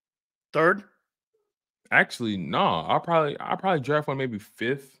 3rd? Actually, no. I'll probably draft one maybe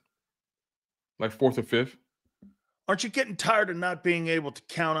 5th, like 4th or 5th. Aren't you getting tired of not being able to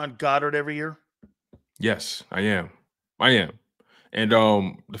count on Goddard every year? Yes, I am. And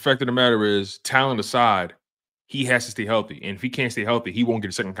the fact of the matter is, talent aside, he has to stay healthy. And if he can't stay healthy, he won't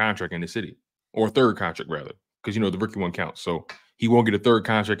get a 2nd contract in the city, or a 3rd contract rather, because the rookie one counts. So he won't get a 3rd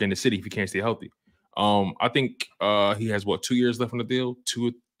contract in the city if he can't stay healthy. I think he has 2 years left on the deal,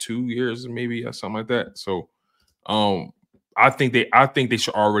 2 years maybe, or something like that. So I think they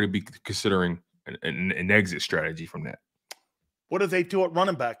should already be considering an exit strategy from that. What do they do at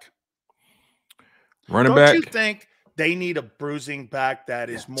running back? Don't you think they need a bruising back that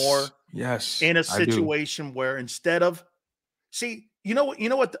is more in a situation where instead of you know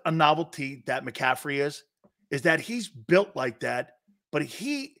what a novelty that McCaffrey is that he's built like that, but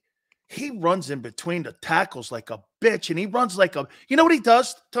he runs in between the tackles like a bitch, and he runs like you know what he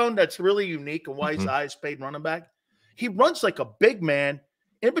does, Tone, that's really unique and why he's the highest paid running back? He runs like a big man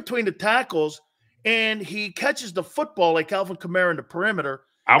in between the tackles, and he catches the football like Alvin Kamara in the perimeter.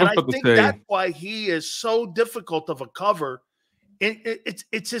 I think that's why he is so difficult of a cover.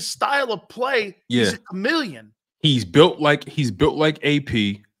 It's his style of play. Yeah. He's a chameleon. He's built like AP.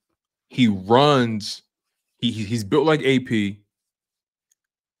 He runs. He's built like AP.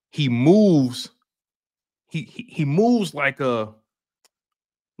 He moves. He moves like a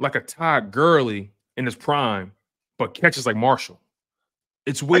Todd Gurley in his prime, but catches like Marshall.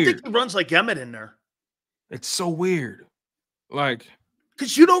 It's weird. I think he runs like Emmett in there. It's so weird. Like,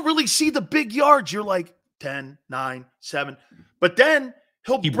 because you don't really see the big yards. You're like, 10, 9, 7. But then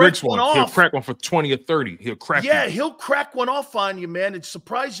He break breaks one one. off. He'll crack one for 20 or 30. He'll crack. Yeah, you. he'll crack one off on you, man, and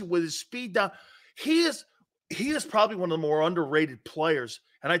surprise you with his speed down. He is probably one of the more underrated players,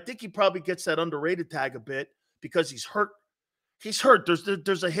 and I think he probably gets that underrated tag a bit because he's hurt. He's hurt.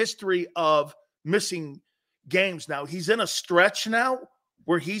 There's a history of missing games now. He's in a stretch now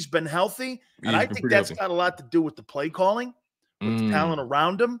where he's been healthy, and I think that's got a lot to do with the play calling, with the talent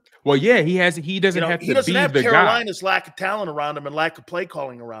around him. Well, yeah, he doesn't have to be the Carolina's guy. lack of talent around him and lack of play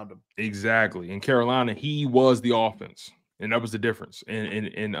calling around him. Exactly. In Carolina, he was the offense, and that was the difference.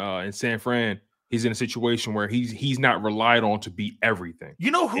 In San Fran, he's in a situation where he's not relied on to be everything.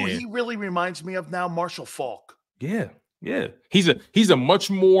 You know who he really reminds me of now? Marshall Faulk. Yeah. Yeah. He's a much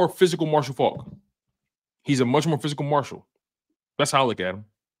more physical Marshall Faulk. He's a much more physical Marshall. That's how I look at him.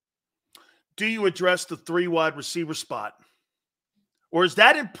 Do you address the 3 wide receiver spot? Or is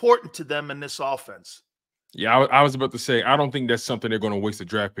that important to them in this offense? Yeah, I was about to say, I don't think that's something they're going to waste a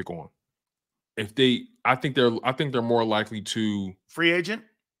draft pick on. I think they're more likely to free agent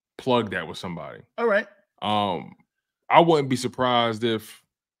plug that with somebody. All right. I wouldn't be surprised if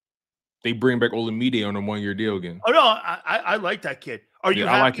they bring back Olamide on a 1-year deal again. Oh no, I like that kid. Are you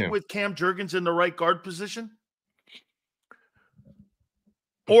happy with Cam Jurgens in the right guard position?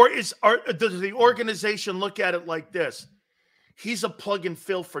 Or does the organization look at it like this? He's a plug and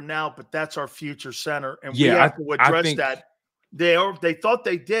fill for now, but that's our future center, and we have to address that. They thought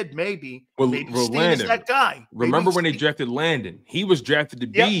they did maybe. Maybe Steve is that guy. Remember when they drafted Landon? He was drafted to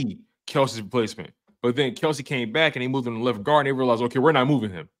be Kelsey's replacement, but then Kelsey came back and they moved him to left guard. And they realized, okay, we're not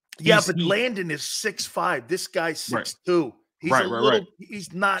moving him. Landon is 6'5". This guy's 6'2". He's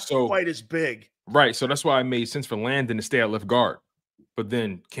He's not quite as big. Right. So that's why it made sense for Landon to stay at left guard. But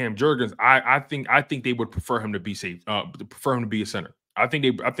then Cam Jurgens, I think they would prefer him to be safe, prefer him to be a center. I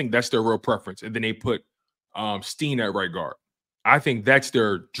think that's their real preference. And then they put Steen at right guard. I think that's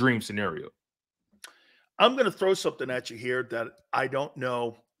their dream scenario. I'm going to throw something at you here that I don't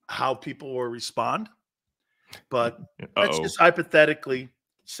know how people will respond, but let's just hypothetically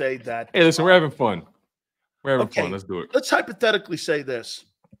say that. Hey, listen, we're having fun. We're having fun. Let's do it. Let's hypothetically say this.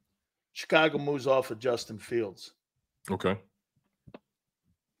 Chicago moves off of Justin Fields. Okay.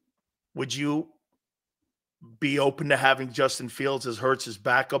 Would you be open to having Justin Fields as Hurts'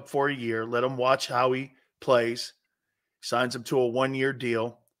 backup for a year? Let him watch how he plays. Signs him to a 1-year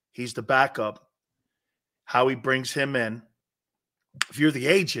deal. He's the backup. How he brings him in. If you're the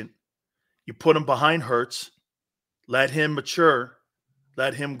agent, you put him behind Hurts. Let him mature.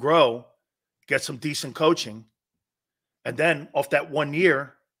 Let him grow. Get some decent coaching. And then off that 1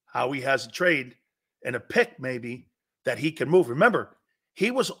 year, how he has a trade and a pick maybe that he can move. Remember,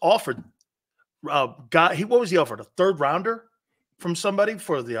 he was offered, what was he offered? A 3rd rounder from somebody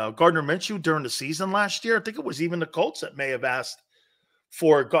for the Gardner Minshew during the season last year. I think it was even the Colts that may have asked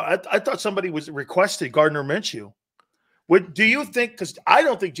for. I thought somebody was requested Gardner Minshew. Do you think? Because I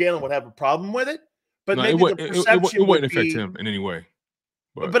don't think Jalen would have a problem with it, but no, maybe the perception it wouldn't affect him in any way.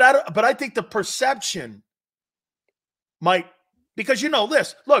 But I think the perception might, because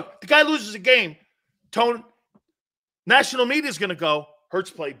this. Look, the guy loses a game. National media is going to go, Hurts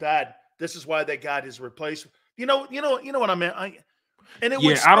played bad. This is why they got his replacement. You know what I meant. I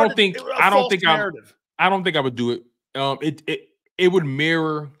don't think I would do it. It would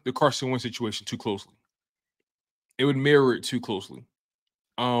mirror the Carson Wentz situation too closely. It would mirror it too closely.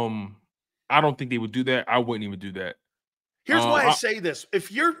 I don't think they would do that. I wouldn't even do that. Here's why I say this: if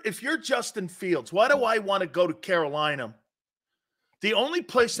you're Justin Fields, why do I want to go to Carolina? The only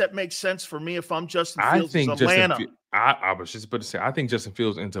place that makes sense for me if I'm Justin Fields is Atlanta. I was just about to say, I think Justin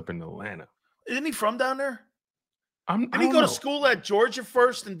Fields ends up in Atlanta. Isn't he from down there? Did he go to school at Georgia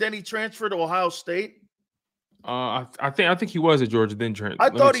first, and then he transferred to Ohio State? I think he was at Georgia, then I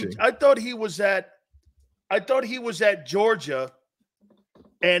thought he was at Georgia,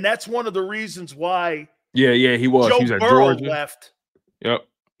 and that's one of the reasons why. Yeah, he was. He was at Georgia. Left. Yep.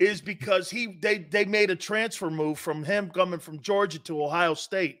 Is because they made a transfer move from him coming from Georgia to Ohio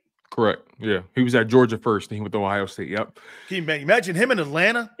State. Correct. Yeah, he was at Georgia first, then he went to Ohio State. Yep. Can you imagine him in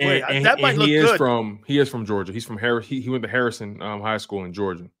Atlanta? That might look good. He is from Georgia. He's from Harris. He went to Harrison High School in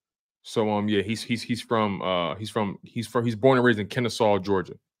Georgia. So yeah, he's born and raised in Kennesaw,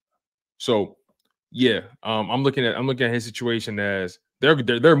 Georgia. So yeah, I'm looking at his situation as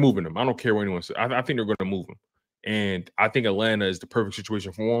they're moving him. I don't care what anyone says. I think they're going to move him. And I think Atlanta is the perfect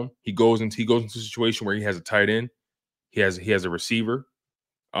situation for him. He goes into a situation where he has a tight end, he has a receiver,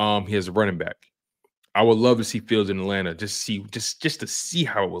 he has a running back. I would love to see Fields in Atlanta, just to see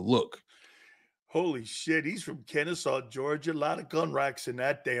how it would look. Holy shit, he's from Kennesaw, Georgia. A lot of gun racks in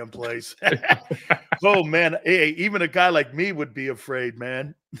that damn place. Oh, man. Hey, even a guy like me would be afraid,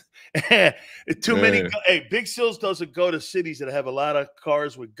 man. Too many. Hey, Big Sills doesn't go to cities that have a lot of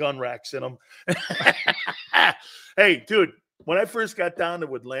cars with gun racks in them. Hey, dude, when I first got down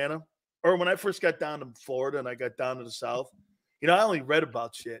to Atlanta, or when I first got down to Florida and I got down to the South, I only read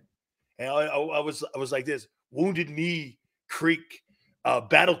about shit. And I was like this: Wounded Knee Creek,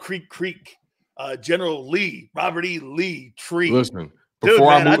 Battle Creek, General Lee, Robert E. Lee Tree. Listen, dude,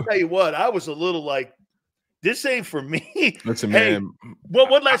 man, I tell you what, I was a little like, this ain't for me. Listen, hey, man.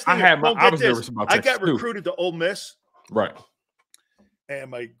 One last thing. I was nervous about Texas. I got recruited to Ole Miss. Right.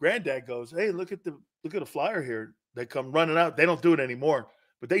 And my granddad goes, "Hey, look at the flyer here. They come running out. They don't do it anymore,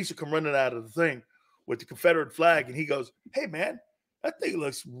 but they used to come running out of the thing with the Confederate flag." And he goes, "Hey, man, that thing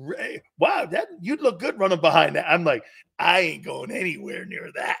looks wow. You'd look good running behind that." I'm like, I ain't going anywhere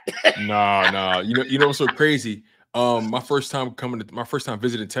near that. Nah. You know what's so crazy? My first time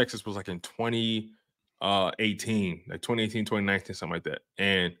visiting Texas was like in 2018, like 2018, 2019, something like that.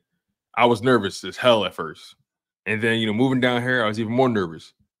 And I was nervous as hell at first. And then, moving down here, I was even more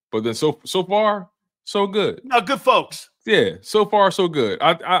nervous. But then so far, so good. No, good folks. Yeah, so far, so good.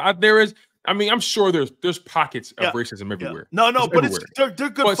 I'm sure there's pockets of racism everywhere. No, but they're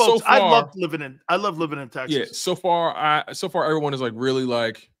good folks. So far, I love living in Texas. Yeah, so far everyone is really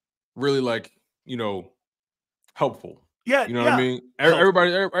helpful. Yeah, you know what I mean.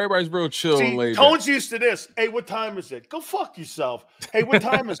 Everybody's real chill and laid back. Tone's used to this. Hey, what time is it? Go fuck yourself. Hey, what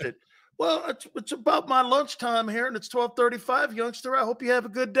time is it? Well, it's about my lunchtime here, and it's 12:35, youngster. I hope you have a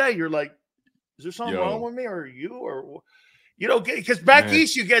good day. You're like, is there something wrong with me, or you, or because back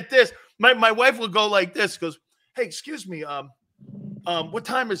east you get this. My wife will go like this. Goes, hey, excuse me, what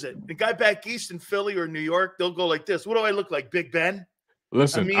time is it? The guy back east in Philly or New York, they'll go like this. What do I look like, Big Ben?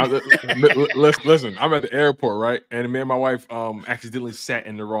 Listen, listen. I'm at the airport, right? And me and my wife accidentally sat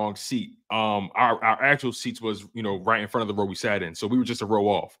in the wrong seat. Our actual seats was right in front of the row we sat in, so we were just a row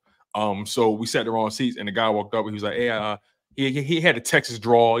off. So we sat in the wrong seats, and the guy walked up and he was like, "Hey, he had a Texas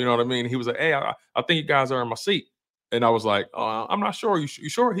drawl, you know what I mean?" He was like, "Hey, I think you guys are in my seat." And I was like, "I'm not sure. You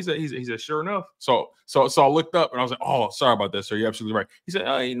sure?" He said, "Sure enough." So I looked up and I was like, "Oh, sorry about that, sir. You're absolutely right." He said,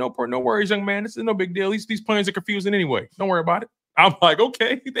 "Hey, no worries, young man. This is no big deal. These planes are confusing anyway. Don't worry about it." I'm like,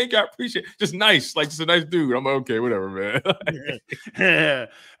 "Okay, thank you. I appreciate it. Just nice, just a nice dude." I'm like, "Okay, whatever, man."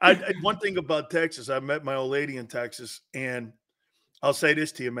 One thing about Texas, I met my old lady in Texas, and I'll say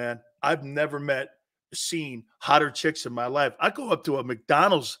this to you, man. I've never seen hotter chicks in my life. I go up to a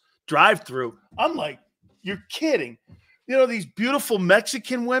McDonald's drive-thru. I'm like, you're kidding. These beautiful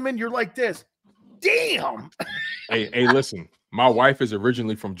Mexican women, you're like this. Damn. Hey, listen. My wife is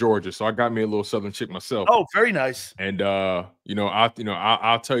originally from Georgia, so I got me a little Southern chick myself. Oh, very nice. And I'll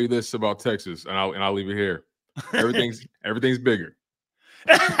tell you this about Texas, and I'll leave it here. Everything's bigger.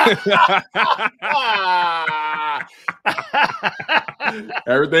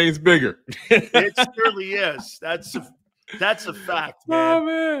 Everything's bigger. It surely is. That's a fact, man. Oh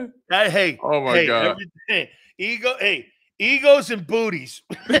man. Hey. Oh my God. Egos and booties.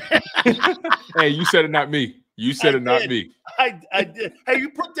 Hey, you said it, not me. You said it, not me. I did. Hey,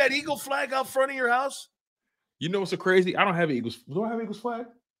 you put that eagle flag out front of your house? You know what's so crazy? I don't have an Eagles. Do I have an Eagles flag?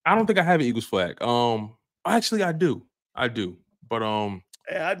 I don't think I have an Eagles flag. Actually, I do. But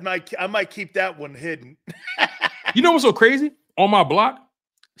I might keep that one hidden. You know what's so crazy? On my block,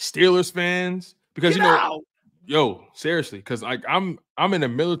 Steelers fans, because yo, seriously, because I'm in a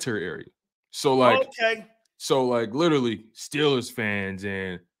military area, so literally Steelers fans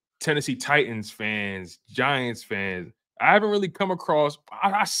and Tennessee Titans fans, Giants fans. I haven't really come across.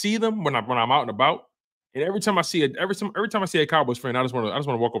 I see them when I'm out and about, and every time I see a Cowboys fan, I just want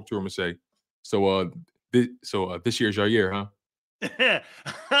to walk up to them and say, this year's your year, huh?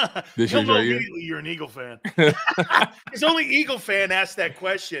 This year's your year. You're an Eagle fan. It's only Eagle fan asks that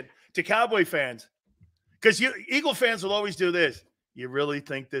question to Cowboy fans, because Eagle fans will always do this. You really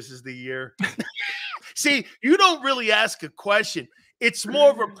think this is the year? See, you don't really ask a question. It's more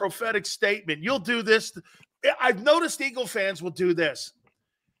of a prophetic statement. You'll do this. I've noticed Eagle fans will do this.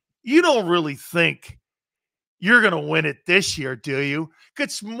 You don't really think you're going to win it this year, do you?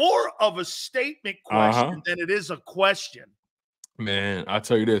 It's more of a statement question than it is a question. Man, I'll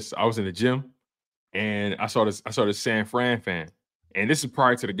tell you this. I was in the gym and I saw this San Fran fan. And this is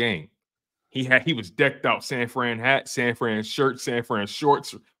prior to the game. He was decked out, San Fran hat, San Fran shirt, San Fran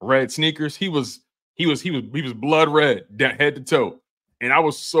shorts, red sneakers. He was blood red, head to toe. And I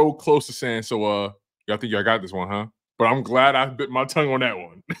was so close to saying, "So y'all think y'all got this one, huh?" but I'm glad I bit my tongue on that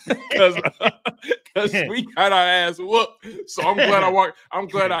one because we got our ass whooped. So I'm glad I walked. I'm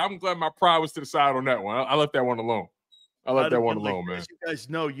glad my pride was to the side on that one. I left that one alone. I left that one alone, man. As you guys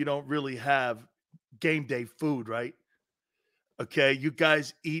know, you don't really have game day food, right? Okay, you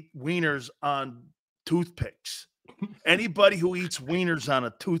guys eat wieners on toothpicks. Anybody who eats wieners on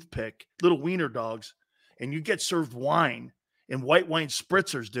a toothpick, little wiener dogs, and you get served wine and white wine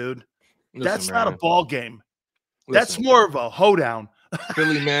spritzers, dude, that's not a ball game. That's more of a hoedown.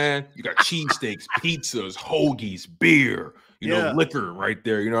 Philly, man, you got cheesesteaks, pizzas, hoagies, beer, you know, liquor right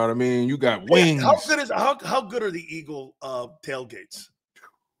there. You know what I mean? You got wings. How good are the Eagle tailgates?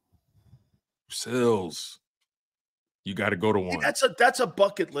 Sills. You got to go to one. That's a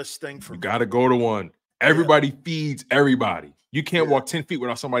bucket list thing for me. You got to go to one. Everybody feeds everybody. You can't walk 10 feet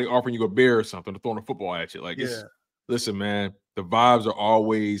without somebody offering you a beer or something or throwing a football at you. Like, listen, man, the vibes are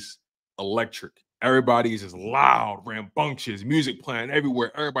always electric. Everybody's just loud, rambunctious, music playing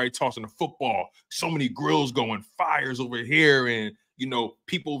everywhere. Everybody tossing the football. So many grills going, fires over here, and you know,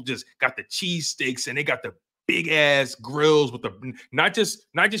 people just got the cheesesteaks and they got the big ass grills with the not just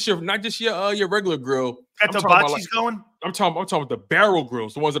your regular grill. Got the hibachis going. I'm talking about the barrel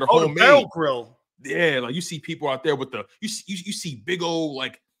grills, the ones that are homemade. The barrel grill. Yeah, like you see people out there with the you see big old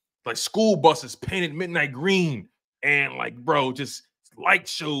like school buses painted midnight green and like bro, just light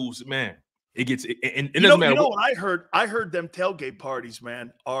shows, man. It gets and it doesn't matter. You know what I heard? I heard them tailgate parties,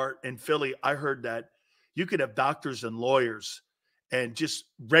 man, are in Philly. I heard that you could have doctors and lawyers and just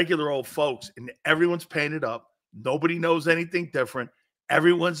regular old folks, and everyone's painted up. Nobody knows anything different.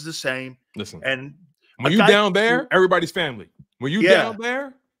 Everyone's the same. Listen, and when you down there, everybody's family. When you down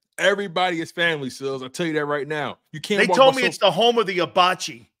there, everybody is family, Sills. I'll tell you that right now. You can't. They told me it's the home of the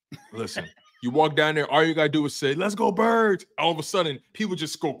hibachi. Listen, you walk down there, all you gotta do is say, "Let's go, Birds." All of a sudden, people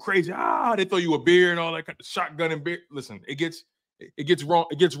just go crazy. They throw you a beer and all that kind of shotgun and beer. Listen, it gets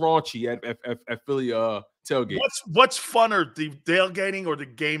raunchy at Philly tailgate. What's funner, the tailgating or the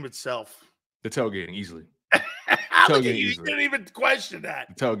game itself? The tailgating easily. You didn't even question that.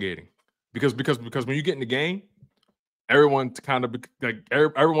 The tailgating, because when you get in the game, everyone kind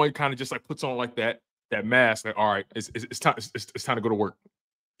of just like puts on like that mask. Like, all right, it's time to go to work.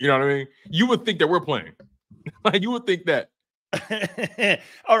 You know what I mean? You would think that we're playing. Like you would think that.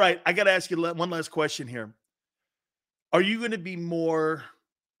 All right, I got to ask you one last question here. Are you going to be more?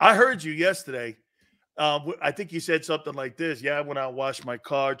 I heard you yesterday. I think you said something like this. Yeah, I went out and washed my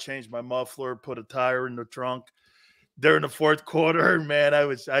car, changed my muffler, put a tire in the trunk. During the fourth quarter, man,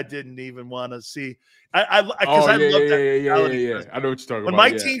 I didn't even want to see. I love that. Yeah. I know what you're talking about. When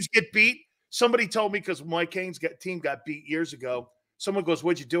my teams get beat, somebody told me because my team got beat years ago. Someone goes,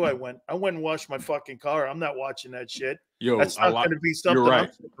 "What'd you do?" I went and washed my fucking car. I'm not watching that shit. That's not going to be something I'm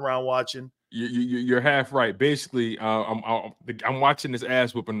sitting around watching. You're half right. Basically, I'm watching this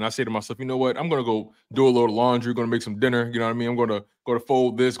ass whooping, and I say to myself, you know what? I'm gonna go do a little laundry. Going to make some dinner. You know what I mean? I'm gonna go to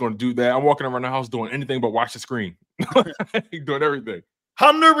fold this. Going to do that. I'm walking around the house doing anything but watch the screen, doing everything.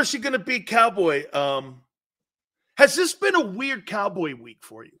 How nervous you going to be, Cowboy? Has this been a weird Cowboy week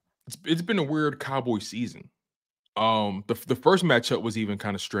for you? It's been a weird Cowboy season. The first matchup was even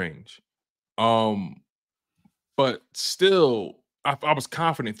kind of strange. But still, I was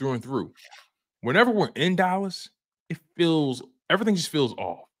confident through and through. Whenever we're in Dallas, everything just feels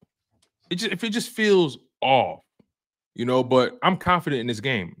off. It just feels off, you know. But I'm confident in this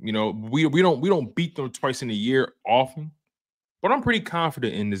game. You know, we don't beat them twice in a year often, but I'm pretty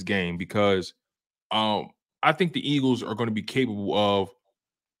confident in this game because I think the Eagles are going to be capable of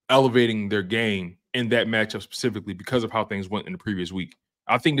elevating their game in that matchup specifically because of how things went in the previous week.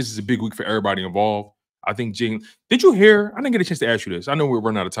 I think this is a big week for everybody involved. I think Jalen. Did you hear? I didn't get a chance to ask you this. I know we're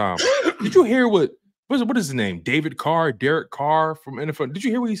running out of time. Did you hear what is his name? Derek Carr from NFL. Did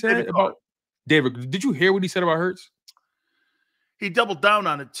you hear what he said about David? Did you hear what he said about Hurts? He doubled down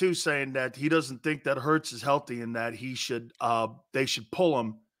on it too, saying that he doesn't think that Hurts is healthy and that they should pull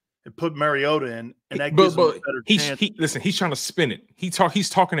him and put Mariota in, and that gives him a better chance. Listen, he's trying to spin it. He's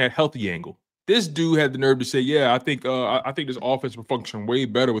talking that healthy angle. This dude had the nerve to say, "Yeah, I think this offense will function way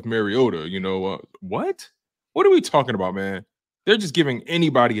better with Mariota." You know what? What are we talking about, man? They're just giving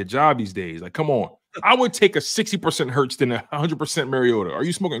anybody a job these days. Like, come on. I would take a 60% Hurts than a 100% Mariota. Are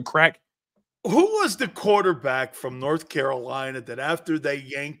you smoking crack? Who was the quarterback from North Carolina that after they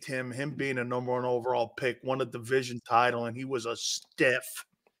yanked him being a number 1 overall pick, won a division title, and he was a stiff?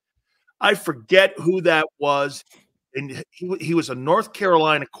 I forget who that was. And he was a North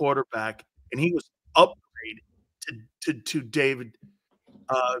Carolina quarterback, and he was upgraded to David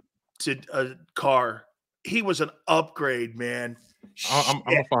Carr. He was an upgrade, man. I'm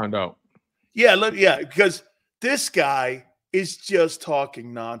gonna find out. Yeah, because This guy is just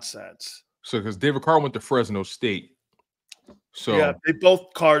talking nonsense. So, because David Carr went to Fresno State. So yeah, they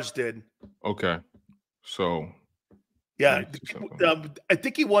both Carrs did. Okay. So yeah, I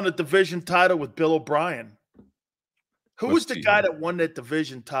think he won a division title with Bill O'Brien. Who was the guy that won that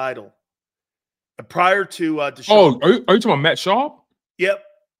division title? Prior to Deshaun. Oh, are you talking about Matt Schaub? Yep.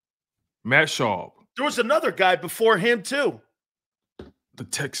 Matt Schaub. There was another guy before him, too. The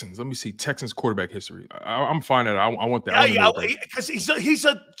Texans. Let me see Texans quarterback history. I'm finding out. I want that. Yeah, because he's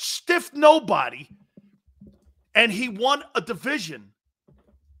a stiff nobody, and he won a division.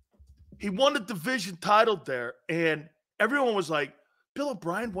 He won a division title there, and everyone was like, Bill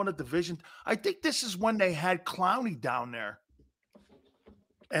O'Brien won a division. I think this is when they had Clowney down there.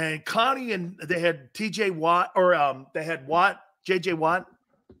 And Clowney and they had TJ Watt, or they had Watt, JJ Watt.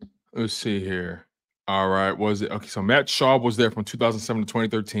 Let's see here. All right. Was it okay? So Matt Schaub was there from 2007 to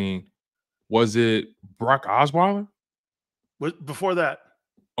 2013. Was it Brock Osweiler? Before that.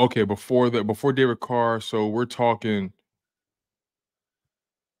 Okay, before David Carr. So we're talking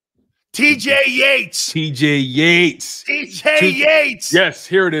TJ Yates. TJ Yates. TJ Yates. Yes,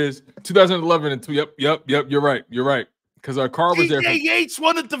 here it is. 2011 and 2. Yep. You're right. Because Carr was there. TJ Yates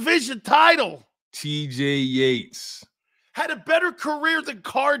won a division title. TJ Yates had a better career than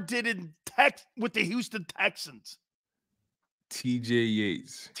Carr did with the Houston Texans. TJ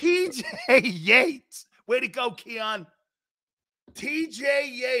Yates. TJ Yates. Way to go, Keon.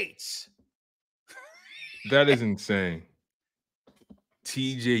 TJ Yates. That is insane.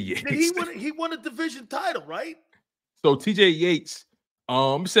 TJ Yates. He won a division title, right? So TJ Yates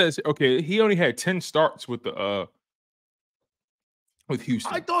says, okay, he only had 10 starts with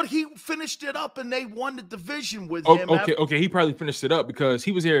Houston. I thought he finished it up and they won the division with him. Okay. He probably finished it up because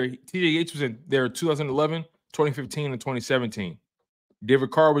he was there. TJ Yates was in there in 2011, 2015, and 2017.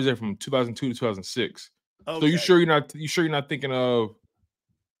 David Carr was there from 2002 to 2006. Okay. So you sure you're not thinking of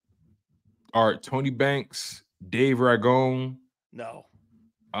Tony Banks, Dave Ragone? No.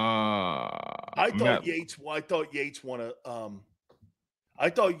 I thought Yates won I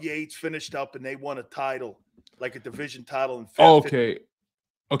thought Yates finished up and they won a title. Like a division title in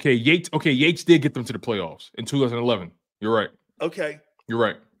Okay, Yates did get them to the playoffs in 2011. You're right. Okay. You're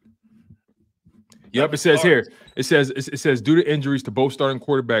right. Yep, it says here. It says due to injuries to both starting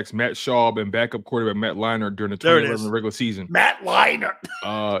quarterbacks, Matt Schaub and backup quarterback Matt Leinart during the 2011 regular season. Matt Leinart.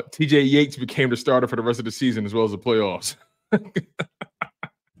 TJ Yates became the starter for the rest of the season as well as the playoffs.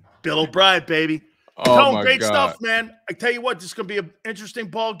 Bill O'Brien, baby. Oh, great stuff, man. I tell you what, this is going to be an interesting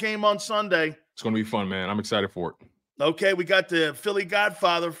ball game on Sunday. It's going to be fun, man. I'm excited for it. Okay, we got the Philly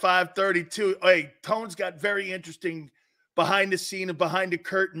Godfather, 5:32. Hey, Tone's got very interesting behind the scene and behind the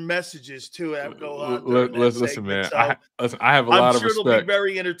curtain messages, too. That go on. Listen, man. So, I have a lot of respect. I'm sure it'll be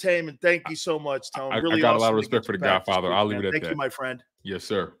very entertaining. Thank you so much, Tone. I got a lot of respect for the Godfather. I'll leave it at that. Thank you, my friend. Yes,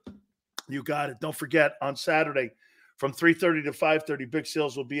 sir. You got it. Don't forget, on Saturday from 3:30 to 5:30, Big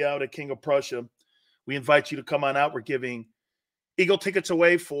Sales will be out at King of Prussia. We invite you to come on out. We're giving Eagle tickets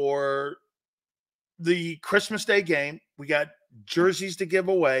away for the Christmas Day game. We got jerseys to give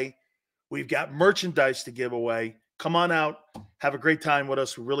away. We've got merchandise to give away. Come on out. Have a great time with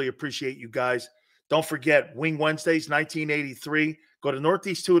us. We really appreciate you guys. Don't forget, Wing Wednesdays, 1983. Go to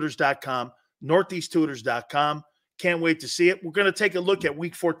northeasttutors.com, northeasttutors.com. Can't wait to see it. We're going to take a look at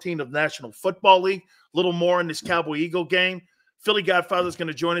Week 14 of National Football League. A little more in this Cowboy-Eagle game. Philly Godfather is going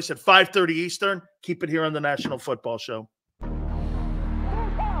to join us at 5:30 Eastern. Keep it here on the National Football Show.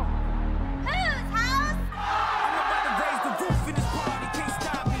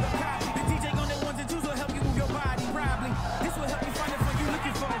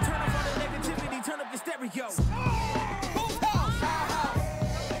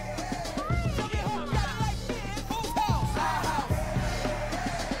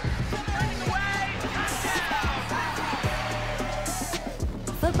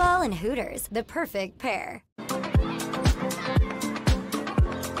 Football and Hooters, the perfect pair.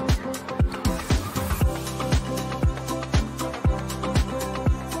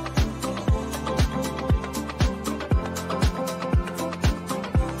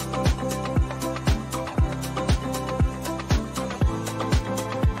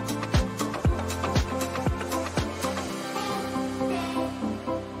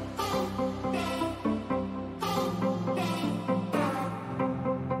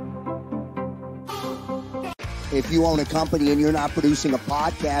 If you own a company and you're not producing a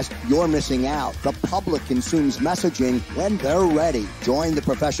podcast, you're missing out. The public consumes messaging when they're ready. Join the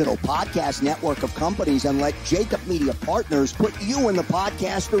professional podcast network of companies and let JAKIB Media Partners put you in the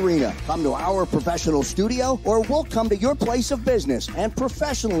podcast arena. Come to our professional studio, or we'll come to your place of business and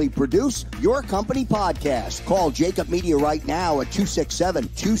professionally produce your company podcast. Call JAKIB Media right now at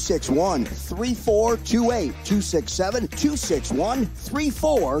 267-261-3428.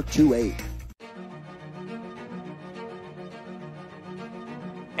 267-261-3428.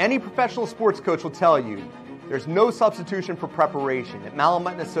 Any professional sports coach will tell you there's no substitution for preparation. At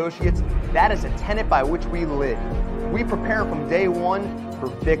Malamut & Associates, that is a tenet by which we live. We prepare from day one for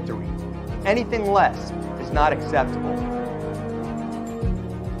victory. Anything less is not acceptable.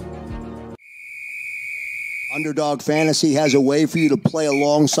 Underdog Fantasy has a way for you to play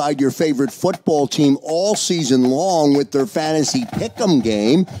alongside your favorite football team all season long with their fantasy pick'em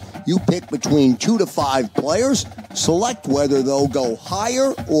game. You pick between 2 to 5 players, select whether they'll go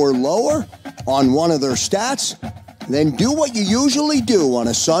higher or lower on one of their stats, then do what you usually do on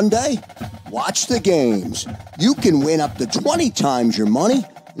a Sunday, watch the games. You can win up to 20 times your money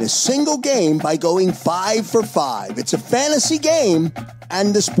in a single game by going 5 for 5. It's a fantasy game,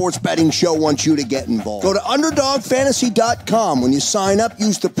 and the Sports Betting Show wants you to get involved. Go to UnderdogFantasy.com. When you sign up,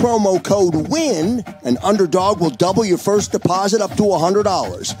 use the promo code WIN, and Underdog will double your first deposit up to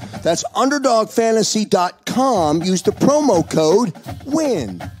 $100. That's UnderdogFantasy.com. Use the promo code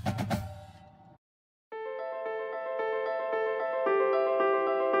WIN.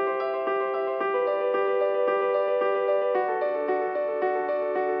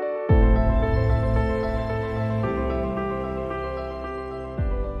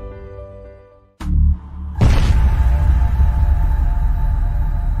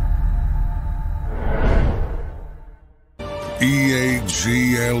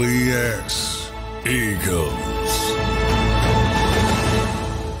 EAGLES, Eagles.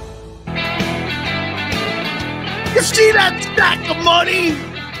 You see that stack of money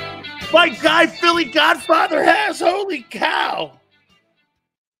my guy Philly Godfather has? Holy cow.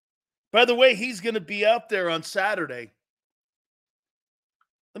 By the way, he's going to be out there on Saturday.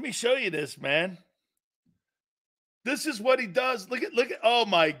 Let me show you this, man. This is what he does. Look at, oh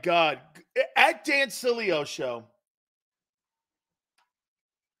my God. At Dan Sileo Show.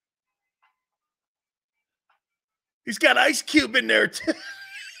 He's got Ice Cube in there, too.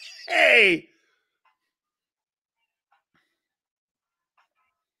 Hey. Hey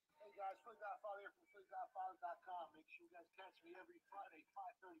guys, Philly Godfather here from PhillyGodfather.com. Make sure you guys catch me every Friday,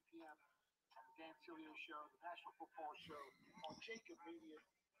 5:30 p.m. on the Dan Sileo Show, the National Football Show, on JAKIB Media.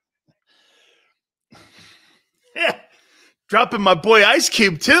 Yeah. Dropping my boy Ice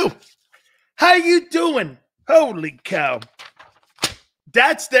Cube, too. How you doing? Holy cow.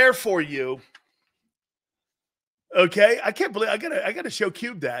 That's there for you. Okay, I can't believe I gotta show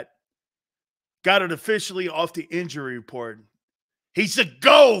Cube that. Got it officially off the injury report. He's a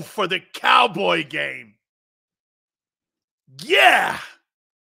go for the Cowboy game. Yeah.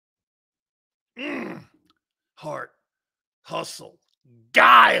 Heart, hustle,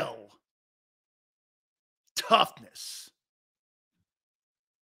 guile, toughness.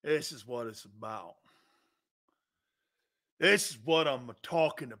 This is what it's about. This is what I'm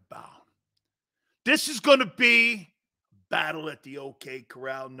talking about. This is going to be a battle at the OK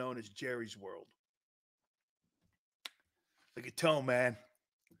Corral known as Jerry's World. Look at Tone, man.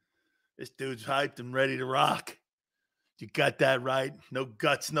 This dude's hyped and ready to rock. You got that right. No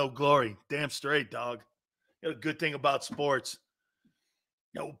guts, no glory. Damn straight, dog. You know, the good thing about sports,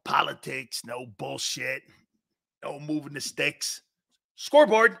 no politics, no bullshit, no moving the sticks.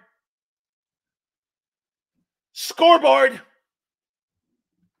 Scoreboard. Scoreboard.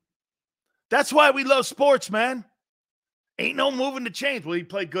 That's why we love sports, man. Ain't no moving the chains. Well, he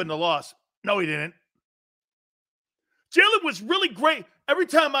played good in the loss. No, he didn't. Jalen was really great. Every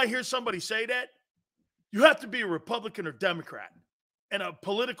time I hear somebody say that, you have to be a Republican or Democrat and a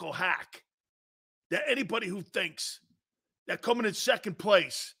political hack. That anybody who thinks that coming in second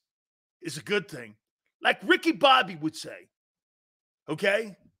place is a good thing. Like Ricky Bobby would say,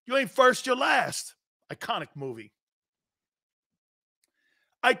 okay? You ain't first, you're last. Iconic movie.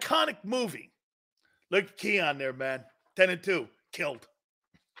 Iconic movie. Look at Keon there, man. 10-2. Killed.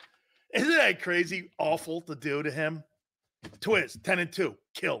 Isn't that crazy? Awful to do to him. Twiz, 10-2.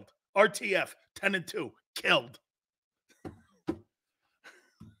 Killed. RTF, 10-2. Killed.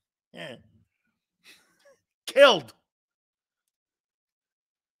 Yeah. Killed.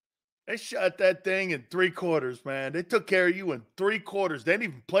 They shot that thing in 3 quarters, man. They took care of you in 3 quarters. They didn't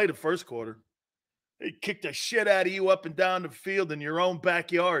even play the first quarter. They kicked the shit out of you up and down the field in your own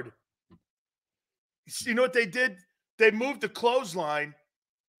backyard. You know what they did? They moved the clothesline,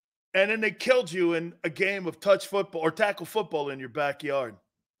 and then they killed you in a game of touch football or tackle football in your backyard.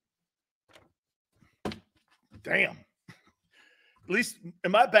 Damn. At least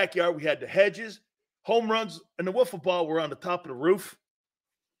in my backyard, we had the hedges, home runs, and the wiffle ball were on the top of the roof.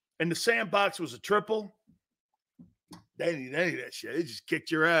 And the sandbox was a triple. They didn't need any of that shit. They just kicked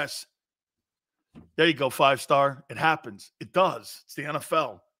your ass. There you go, 5-star. It happens. It does. It's the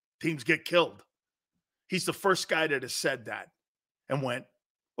NFL. Teams get killed. He's the first guy that has said that and went,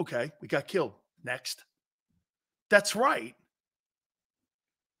 okay, we got killed. Next. That's right.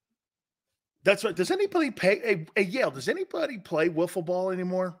 That's right. Does anybody pay a Yale? Does anybody play wiffle ball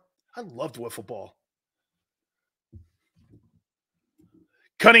anymore? I loved wiffle ball.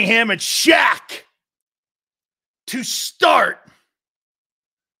 Cunningham and Shaq to start.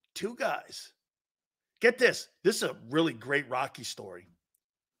 Two guys. Get this. This is a really great Rocky story.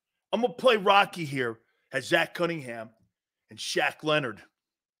 I'm going to play Rocky here as Zach Cunningham and Shaq Leonard.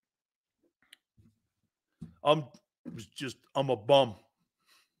 I'm a bum.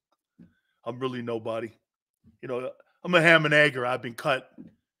 I'm really nobody. You know, I'm a ham and egger. I've been cut.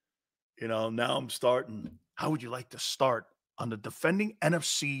 You know, now I'm starting. How would you like to start on the defending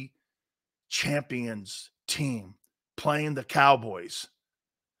NFC champions team playing the Cowboys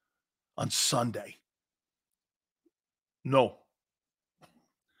on Sunday? No.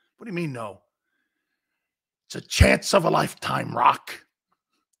 What do you mean no? It's a chance of a lifetime, Rock.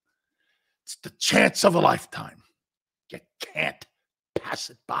 It's the chance of a lifetime. You can't pass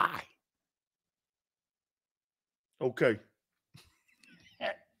it by. Okay.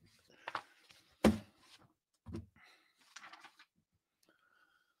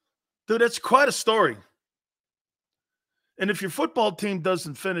 Dude, that's quite a story. And if your football team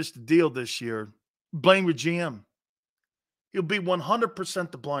doesn't finish the deal this year, blame your GM. He'll be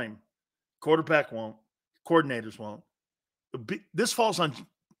 100% to blame. Quarterback won't. Coordinators won't. This falls on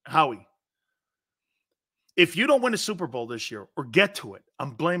Howie. If you don't win a Super Bowl this year or get to it,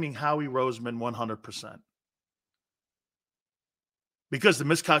 I'm blaming Howie Roseman 100%. Because the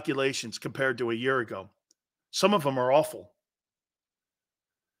miscalculations compared to a year ago, some of them are awful.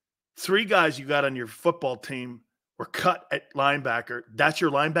 3 guys you got on your football team were cut at linebacker. That's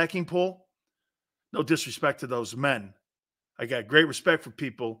your linebacking pool? No disrespect to those men. I got great respect for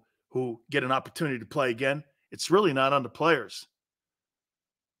people who get an opportunity to play again. It's really not on the players.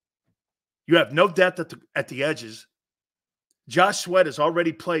 You have no depth at the edges. Josh Sweat has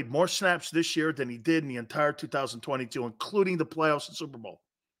already played more snaps this year than he did in the entire 2022, including the playoffs and Super Bowl.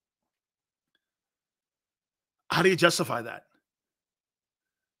 How do you justify that?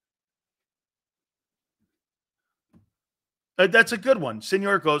 That's a good one.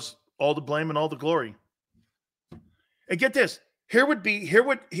 Senior goes, all the blame and all the glory. And get this. Here will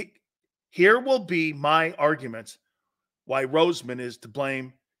be my arguments why Roseman is to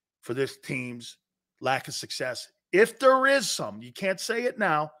blame for this team's lack of success. If there is some, you can't say it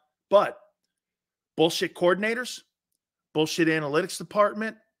now, but bullshit coordinators, bullshit analytics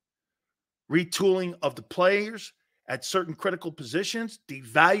department, retooling of the players at certain critical positions,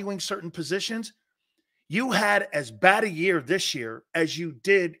 devaluing certain positions. You had as bad a year this year as you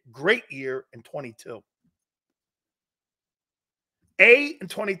did great year in 22. A in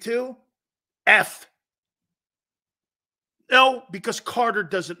 22, F. No, because Carter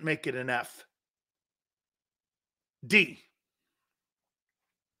doesn't make it an F. D.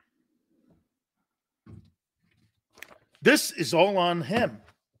 This is all on him.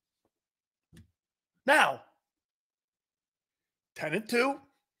 Now, 10-2.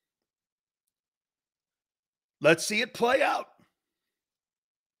 Let's see it play out.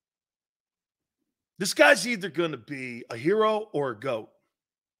 This guy's either going to be a hero or a GOAT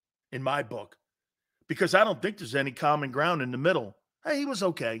in my book, because I don't think there's any common ground in the middle. Hey, he was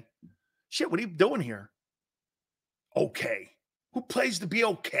okay. Shit, what are you doing here? Okay. Who plays to be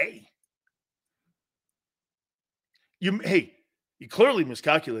okay? You clearly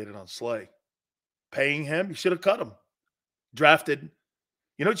miscalculated on Slay. Paying him, you should have cut him. Drafted.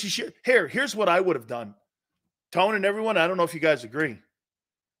 You know what you should? Here's what I would have done. Tone and everyone, I don't know if you guys agree,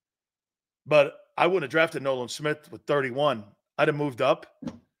 but I would have drafted Nolan Smith with 31. I'd have moved up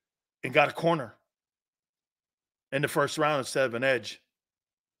and got a corner in the first round instead of an edge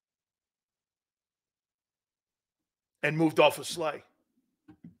and moved off of Slay.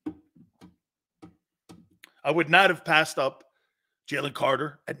 I would not have passed up Jalen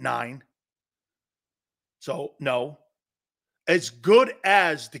Carter at 9. So, no. As good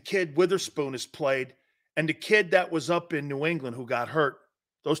as the kid Witherspoon has played and the kid that was up in New England who got hurt,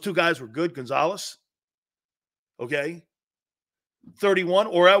 those 2 guys were good, Gonzalez. Okay? 31,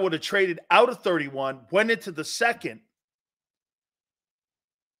 or I would have traded out of 31, went into the second,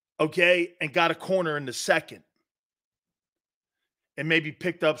 okay, and got a corner in the second. And maybe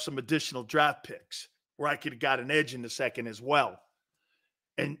picked up some additional draft picks where I could have got an edge in the second as well.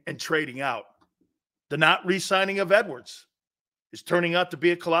 And trading out. The not re-signing of Edwards is turning out to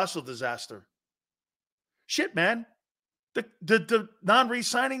be a colossal disaster. Shit, man. The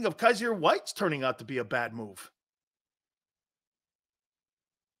non-re-signing of Kaiser White's turning out to be a bad move.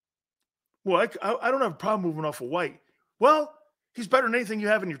 Well, I don't have a problem moving off of White. Well, he's better than anything you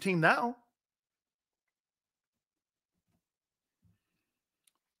have in your team now.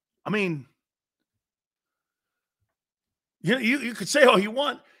 I mean, you could say all you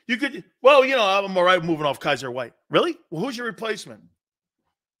want. You could, well, I'm all right moving off Kaiser White. Really? Well, who's your replacement?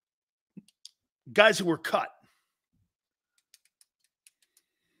 Guys who were cut.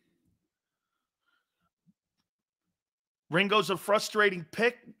 Ringo's a frustrating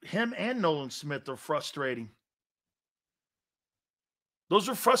pick. Him and Nolan Smith are frustrating. Those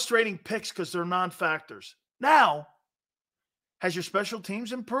are frustrating picks because they're non-factors. Now, has your special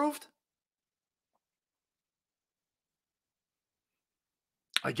teams improved?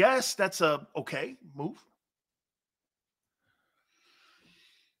 I guess that's a okay move.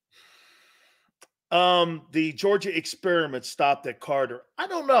 The Georgia experiment stopped at Carter. I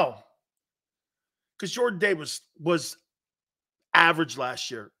don't know. Because Jordan Davis was average last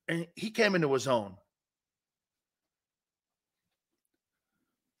year, and he came into his own.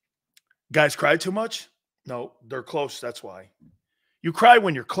 Guys cry too much? No, they're close. That's why. You cry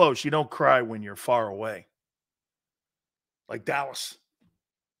when you're close. You don't cry when you're far away. Like Dallas.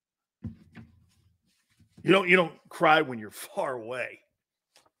 You don't cry when you're far away.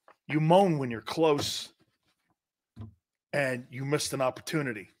 You moan when you're close and you missed an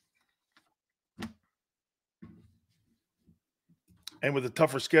opportunity. And with a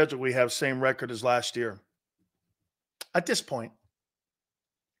tougher schedule, we have same record as last year. At this point,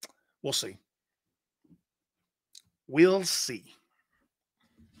 we'll see. We'll see.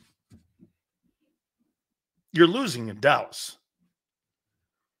 You're losing in Dallas.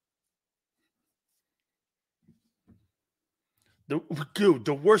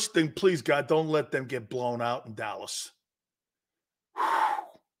 The worst thing, please, God, don't let them get blown out in Dallas.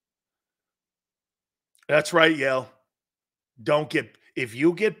 That's right, Yale. If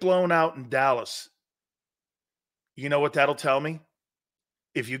you get blown out in Dallas, you know what that'll tell me?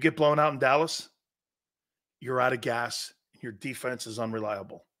 If you get blown out in Dallas, you're out of gas. Your defense is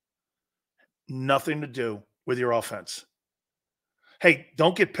unreliable. Nothing to do with your offense. Hey,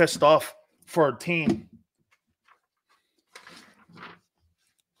 don't get pissed off for a team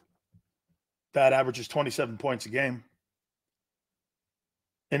that averages 27 points a game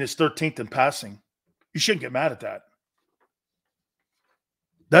and is 13th in passing. You shouldn't get mad at that.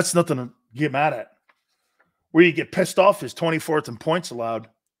 That's nothing to get mad at. Where you get pissed off is 24th in points allowed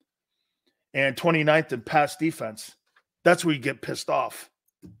and 29th in pass defense. That's where you get pissed off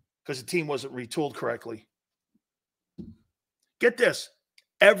because the team wasn't retooled correctly. Get this.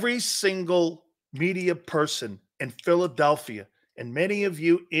 Every single media person in Philadelphia, and many of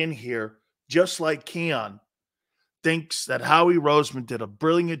you in here, just like Keon, thinks that Howie Roseman did a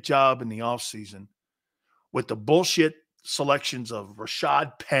brilliant job in the offseason with the bullshit selections of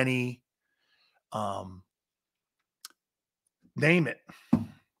Rashad Penny, name it.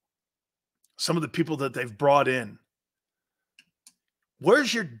 Some of the people that they've brought in.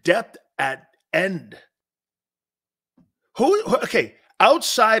 Where's your depth at end? Okay,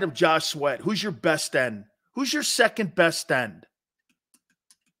 outside of Josh Sweat, who's your best end? Who's your second best end?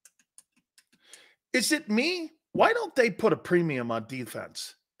 Is it me? Why don't they put a premium on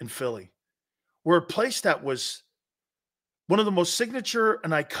defense in Philly? We're a place that was one of the most signature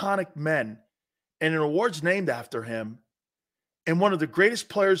and iconic men, and an award's named after him, and one of the greatest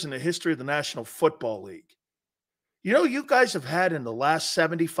players in the history of the National Football League. You know, you guys have had in the last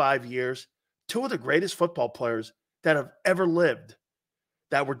 75 years, two of the greatest football players that have ever lived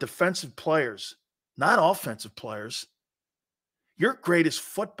that were defensive players, not offensive players. Your greatest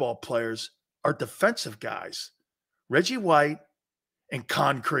football players are defensive guys. Reggie White and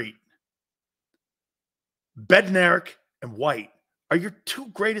Concrete. Bednarik and White are your two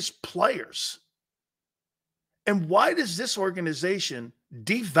greatest players. And why does this organization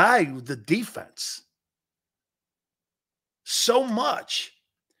devalue the defense so much?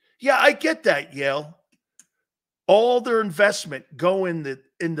 Yeah, I get that, Yale. All their investment go in the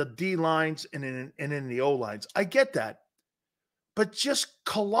D lines and in the O lines. I get that. But just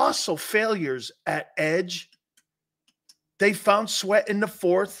colossal failures at edge. They found Sweat in the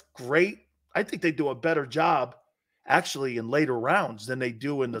fourth. Great. I think they do a better job actually in later rounds than they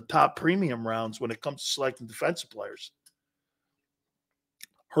do in the top premium rounds when it comes to selecting defensive players.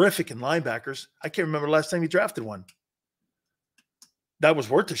 Horrific in linebackers. I can't remember the last time you drafted one that was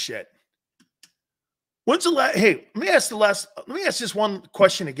worth a shit. When's the last? Hey, let me ask this one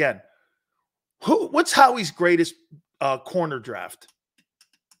question again. What's Howie's greatest corner draft?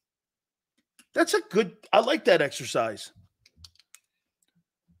 That's a good. I like that exercise.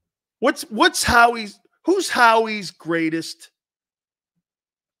 Who's Howie's greatest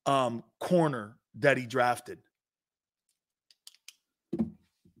corner that he drafted?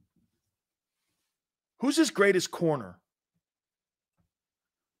 Who's his greatest corner?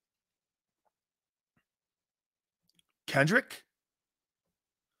 Kendrick?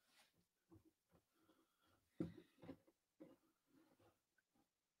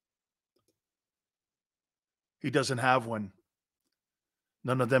 He doesn't have one.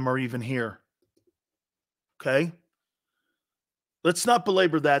 None of them are even here. Okay? Let's not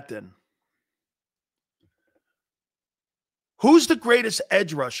belabor that then. Who's the greatest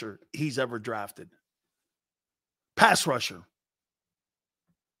edge rusher he's ever drafted? Pass rusher.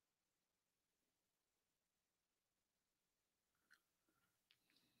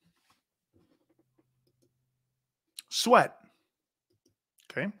 Sweat.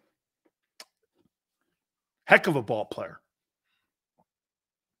 Okay. Heck of a ball player.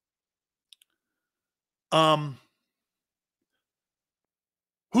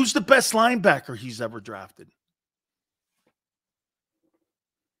 Who's the best linebacker he's ever drafted?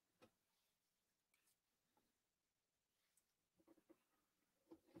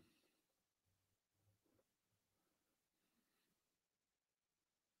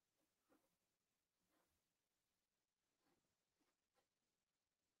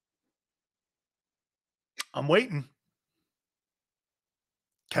 I'm waiting.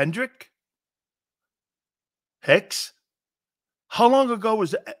 Kendrick? Hicks? How long ago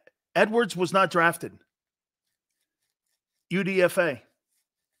was Edwards was not drafted? UDFA.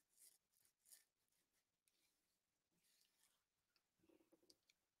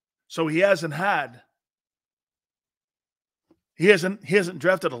 So he hasn't drafted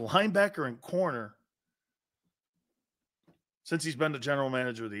a linebacker and corner since he's been the general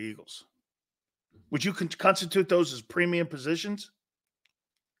manager of the Eagles. Would you constitute those as premium positions?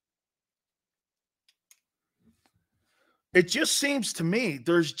 It just seems to me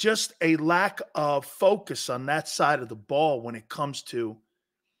there's just a lack of focus on that side of the ball when it comes to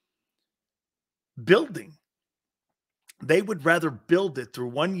building. They would rather build it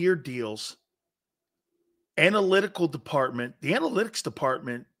through one-year deals. The analytics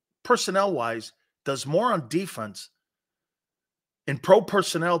department, personnel-wise, does more on defense in pro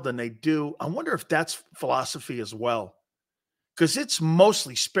personnel than they do. I wonder if that's philosophy as well, because it's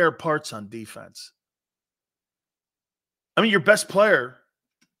mostly spare parts on defense. I mean, your best player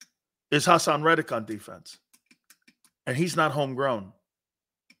is Hassan Reddick on defense, and he's not homegrown.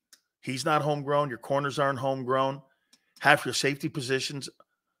 He's not homegrown. Your corners aren't homegrown. Half your safety positions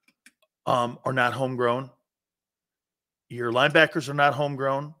are not homegrown. Your linebackers are not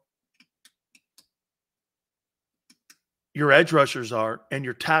homegrown. Your edge rushers are, and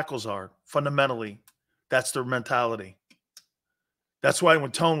your tackles are. Fundamentally, that's their mentality. That's why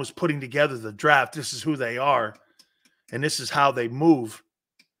when Tone was putting together the draft, this is who they are, and this is how they move.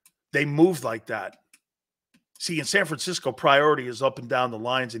 They move like that. See, in San Francisco, priority is up and down the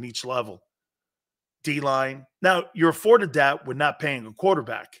lines in each level. D-line. Now, you're afforded that with not paying a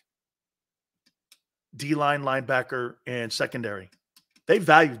quarterback. D-line, linebacker, and secondary. They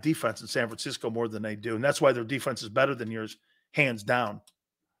value defense in San Francisco more than they do, and that's why their defense is better than yours, hands down.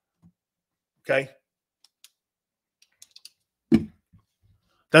 Okay?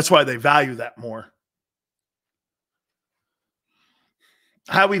 That's why they value that more.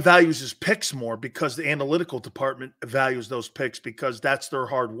 Howie values his picks more because the analytical department values those picks because that's their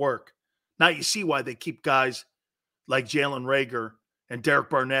hard work. Now you see why they keep guys like Jalen Reagor and Derek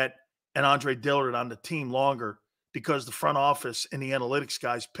Barnett and Andre Dillard on the team longer, because the front office and the analytics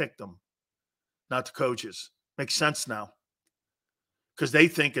guys picked them, not the coaches. Makes sense now. Because they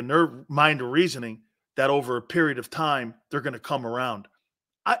think in their mind of reasoning that over a period of time, they're going to come around.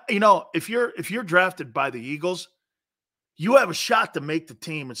 If you're drafted by the Eagles, you have a shot to make the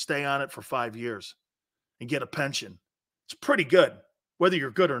team and stay on it for 5 years and get a pension. It's pretty good, whether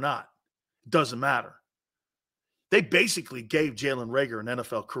you're good or not. It doesn't matter. They basically gave Jalen Reagor an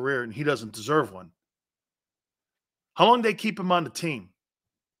NFL career, and he doesn't deserve one. How long did they keep him on the team?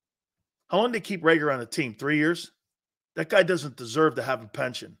 How long did they keep Reagor on the team? 3 years? That guy doesn't deserve to have a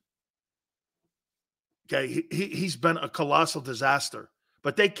pension. Okay, he's been a colossal disaster.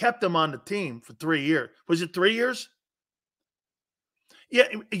 But they kept him on the team for 3 years. Was it 3 years?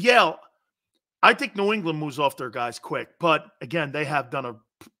 Yeah. I think New England moves off their guys quick. But, again, they have done a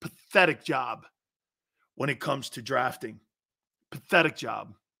pathetic job when it comes to drafting. Pathetic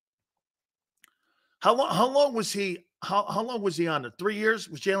job. How long was he? How long was he on it? 3 years?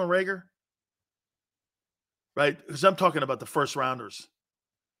 Was Jalen Reagor? Right? Because I'm talking about the first rounders.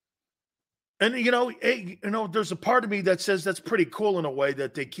 And, there's a part of me that says that's pretty cool in a way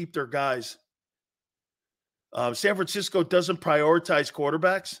that they keep their guys. San Francisco doesn't prioritize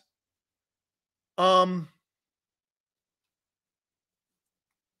quarterbacks.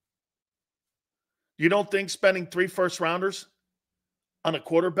 You don't think spending 3 first rounders on a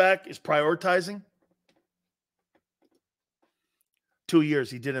quarterback is prioritizing? 2 years.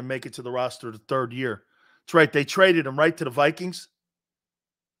 He didn't make it to the roster the 3rd year. That's right. They traded him right to the Vikings.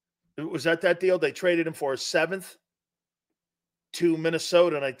 Was that deal? They traded him for a 7th to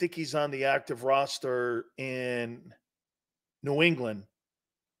Minnesota, and I think he's on the active roster in New England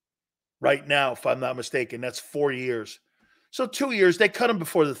right now, if I'm not mistaken. That's 4 years. So 2 years. They cut him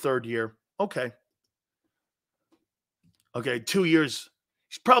before the 3rd year. Okay, 2 years.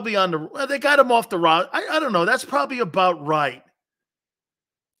 He's probably on the – they got him off the roster. I don't know. That's probably about right.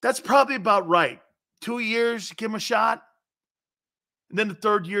 2 years, give him a shot. And then the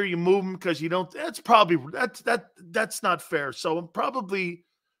 3rd year you move him because you don't – that's not fair. So probably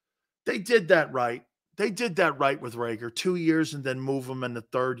they did that right. They did that right with Reagor. 2 years and then move him in the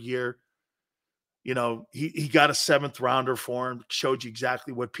 3rd year. He got a 7th rounder for him. Showed you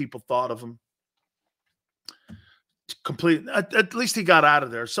exactly what people thought of him. Complete. At least he got out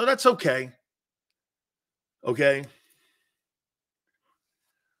of there. So that's okay. Okay.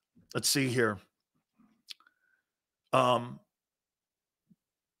 Let's see here.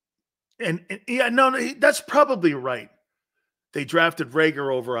 That's probably right. They drafted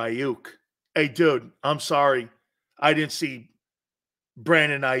Reagor over Ayuk. Hey, dude, I'm sorry. I didn't see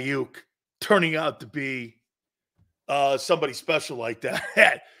Brandon Ayuk turning out to be somebody special like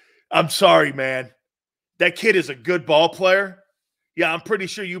that. I'm sorry, man. That kid is a good ball player. Yeah, I'm pretty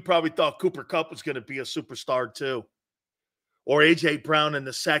sure you probably thought Cooper Kupp was going to be a superstar too. Or A.J. Brown in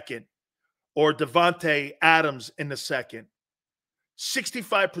the 2nd. Or Devontae Adams in the 2nd.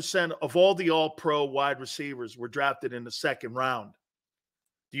 65% of all the all-pro wide receivers were drafted in the 2nd round.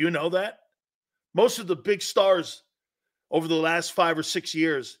 Do you know that? Most of the big stars over the last 5 or 6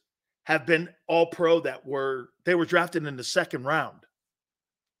 years have been all-pro they were drafted in the 2nd round.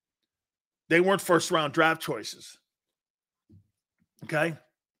 They weren't first-round draft choices. Okay?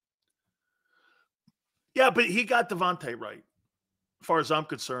 Yeah, but he got Devontae right. As far as I'm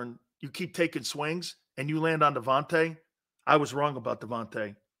concerned, you keep taking swings and you land on Devontae. I was wrong about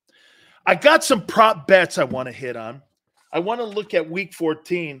Devontae. I got some prop bets I want to hit on. I want to look at Week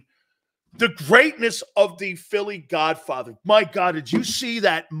 14. The greatness of the Philly Godfather. My God, did you see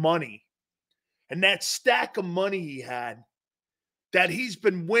that money and that stack of money he had that he's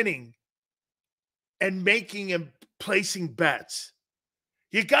been winning and making and placing bets?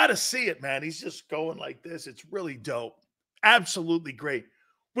 You got to see it, man. He's just going like this. It's really dope. Absolutely great.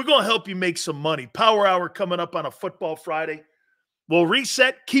 We're going to help you make some money. Power Hour coming up on a Football Friday. We'll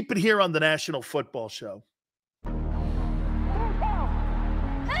reset. Keep it here on the National Football Show.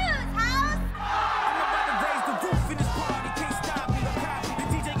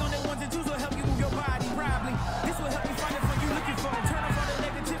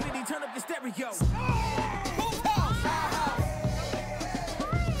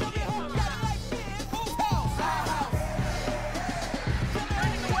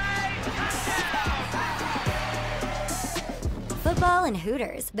 Football and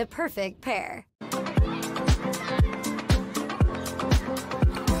Hooters, the perfect pair.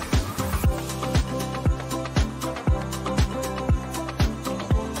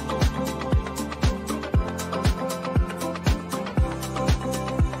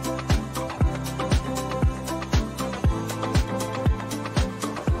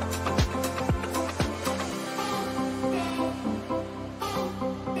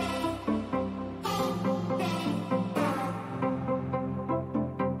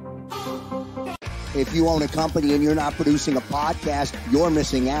 If you own a company and you're not producing a podcast, you're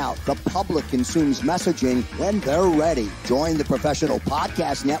missing out. The public consumes messaging when they're ready. Join the professional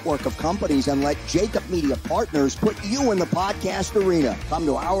podcast network of companies and let JAKIB Media Partners put you in the podcast arena. Come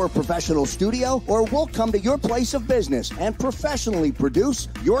to our professional studio or we'll come to your place of business and professionally produce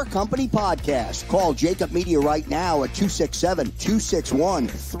your company podcast. Call JAKIB Media right now at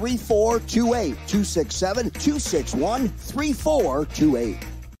 267-261-3428. 267-261-3428.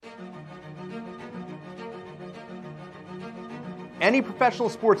 Any professional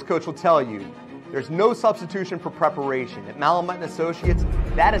sports coach will tell you there's no substitution for preparation. At Malamut & Associates,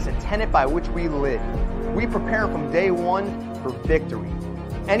 that is a tenet by which we live. We prepare from day one for victory.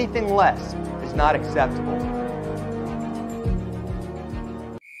 Anything less is not acceptable.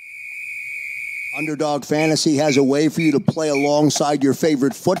 Underdog Fantasy has a way for you to play alongside your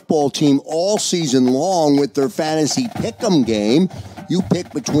favorite football team all season long with their Fantasy Pick'em game. You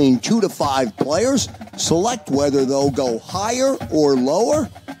pick between 2 to 5 players, select whether they'll go higher or lower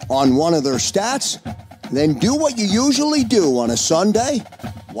on one of their stats, then do what you usually do on a Sunday,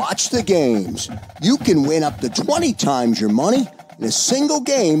 watch the games. You can win up to 20 times your money in a single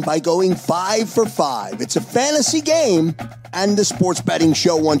game by going 5 for 5. It's a fantasy game, and the Sports Betting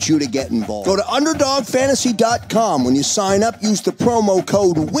Show wants you to get involved. Go to UnderdogFantasy.com. When you sign up, use the promo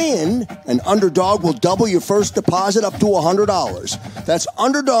code WIN, and Underdog will double your first deposit up to $100. That's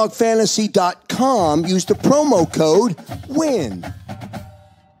UnderdogFantasy.com. Use the promo code WIN.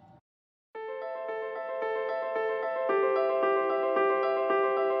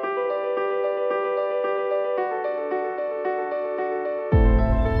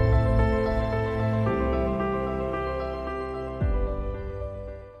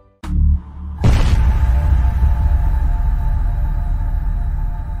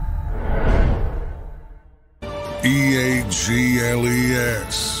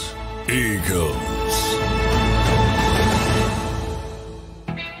 EAGLES, Eagles.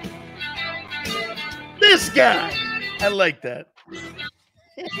 This guy. I like that.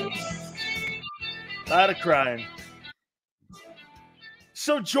 A lot of crying.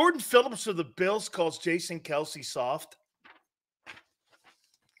 So Jordan Phillips of the Bills calls Jason Kelce soft.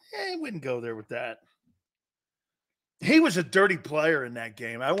 I wouldn't go there with that. He was a dirty player in that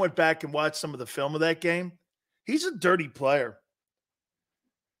game. I went back and watched some of the film of that game. He's a dirty player.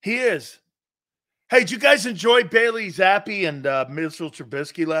 He is. Hey, did you guys enjoy Bailey Zappi and Mitchell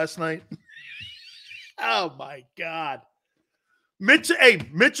Trubisky last night? Oh, my God. Mitchell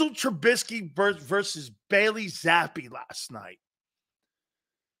Trubisky versus Bailey Zappi last night.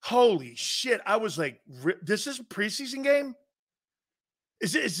 Holy shit. I was like, this is a preseason game?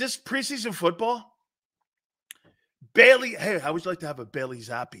 Is this preseason football? Bailey, hey, how would you like to have a Bailey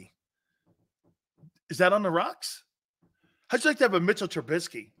Zappi? Is that on the rocks? How'd you like to have a Mitchell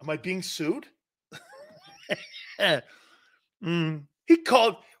Trubisky? Am I being sued? Why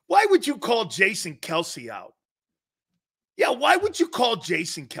would you call Jason Kelce out? Yeah, why would you call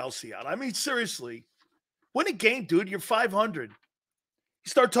Jason Kelce out? I mean, seriously. Win a game, dude. You're 500. You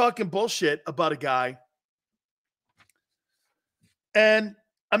start talking bullshit about a guy. And,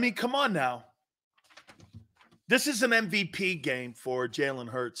 I mean, come on now. This is an MVP game for Jalen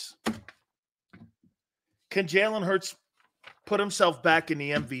Hurts. Can Jalen Hurts put himself back in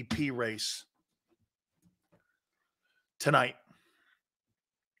the MVP race tonight?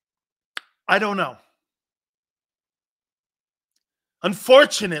 I don't know.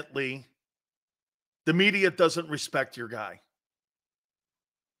 Unfortunately, the media doesn't respect your guy.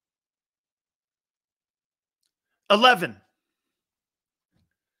 11.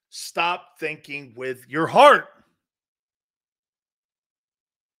 Stop thinking with your heart.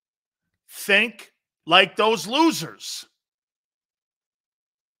 Think like those losers.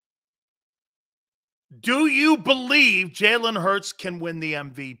 Do you believe Jalen Hurts can win the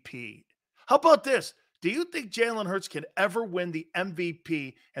MVP? How about this? Do you think Jalen Hurts can ever win the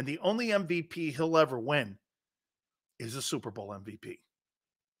MVP, and the only MVP he'll ever win is a Super Bowl MVP?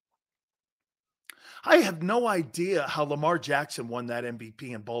 I have no idea how Lamar Jackson won that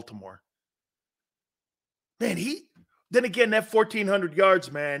MVP in Baltimore. Man, then again, that 1,400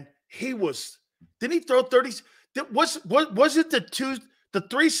 yards, man, didn't he throw 30? Was it the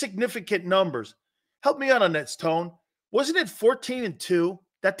three significant numbers? Help me out on that, Tone. Wasn't it 14-2?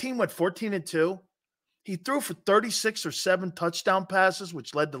 That team went 14-2. He threw for 36 or 7 touchdown passes,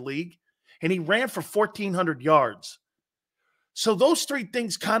 which led the league, and he ran for 1,400 yards. So those three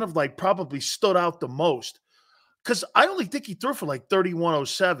things kind of like probably stood out the most, because I only think he threw for like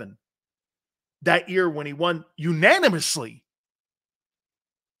 3107 that year when he won unanimously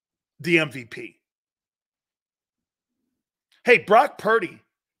the MVP. Hey, Brock Purdy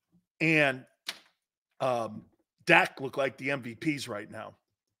and Dak look like the MVPs right now.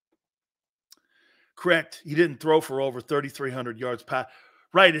 Correct. He didn't throw for over 3,300 yards.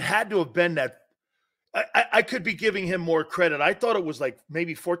 Right. It had to have been that. I could be giving him more credit. I thought it was like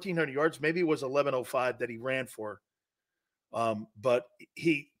maybe 1,400 yards. Maybe it was 1,105 that he ran for. But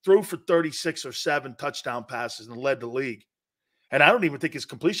he threw for 36 or 7 touchdown passes and led the league. And I don't even think his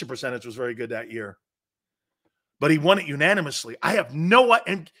completion percentage was very good that year. But he won it unanimously. I have no idea.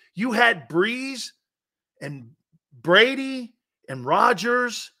 And you had Breeze and Brady and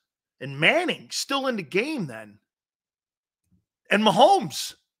Rodgers and Manning still in the game then. And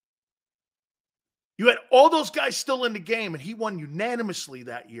Mahomes. You had all those guys still in the game, and he won unanimously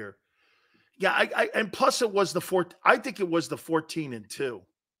that year. Yeah, and plus it was I think it was the 14-2.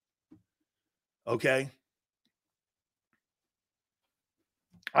 Okay.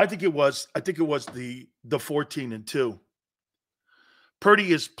 I think it was the 14-2.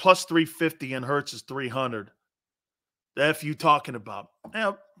 Purdy is plus 350 and Hurts is 300. The F you talking about?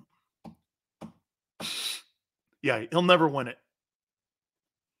 Yeah, he'll never win it.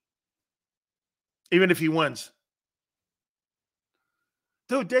 Even if he wins.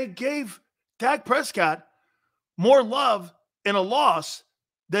 Dude, they gave Dak Prescott more love in a loss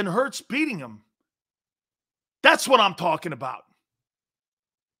than Hurts beating him. That's what I'm talking about.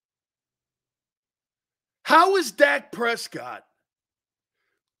 How is Dak Prescott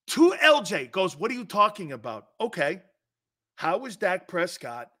to LJ goes, what are you talking about? Okay. How is Dak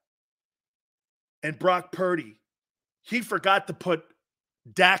Prescott and Brock Purdy? He forgot to put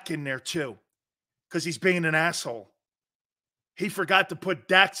Dak in there too because he's being an asshole. He forgot to put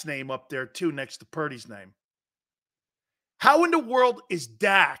Dak's name up there too next to Purdy's name. How in the world is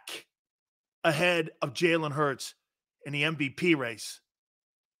Dak ahead of Jalen Hurts in the MVP race?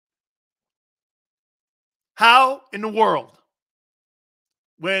 How in the world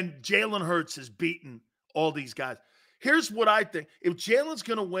when Jalen Hurts has beaten all these guys? Here's what I think. If Jalen's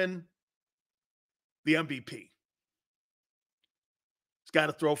going to win the MVP, he's got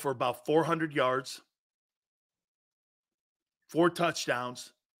to throw for about 400 yards, 4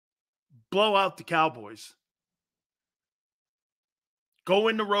 touchdowns, blow out the Cowboys, go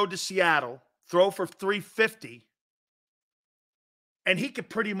in the road to Seattle, throw for 350, and he could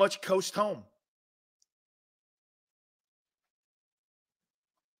pretty much coast home.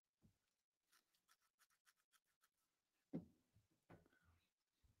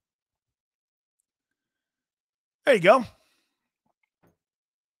 There you go.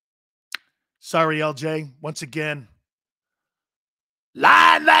 Sorry, LJ. Once again,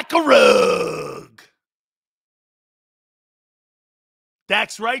 lying like a rug.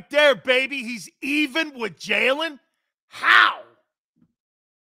 Dak's right there, baby. He's even with Jalen. How?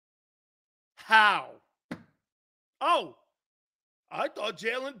 Oh, I thought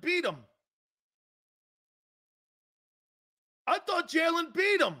Jalen beat him.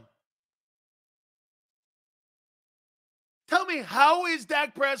 Tell me, how is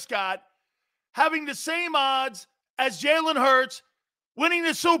Dak Prescott having the same odds as Jalen Hurts winning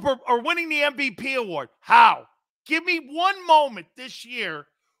the MVP award? How? Give me one moment this year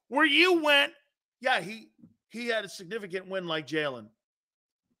where you went, yeah, he had a significant win like Jalen.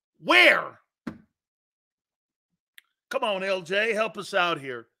 Where? Come on, LJ, help us out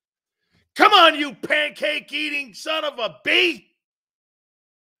here. Come on, you pancake-eating son of a bee.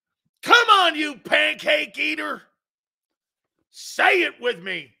 Come on, you pancake eater. Say it with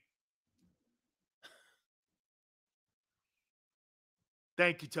me.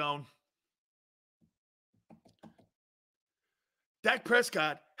 Thank you, Tone. Dak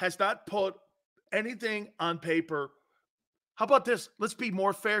Prescott has not put anything on paper. How about this? Let's be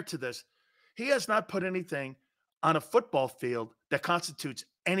more fair to this. He has not put anything on a football field that constitutes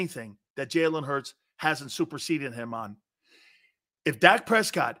anything that Jalen Hurts hasn't superseded him on. If Dak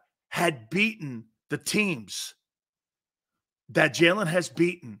Prescott had beaten the teams that Jalen has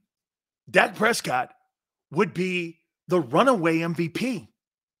beaten, Dak Prescott would be the runaway MVP.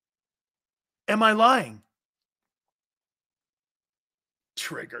 Am I lying?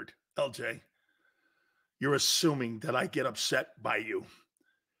 Triggered, LJ. You're assuming that I get upset by you.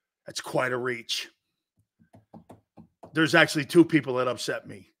 That's quite a reach. There's actually 2 people that upset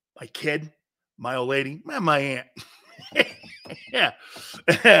me. My kid, my old lady, and my aunt.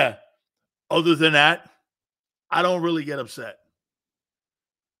 Yeah. Other than that, I don't really get upset.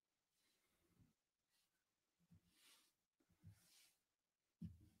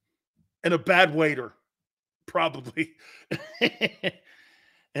 And a bad waiter, probably.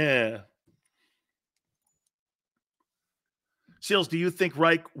 Yeah. Seals, do you think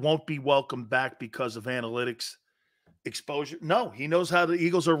Reich won't be welcomed back because of analytics exposure? No, he knows how the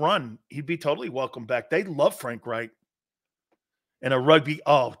Eagles are run. He'd be totally welcome back. They love Frank Reich. And a rugby,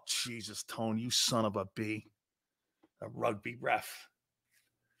 oh, Jesus, Tone, you son of a bee. A rugby ref.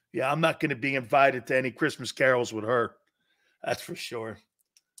 Yeah, I'm not going to be invited to any Christmas carols with her. That's for sure.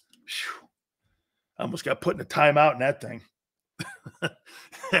 Whew. I almost got put in a timeout in that thing.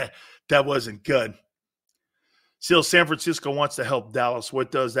 That wasn't good. Still, San Francisco wants to help Dallas.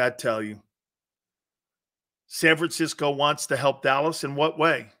 What does that tell you? San Francisco wants to help Dallas in what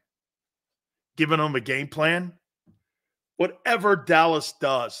way? Giving them a game plan? Whatever Dallas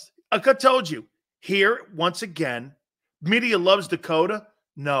does. Like I told you, here, once again, media loves Dakota.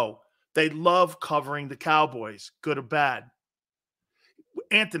 No, they love covering the Cowboys, good or bad.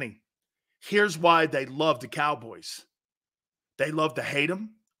 Anthony, here's why they love the Cowboys. They love to hate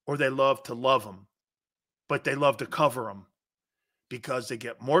them or they love to love them, but they love to cover them because they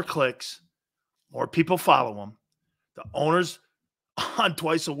get more clicks, more people follow them. The owners on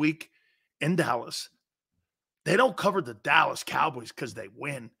twice a week in Dallas. They don't cover the Dallas Cowboys because they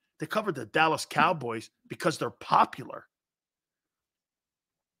win. They cover the Dallas Cowboys because they're popular.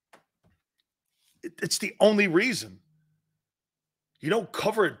 It's the only reason. You don't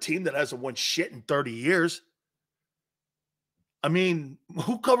cover a team that hasn't won shit in 30 years. I mean,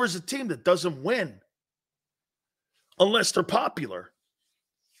 who covers a team that doesn't win? Unless they're popular.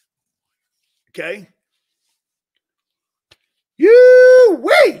 Okay?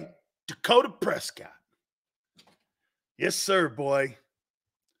 You-wee! Dakota Prescott. Yes, sir, boy.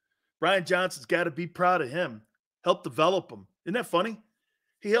 Brian Johnson's got to be proud of him. Helped develop him. Isn't that funny?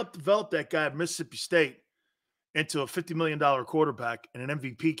 He helped develop that guy at Mississippi State into a $50 million quarterback and an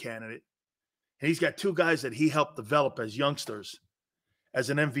MVP candidate. And he's got two guys that he helped develop as youngsters as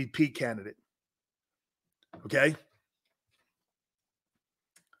an MVP candidate. Okay?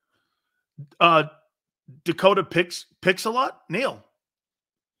 Dakota picks a lot? Neil,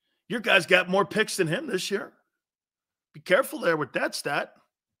 your guys got more picks than him this year. Be careful there with that stat.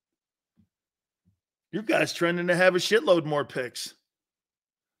 Your guy's trending to have a shitload more picks.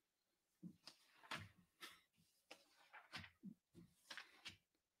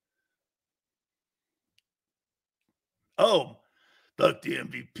 Oh, look, the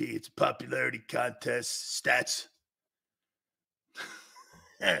MVP. It's a popularity contest. Stats.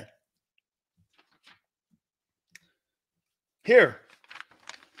 Here.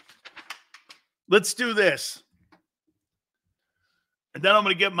 Let's do this. And then I'm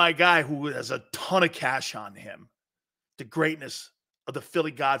going to get my guy who has a ton of cash on him. The greatness of the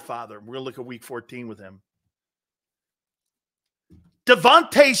Philly Godfather. We're going to look at week 14 with him.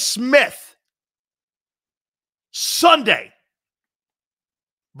 Devontae Smith. Sunday.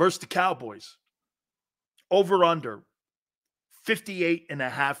 Versus the Cowboys. Over under.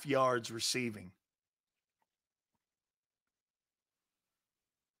 58.5 yards receiving.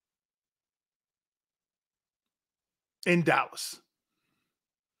 In Dallas.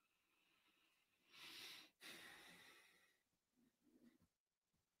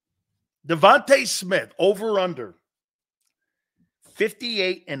 Devontae Smith, over under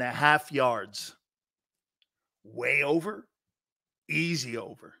 58.5 yards. Way over, easy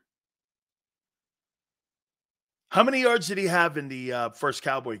over. How many yards did he have in the first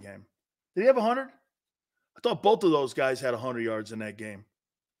Cowboy game? Did he have 100? I thought both of those guys had 100 yards in that game.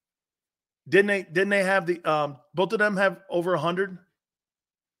 Didn't they have the both of them have over 100?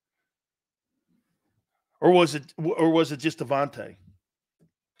 Or was it just Devontae?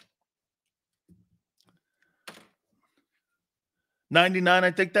 $99,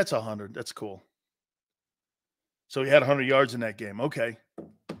 I think that's 100. That's cool. So he had 100 yards in that game. Okay.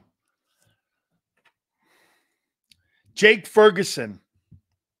 Jake Ferguson.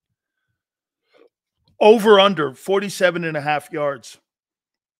 Over under 47.5 yards.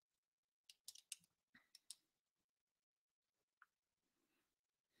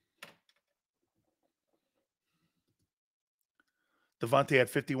 Devontae had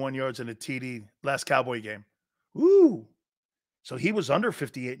 51 yards in a TD last Cowboy game. Ooh. So he was under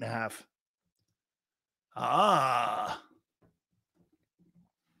 58.5. Ah.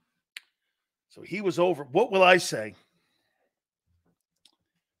 So he was over. What will I say?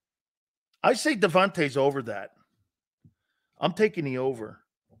 I say Devontae's over that. I'm taking the over.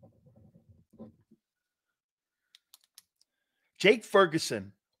 Jake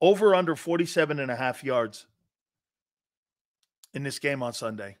Ferguson, over under 47.5 yards in this game on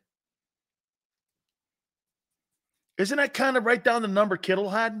Sunday. Isn't that kind of right down the number Kittle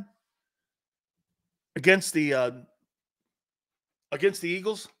had against the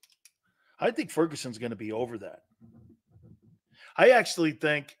Eagles? I think Ferguson's going to be over that. I actually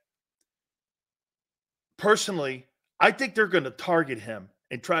think, personally, I think they're going to target him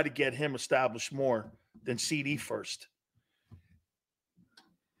and try to get him established more than CD first.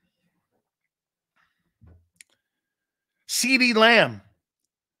 CD Lamb,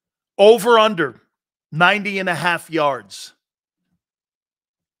 over under 90.5 yards.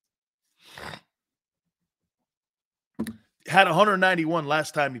 Had 191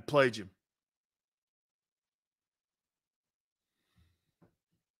 last time he played you.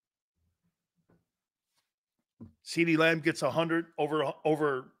 CeeDee Lamb gets 100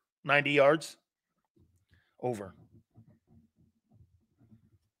 over 90 yards. Over.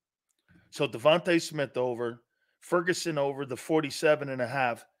 So Devontae Smith over, Ferguson over the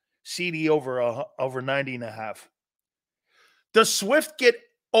 47.5, CD over 90.5. Does Swift get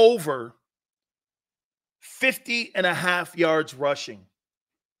over 50.5 yards rushing?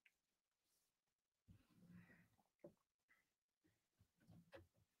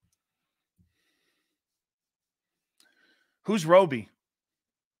 Who's Roby?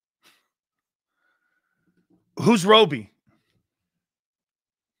 Who's Roby?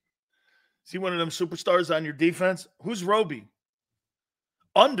 See one of them superstars on your defense? Who's Roby?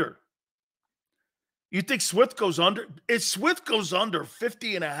 Under. You think Swift goes under? If Swift goes under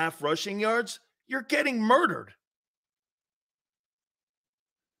 50.5 rushing yards, you're getting murdered.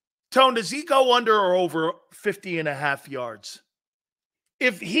 Tone, does he go under or over 50.5 yards?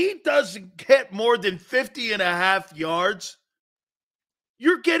 If he doesn't get more than 50.5 yards,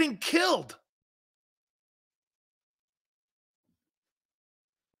 you're getting killed.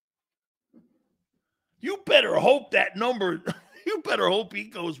 You better hope that number, you better hope he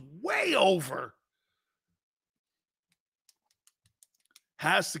goes way over.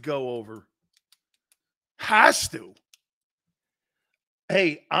 Has to go over. Has to.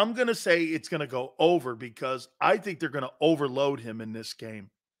 Hey, I'm going to say it's going to go over because I think they're going to overload him in this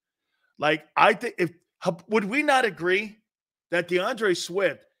game. Like, I think would we not agree that DeAndre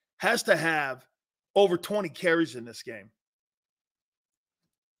Swift has to have over 20 carries in this game?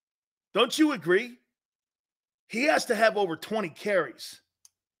 Don't you agree? He has to have over 20 carries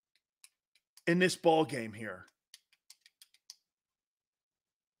in this ball game here.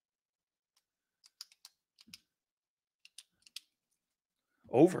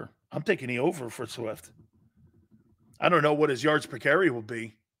 Over. I'm taking the over for Swift. I don't know what his yards per carry will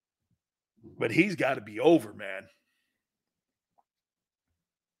be, but he's got to be over, man.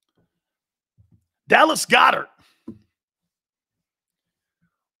 Dallas Goedert.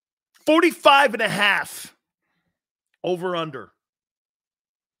 45.5. Over under.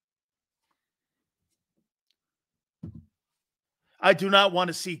 I do not want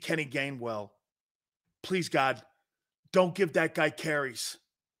to see Kenny Gainwell. Please, God, don't give that guy carries.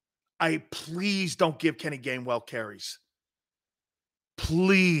 Please don't give Kenny Gainwell carries.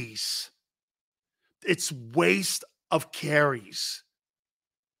 Please. It's waste of carries.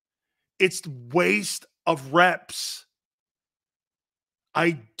 It's waste of reps.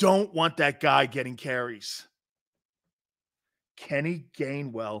 I don't want that guy getting carries. Kenny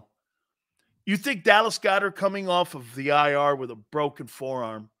Gainwell. You think Dallas Goedert coming off of the IR with a broken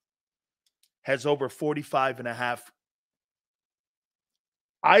forearm has over 45.5?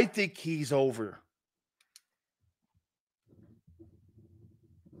 I think he's over.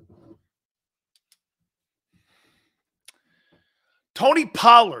 Tony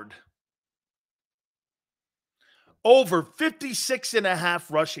Pollard. Over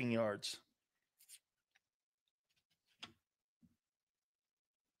 56.5 rushing yards.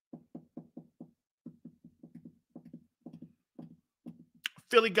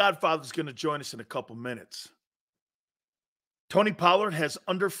 Philly Godfather's going to join us in a couple minutes. Tony Pollard has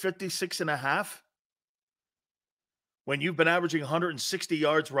under 56.5 when you've been averaging 160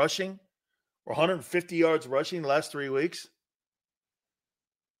 yards rushing or 150 yards rushing the last 3 weeks.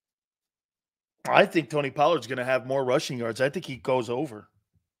 I think Tony Pollard's going to have more rushing yards. I think he goes over.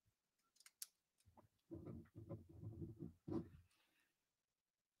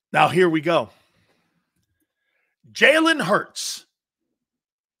 Now, here we go. Jalen Hurts.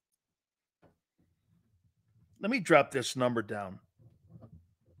 Let me drop this number down.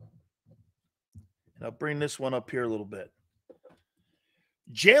 And I'll bring this one up here a little bit.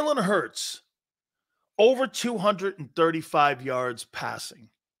 Jalen Hurts, over 235 yards passing.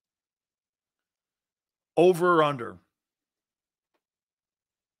 Over or under?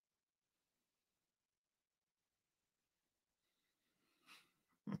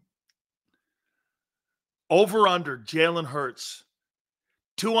 Over under Jalen Hurts,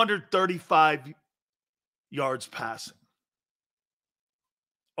 235 yards passing.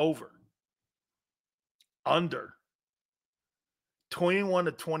 Over. Under. 21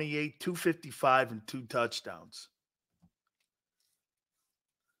 to 28, 255, and 2 touchdowns.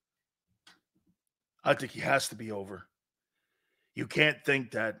 I think he has to be over. You can't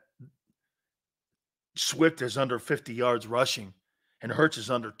think that Swift is under 50 yards rushing and Hurts is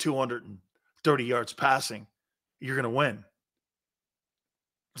under 230 yards passing. You're going to win.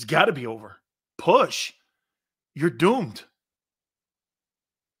 It's got to be over. Push. You're doomed.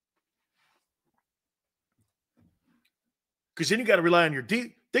 Because then you got to rely on your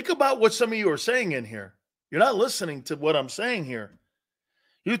D. Think about what some of you are saying in here. You're not listening to what I'm saying here.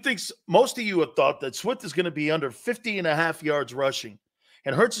 You think most of you have thought that Swift is going to be under 50.5 yards rushing.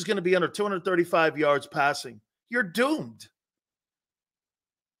 and Hurts is going to be under 235 yards passing, you're doomed.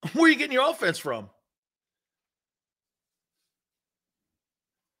 Where are you getting your offense from?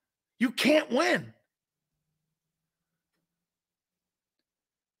 You can't win.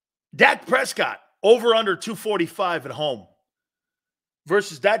 Dak Prescott, over under 245 at home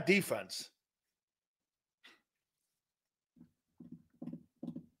versus that defense.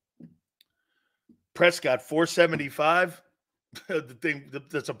 Prescott, 475.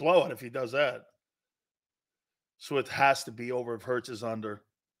 That's a blowout if he does that. Swift has to be over if Hurts is under.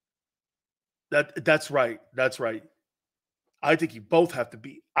 That's right. That's right. I think you both have to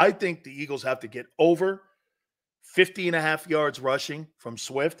be. I think the Eagles have to get over 50.5 yards rushing from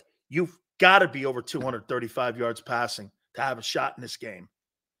Swift. You've got to be over 235 yards passing to have a shot in this game.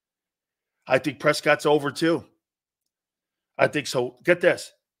 I think Prescott's over too. I think so. Get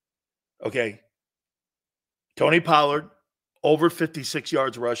this. Okay. Tony Pollard, over 56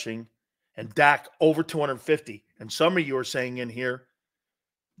 yards rushing, and Dak over 250. And some of you are saying in here,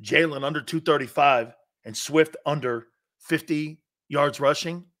 Jalen under 235 and Swift under 50 yards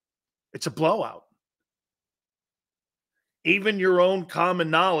rushing. It's a blowout. Even your own common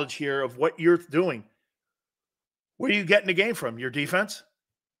knowledge here of what you're doing. Where are you getting the game from? Your defense?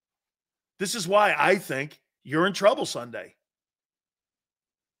 This is why I think you're in trouble Sunday.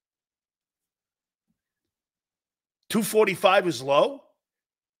 245 is low.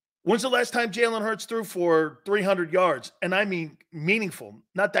 When's the last time Jalen Hurts threw for 300 yards? And I mean meaningful,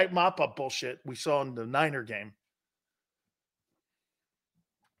 not that mop-up bullshit we saw in the Niner game.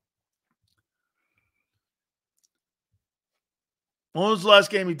 When was the last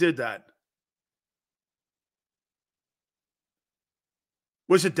game he did that?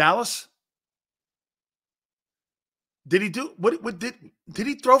 Was it Dallas? Did he do what did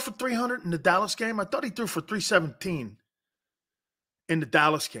he throw for 300 in the Dallas game? I thought he threw for 317 in the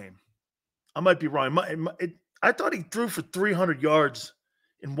Dallas game. I might be wrong. I thought he threw for 300 yards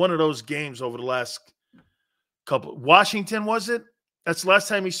in one of those games over the last couple. Washington, was it? That's the last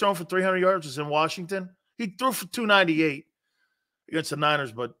time he's thrown for 300 yards was in Washington. He threw for 298 against the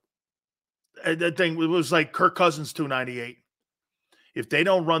Niners, but that thing, it was like Kirk Cousins 298. If they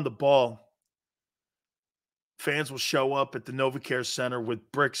don't run the ball, fans will show up at the NovaCare Center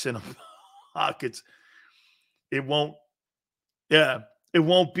with bricks in pockets. It won't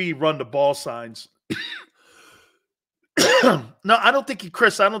be run the ball signs. No, I don't think he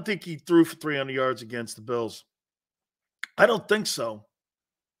threw for 300 yards against the Bills. I don't think so.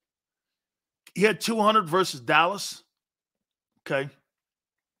 He had 200 versus Dallas. Okay.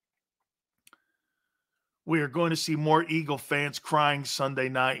 We are going to see more Eagle fans crying Sunday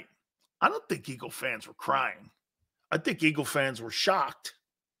night. I don't think Eagle fans were crying. I think Eagle fans were shocked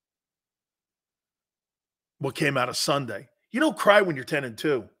what came out of Sunday. You don't cry when you're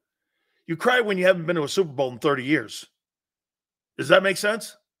 10-2. You cry when you haven't been to a Super Bowl in 30 years. Does that make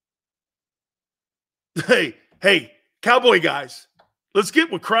sense? Hey, Cowboy guys, let's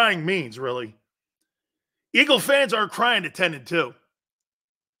get what crying means, really. Eagle fans aren't crying at 10-2.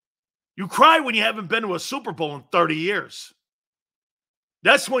 You cry when you haven't been to a Super Bowl in 30 years.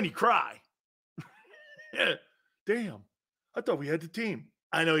 That's when you cry. Damn, I thought we had the team.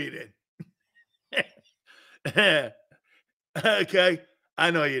 I know you did. Okay,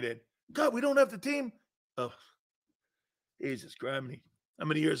 I know you did. God, we don't have the team. Oh, Jesus, Grammy. How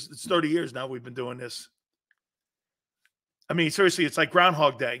many years? It's 30 years now we've been doing this. I mean, seriously, it's like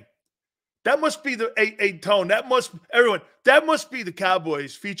Groundhog Day. That must be the tone. That must be the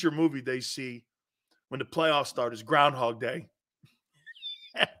Cowboys feature movie they see when the playoffs start is Groundhog Day.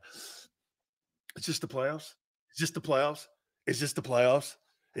 It's just the playoffs. It's just the playoffs. It's just the playoffs.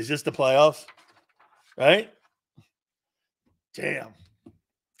 It's just the playoffs. Right? Damn.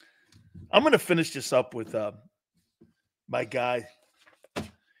 I'm going to finish this up with my guy.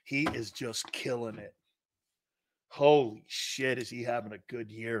 He is just killing it. Holy shit, is he having a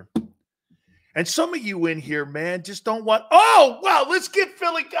good year. And some of you in here, man, just don't want. Oh, wow, let's get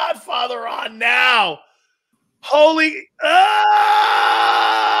Philly Godfather on now. Holy. Oh,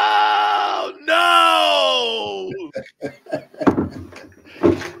 no.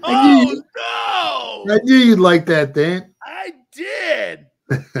 Oh, no. I knew you'd like that, Dan. I did.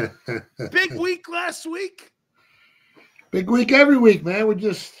 Big week last week. Big week every week, man. We're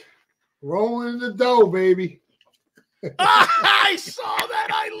just rolling in the dough, baby. I saw that.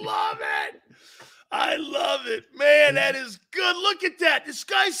 I love it. I love it. Man, that is good. Look at that. This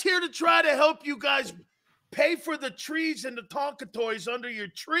guy's here to try to help you guys pay for the trees and the Tonka toys under your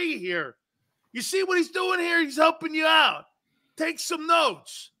tree here. You see what he's doing here? He's helping you out. Take some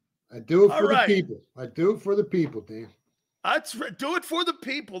notes. I do it for the people. I do it for the people, Dan. Do it for the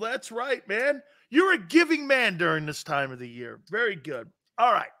people. That's right, man. You're a giving man during this time of the year. Very good.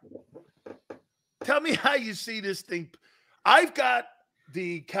 All right. Tell me how you see this thing. I've got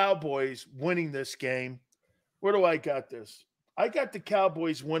the Cowboys winning this game. Where do I got this? I got the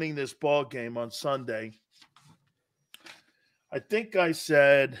Cowboys winning this ball game on Sunday. I think I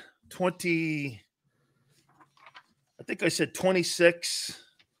said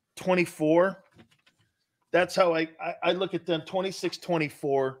 26-24. That's how I look at them,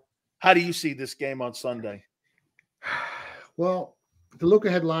 26-24. How do you see this game on Sunday? Well, the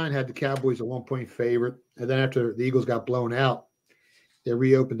look-ahead line had the Cowboys a 1-point favorite, and then after the Eagles got blown out, they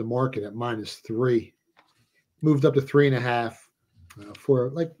reopened the market at -3, moved up to 3.5 for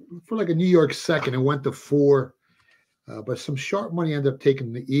like a New York second, and went to 4. But some sharp money ended up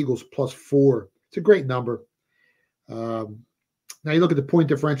taking the Eagles +4. It's a great number. Now you look at the point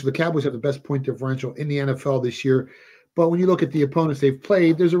differential. The Cowboys have the best point differential in the NFL this year. But when you look at the opponents they've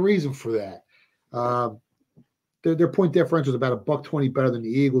played, there's a reason for that. Their point differential is about $1.20 better than the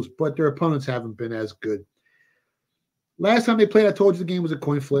Eagles, but their opponents haven't been as good. Last time they played, I told you the game was a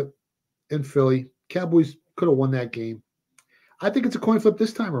coin flip in Philly. Cowboys could have won that game. I think it's a coin flip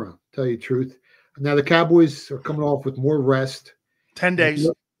this time around, to tell you the truth. Now the Cowboys are coming off with more rest. 10 days.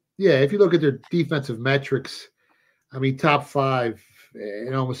 If you look at their defensive metrics, I mean, top 5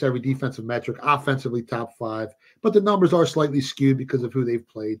 in almost every defensive metric, offensively top 5. But the numbers are slightly skewed because of who they've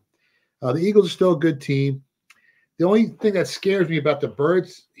played. The Eagles are still a good team. The only thing that scares me about the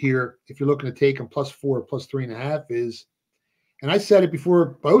Birds here, if you're looking to take them +4, +3.5, is, and I said it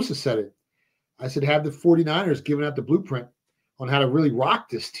before Bosa said it, I said have the 49ers giving out the blueprint on how to really rock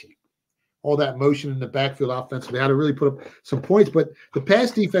this team. All that motion in the backfield offensively, how to really put up some points. But the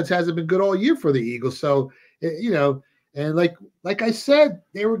pass defense hasn't been good all year for the Eagles. So, and like I said,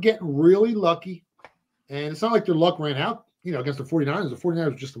 they were getting really lucky. And it's not like their luck ran out, against the 49ers. The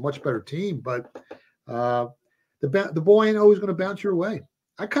 49ers were just a much better team. But the ball ain't always going to bounce your way.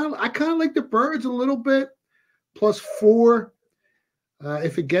 I kind of like the Birds a little bit, +4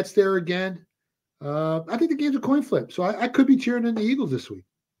 if it gets there again. I think the game's a coin flip. So I could be cheering in the Eagles this week.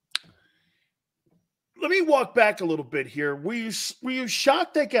 Let me walk back a little bit here. Were you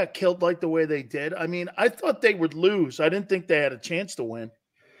shocked they got killed like the way they did? I mean, I thought they would lose. I didn't think they had a chance to win.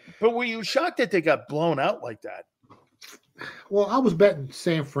 But were you shocked that they got blown out like that? Well, I was betting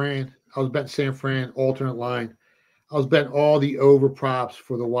San Fran. Alternate line. I was betting all the over props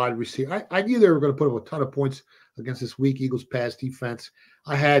for the wide receiver. I knew they were going to put up a ton of points against this weak Eagles pass defense.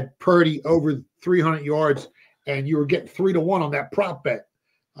 I had Purdy over 300 yards, and you were getting 3-1 on that prop bet.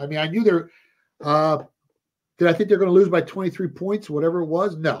 I mean, I knew they're did I think they're going to lose by 23 points, whatever it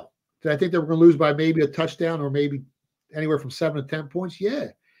was? No. Did I think they were going to lose by maybe a touchdown or maybe anywhere from 7 to 10 points? Yeah.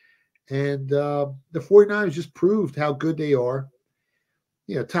 And the 49ers just proved how good they are.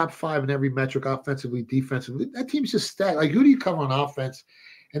 Top 5 in every metric, offensively, defensively. That team's just stacked. Like, who do you cover on offense?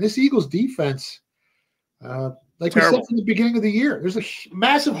 And this Eagles defense, like we said from the beginning of the year, there's a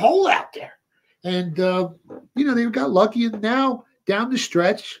massive hole out there. And, they got lucky. And now down the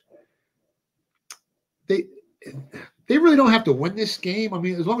stretch, they really don't have to win this game. I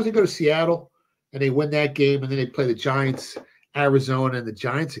mean, as long as they go to Seattle and they win that game, and then they play the Giants, Arizona, and the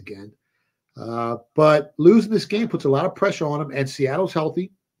Giants again. But losing this game puts a lot of pressure on them, and Seattle's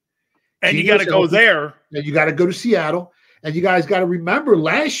healthy. And you got to go there. And you got to go to Seattle. And you guys got to remember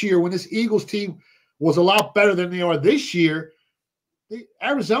last year when this Eagles team was a lot better than they are this year, they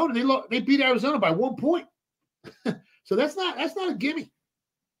beat Arizona by 1 point. So that's not a gimme.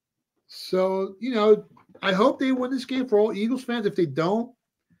 So, I hope they win this game for all Eagles fans. If they don't,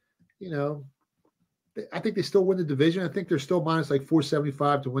 I think they still win the division. I think they're still minus like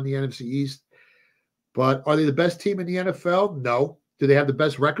 475 to win the NFC East. But are they the best team in the NFL? No. Do they have the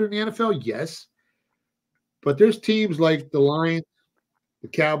best record in the NFL? Yes. But there's teams like the Lions, the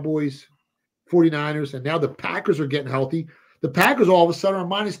Cowboys, 49ers, and now the Packers are getting healthy. The Packers all of a sudden are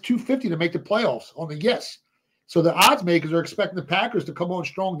minus 250 to make the playoffs on the yes. So the odds makers are expecting the Packers to come on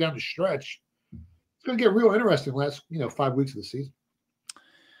strong down the stretch. It's going to get real interesting last, 5 weeks of the season.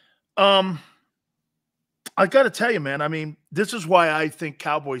 I got to tell you, man, I mean, this is why I think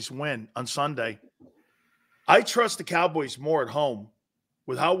Cowboys win on Sunday. I trust the Cowboys more at home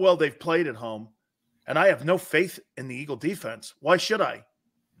with how well they've played at home, and I have no faith in the Eagle defense. Why should I?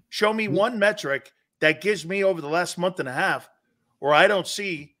 Show me one metric that gives me over the last month and a half where I don't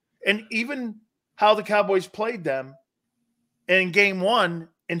see, and even how the Cowboys played them in game 1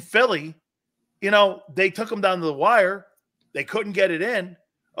 in Philly, they took them down to the wire. They couldn't get it in.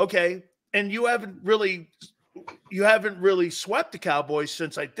 Okay. And you haven't really swept the Cowboys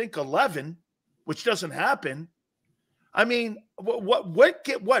since I think 11, which doesn't happen. I mean,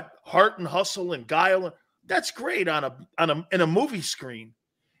 what heart and hustle and guile? That's great in a movie screen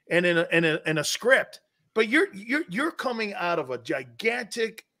and in a script. But you're coming out of a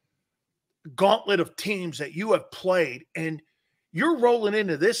gigantic gauntlet of teams that you have played, and you're rolling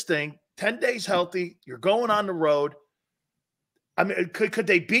into this thing 10 days healthy. You're going on the road. I mean, could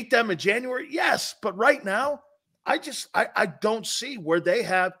they beat them in January? Yes, but right now, I don't see where they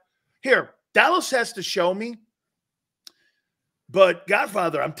have here. Dallas has to show me. But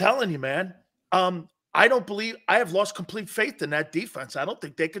Godfather, I'm telling you, man, I don't believe I have lost complete faith in that defense. I don't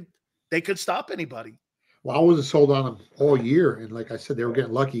think they could stop anybody. Well, I wasn't sold on them all year, and like I said, they were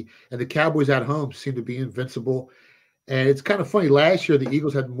getting lucky. And the Cowboys at home seem to be invincible. And it's kind of funny. Last year, the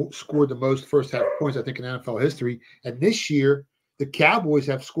Eagles had scored the most first half points, I think, in NFL history. And this year, the Cowboys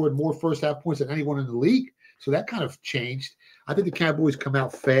have scored more first half points than anyone in the league. So that kind of changed. I think the Cowboys come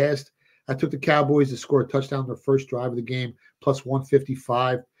out fast. I took the Cowboys to score a touchdown on their first drive of the game, plus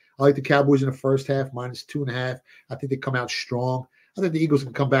 155. I like the Cowboys in the first half, minus 2.5. I think they come out strong. I think the Eagles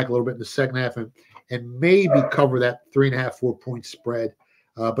can come back a little bit in the second half and maybe cover that 3.5, 4-point spread.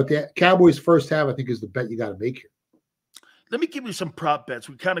 But the Cowboys first half, I think, is the bet you got to make here. Let me give you some prop bets.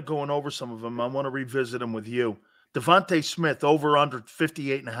 We're kind of going over some of them. I want to revisit them with you. Devontae Smith, over under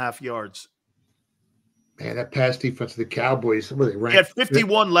 58.5 yards. Man, that pass defense of the Cowboys. What, they ranked? He had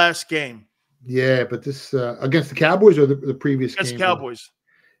 51 last game. Yeah, but this against the Cowboys or the previous against game? Cowboys.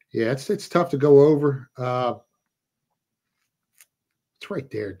 Yeah, it's tough to go over. It's right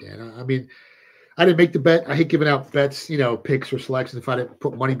there, Dan. I mean, I didn't make the bet. I hate giving out bets, picks or selections if I didn't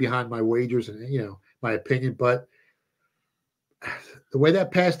put money behind my wagers and, my opinion. But the way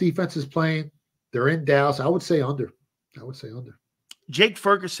that pass defense is playing, they're in Dallas. I would say under. Jake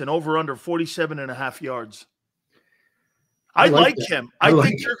Ferguson, over under 47.5 yards. I like him. I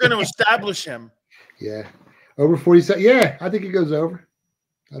think you're going to establish him. Yeah. Over 47. Yeah, I think he goes over.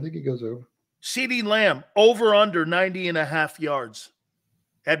 CeeDee Lamb, over under 90.5 yards.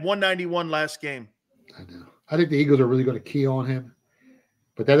 Had 191 last game. I know. I think the Eagles are really going to key on him,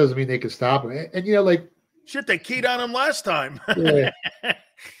 but that doesn't mean they can stop him. And shit, they keyed on him last time. Yeah.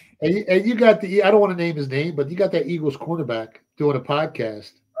 And you got I don't want to name his name, but you got that Eagles cornerback doing a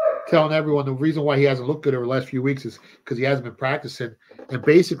podcast telling everyone the reason why he hasn't looked good over the last few weeks is because he hasn't been practicing, and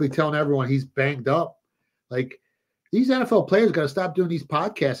basically telling everyone he's banged up. Like, these NFL players got to stop doing these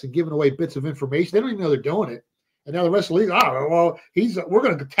podcasts and giving away bits of information. They don't even know they're doing it. And now the rest of the league, we're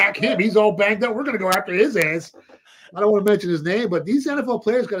going to attack him. He's all banged up. We're going to go after his ass. I don't want to mention his name, but these NFL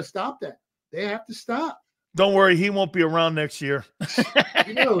players got to stop that. They have to stop. Don't worry, he won't be around next year.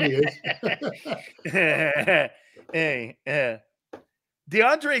 You know who he is. Hey.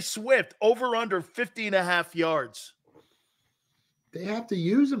 DeAndre Swift, over under 50.5 yards. They have to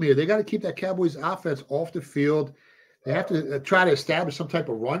use him here. They got to keep that Cowboys offense off the field. They have to try to establish some type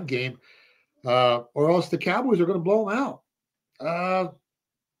of run game, or else the Cowboys are going to blow them out.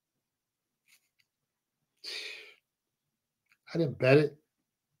 I didn't bet it.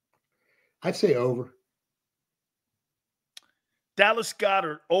 I'd say over. Dallas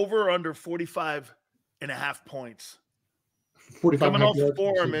Goedert, over under 45.5 points. 45 coming off a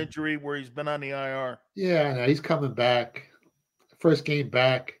forearm injury where he's been on the IR. Yeah, I know. He's coming back. First game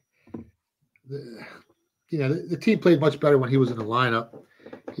back. The team played much better when he was in the lineup.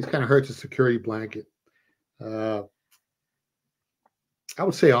 He's kind of hurts a security blanket. I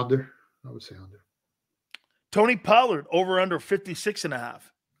would say under. Tony Pollard, over under 56.5.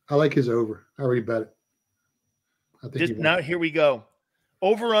 I like his over. I already bet it. I think now here we go.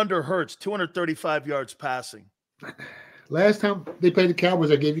 Over under Hurts, 235 yards passing. Last time they played the Cowboys,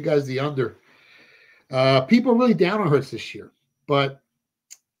 I gave you guys the under. People are really down on Hurts this year, but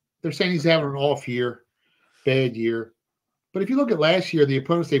they're saying he's having an off year, bad year. But if you look at last year, the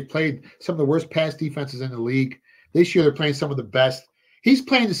opponents they've played, some of the worst pass defenses in the league. This year, they're playing some of the best. He's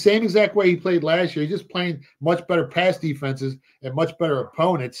playing the same exact way he played last year. He's just playing much better pass defenses and much better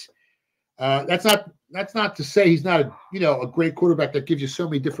opponents. That's not to say he's not a great quarterback that gives you so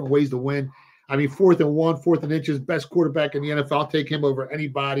many different ways to win. I mean, 4th and 1, 4th and inches, best quarterback in the NFL. I'll take him over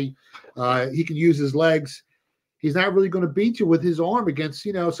anybody. He can use his legs. He's not really going to beat you with his arm against,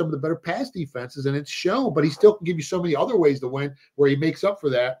 some of the better pass defenses, and it's shown, but he still can give you so many other ways to win where he makes up for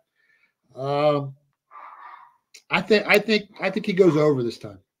that. I think he goes over this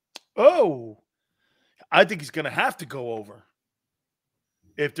time. Oh, I think he's going to have to go over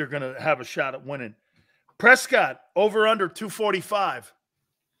if they're going to have a shot at winning. Prescott, over under 245.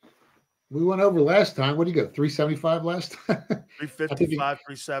 We went over last time. What do you go? 375 last time? 355,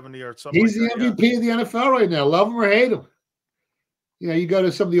 370 or something. He's like the MVP of the NFL right now. Love him or hate him. You go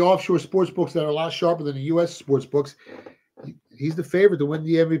to some of the offshore sports books that are a lot sharper than the U.S. sports books. He's the favorite to win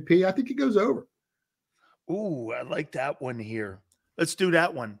the MVP. I think he goes over. Ooh, I like that one here. Let's do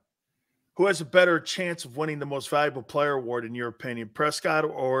that one. Who has a better chance of winning the most valuable player award, in your opinion, Prescott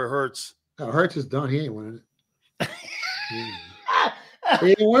or Hurts? No, Hurts is done. He ain't winning it. He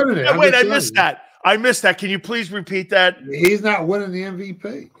ain't winning it. Wait, I missed that. I missed that. Can you please repeat that? He's not winning the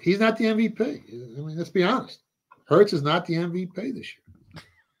MVP. He's not the MVP. I mean, let's be honest. Hurts is not the MVP this year.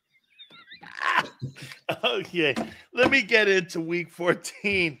 Okay, let me get into week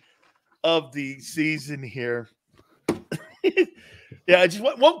 14 of the season here. Yeah, I just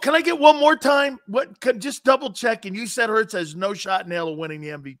can I get one more time? Just double check. And you said Hurts has no shot in hell of winning the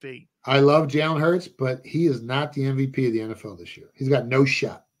MVP. I love Jalen Hurts, but he is not the MVP of the NFL this year. He's got no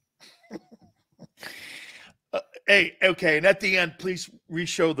shot. Hey, okay, and at the end, please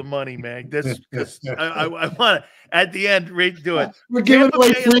re-show the money, man. That's because I want to at the end redo it. We're giving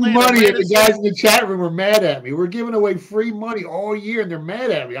away free money, and the guys in the chat room are mad at me. We're giving away free money all year, and they're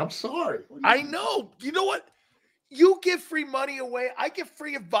mad at me. I'm sorry. I know. You know what? You give free money away, I give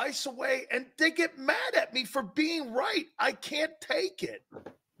free advice away, and they get mad at me for being right. I can't take it.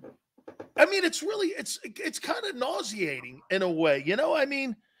 I mean, it's kind of nauseating in a way. I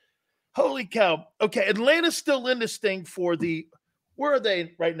mean, holy cow. Okay, Atlanta's still in this thing for where are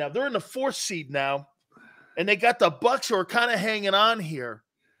they right now? They're in the 4th seed now, and they got the Bucks who are kind of hanging on here.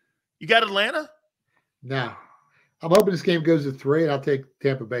 You got Atlanta? No. I'm hoping this game goes to 3, and I'll take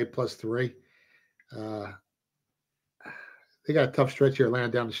Tampa Bay +3. They got a tough stretch here, Atlanta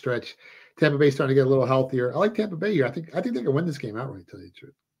down the stretch. Tampa Bay's starting to get a little healthier. I like Tampa Bay here. I think they can win this game outright, to tell you the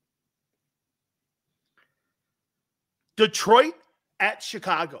truth. Detroit at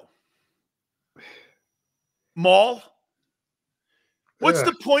Chicago. Maul. What's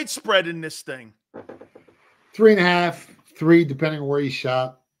the point spread in this thing? 3.5, 3, depending on where you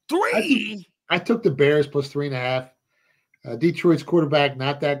shop. 3? I took the Bears +3.5. Detroit's quarterback,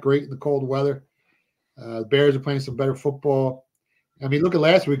 not that great in the cold weather. The Bears are playing some better football. I mean, look at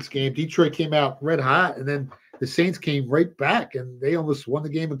last week's game. Detroit came out red hot, and then the Saints came right back, and they almost won the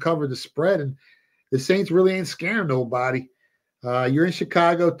game and covered the spread. And the Saints really ain't scaring nobody. You're in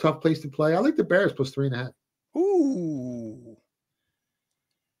Chicago, tough place to play. I like the Bears +3.5. Ooh.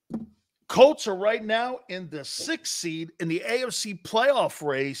 Colts are right now in the 6th seed in the AFC playoff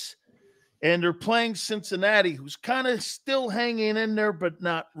race, and they're playing Cincinnati, who's kind of still hanging in there, but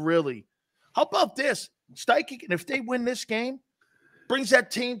not really. How about this? Steichen, if they win this game, brings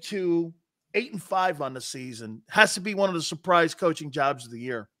that team to 8-5 on the season. Has to be one of the surprise coaching jobs of the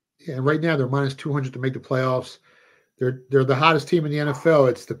year. Yeah, and right now they're -200 to make the playoffs. They're the hottest team in the NFL.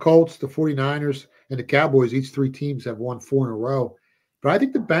 It's the Colts, the 49ers, and the Cowboys. Each 3 teams have won 4 in a row. But I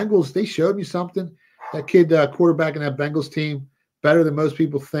think the Bengals, they showed me something. That kid quarterback in that Bengals team, better than most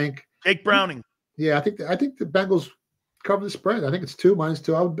people think. Jake Browning. Yeah, I think the Bengals cover the spread. I think it's 2,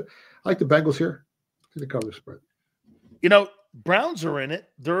 -2. I like the Bengals here. I think they cover the spread. Browns are in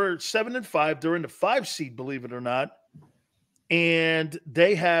it. They're 7-5. They're in the 5 seed, believe it or not. And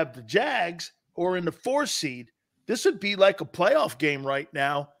they have the Jags, who are in the 4 seed. This would be like a playoff game right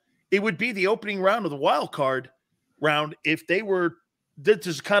now. It would be the opening round of the wild card round if they were – this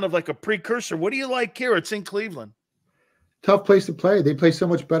is kind of like a precursor. What do you like here? It's in Cleveland. Tough place to play. They play so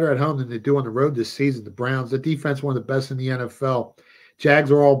much better at home than they do on the road this season. The Browns, the defense, one of the best in the NFL.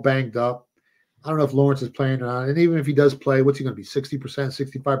 Jags are all banged up. I don't know if Lawrence is playing or not. And even if he does play, what's he going to be, 60%,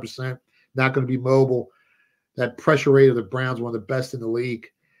 65%? Not going to be mobile. That pressure rate of the Browns, one of the best in the league.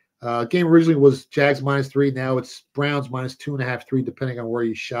 Game originally was Jags -3. Now it's Browns -2.5, 3, depending on where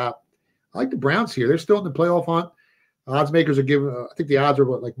you shop. I like the Browns here. They're still in the playoff hunt. Odds makers are giving, I think the odds are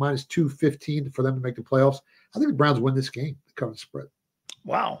like -215 for them to make the playoffs. I think the Browns win this game to cover the spread.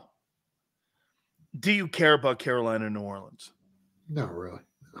 Wow. Do you care about Carolina and New Orleans? Not really.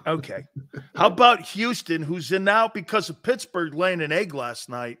 Okay. How about Houston, who's in now because of Pittsburgh laying an egg last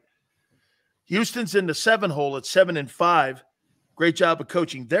night? Houston's in the 7 hole at 7-5. Great job of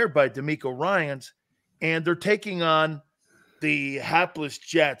coaching there by D'Amico Ryans. And they're taking on the hapless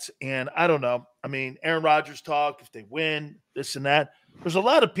Jets. And I don't know. I mean, Aaron Rodgers talk, if they win, this and that. There's a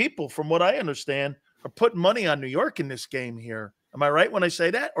lot of people, from what I understand, are putting money on New York in this game here. Am I right when I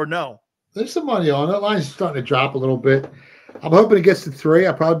say that or no? There's some money on it. That line's starting to drop a little bit. I'm hoping it gets to 3.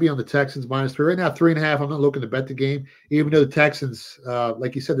 I'll probably be on the Texans -3. Right now, 3.5. I'm not looking to bet the game, even though the Texans,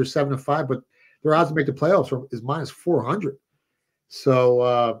 like you said, they're 7-5, but their odds to make the playoffs is -400.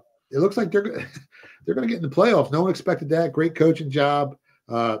 So it looks like they're going to get in the playoffs. No one expected that. Great coaching job.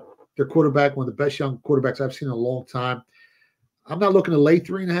 Their quarterback, one of the best young quarterbacks I've seen in a long time. I'm not looking to lay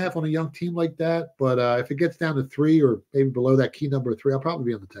 3.5 on a young team like that, but if it gets down to 3 or maybe below that key number of 3, I'll probably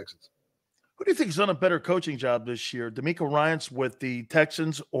be on the Texans. Who do you think has done a better coaching job this year? D'Amico Ryans with the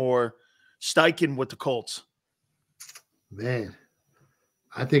Texans or Steichen with the Colts? Man,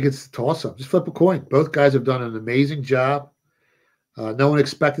 I think it's a toss-up. Just flip a coin. Both guys have done an amazing job. No one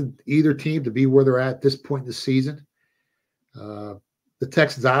expected either team to be where they're at this point in the season. The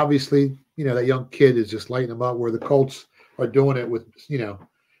Texans, obviously, that young kid is just lighting them up, where the Colts are doing it with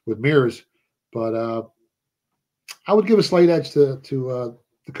mirrors. But I would give a slight edge to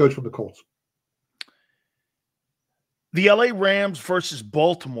the coach from the Colts. The LA Rams versus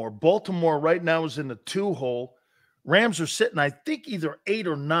Baltimore. Baltimore right now is in the 2-hole. Rams are sitting, I think, either 8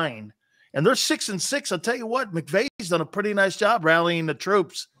 or 9. And they're 6-6. I'll tell you what, McVay's done a pretty nice job rallying the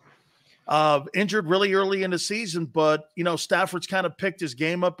troops. Injured really early in the season, but, Stafford's kind of picked his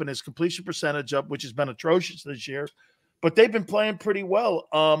game up and his completion percentage up, which has been atrocious this year. But they've been playing pretty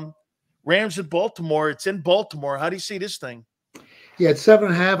well. Rams in Baltimore. It's in Baltimore. How do you see this thing? Yeah, it's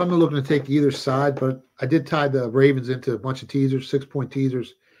 7.5. I'm not looking to take either side, but I did tie the Ravens into a bunch of teasers, 6-point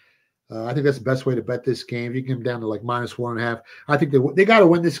teasers. I think that's the best way to bet this game. You can get them down to like -1.5. I think they got to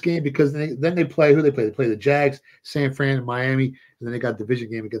win this game because then they play who they play. They play the Jags, San Fran, and Miami, and then they got a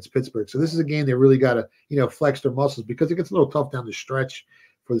division game against Pittsburgh. So this is a game they really got to flex their muscles because it gets a little tough down the stretch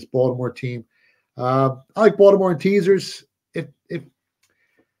for this Baltimore team. I like Baltimore in teasers. If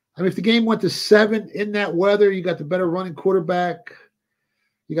the game went to 7 in that weather, you got the better running quarterback.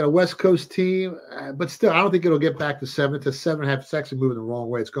 You got a West Coast team, but still, I don't think it'll get back to 7. It's a 7.5. It's actually moving the wrong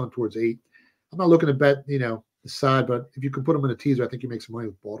way. It's going towards 8. I'm not looking to bet, the side, but if you can put them in a teaser, I think you make some money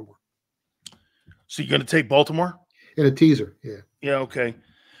with Baltimore. So you're going to take Baltimore? In a teaser, yeah. Yeah, okay.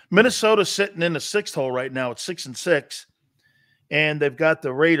 Minnesota's sitting in the 6th hole right now. It's 6-6, and they've got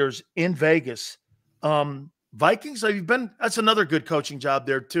the Raiders in Vegas. Vikings, that's another good coaching job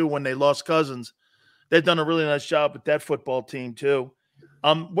there, too, when they lost Cousins. They've done a really nice job with that football team, too.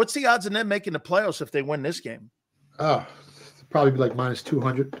 What's the odds of them making the playoffs if they win this game? Oh, probably be like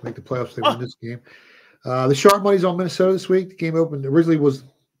 -200 to make the playoffs if they win this game. The sharp money's on Minnesota this week. The game opened originally was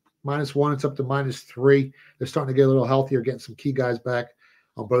 -1. It's up to -3. They're starting to get a little healthier, getting some key guys back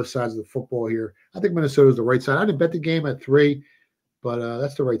on both sides of the football here. I think Minnesota's the right side. I didn't bet the game at 3, but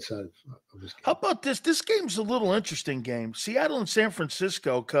that's the right side of this game. How about this? This game's a little interesting game. Seattle and San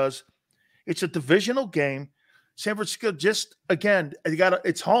Francisco, because it's a divisional game. San Francisco just, again,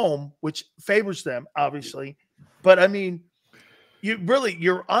 it's home, which favors them, obviously. But, I mean,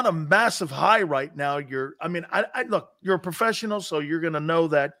 you're on a massive high right now. Look, you're a professional, so you're going to know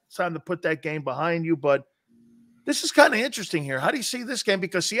that it's time to put that game behind you. But this is kind of interesting here. How do you see this game?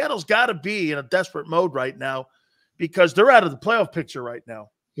 Because Seattle's got to be in a desperate mode right now because they're out of the playoff picture right now.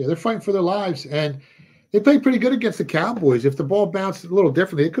 Yeah, they're fighting for their lives. And they played pretty good against the Cowboys. If the ball bounced a little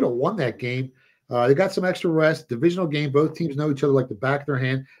differently, they could have won that game. They got some extra rest. Divisional game. Both teams know each other like the back of their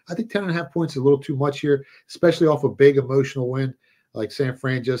hand. I think 10.5 points is a little too much here, especially off a big emotional win like San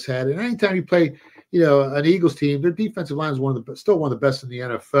Fran just had. And anytime you play, an Eagles team, their defensive line is still one of the best in the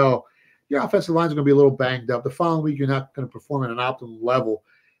NFL. Your offensive line is going to be a little banged up. The following week, you're not going to perform at an optimal level.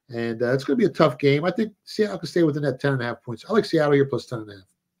 And it's going to be a tough game. I think Seattle can stay within that 10.5 points. I like Seattle here plus 10.5.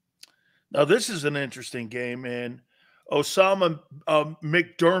 Now, this is an interesting game, and Osama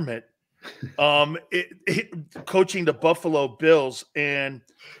McDermott coaching the Buffalo Bills and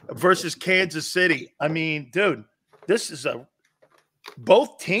versus Kansas City. I mean, dude, this is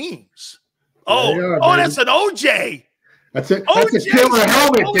both teams. That's an OJ. That's a killer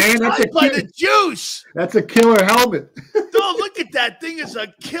helmet, Dan. The juice. That's a killer helmet. Oh, look at that thing! It's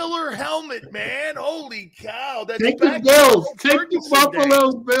a killer helmet, man. Holy cow! Take the Bills. Take the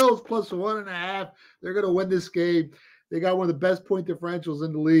Buffalo Bills plus 1.5. They're going to win this game. They got one of the best point differentials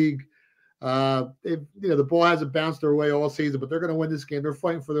in the league. The ball hasn't bounced their way all season, but they're going to win this game. They're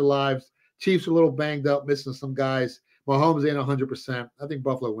fighting for their lives. Chiefs are a little banged up, missing some guys. Mahomes ain't 100%. I think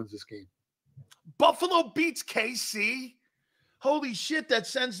Buffalo wins this game. Buffalo beats KC. Holy shit! That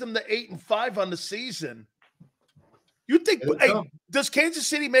sends them to 8-5 on the season. You think? Hey, does Kansas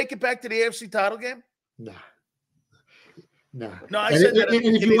City make it back to the AFC title game? Nah. No, I said that.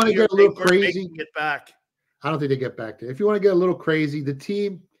 And if you want to get a little crazy, get back. I don't think they get back there. If you want to get a little crazy, the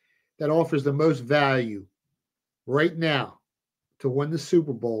team that offers the most value right now to win the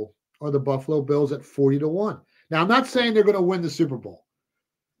Super Bowl are the Buffalo Bills at 40-1. Now, I'm not saying they're going to win the Super Bowl.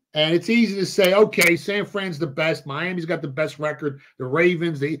 And it's easy to say, okay, San Fran's the best. Miami's got the best record. The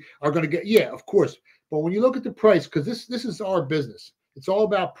Ravens, they are going to get, yeah, of course. But when you look at the price, because this is our business. It's all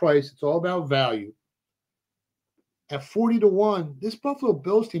about price. It's all about value. At 40-1, this Buffalo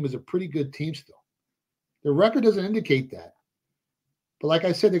Bills team is a pretty good team still. Their record doesn't indicate that. But like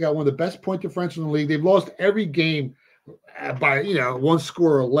I said, they got one of the best point differentials in the league. They've lost every game by, one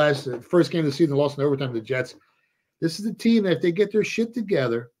score or less. The first game of the season, lost in overtime to the Jets. This is a team that if they get their shit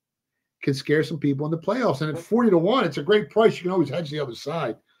together, can scare some people in the playoffs. And at 40-1, it's a great price. You can always hedge the other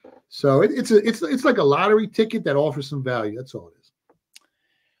side. So it's like a lottery ticket that offers some value. That's all it is.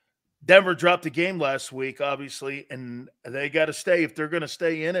 Denver dropped a game last week, obviously, and they got to stay if they're going to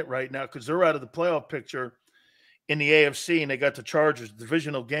stay in it right now because they're out of the playoff picture in the AFC, and they got the Chargers,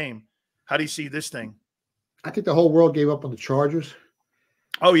 divisional game. How do you see this thing? I think the whole world gave up on the Chargers.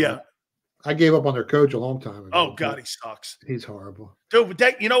 Oh, yeah. I gave up on their coach a long time ago. Oh, God, he sucks. He's horrible. Dude,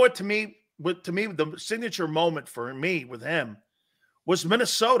 you know what, to me, the signature moment for me with him was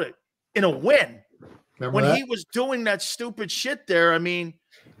Minnesota in a win. Remember when that? he was doing that stupid shit there. I mean,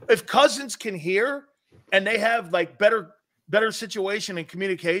 if Cousins can hear and they have like better situation and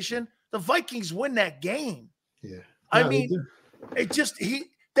communication, the Vikings win that game. Yeah. I mean, I think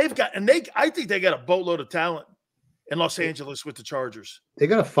they got a boatload of talent in Los Angeles with the Chargers. They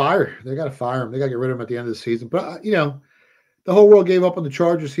got to fire him. They got to get rid of him at the end of the season. But, the whole world gave up on the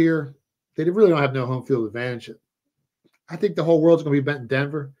Chargers here. They really don't have no home field advantage. I think the whole world's going to be betting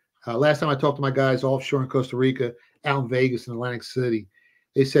Denver. Last time I talked to my guys offshore in Costa Rica, out in Vegas and Atlantic City,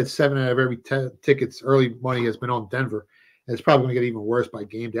 they said 7 out of every 10 tickets, early money has been on Denver. And it's probably going to get even worse by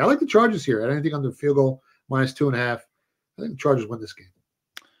game day. I like the Chargers here. I don't think on the field goal minus 2.5. I think the Chargers win this game.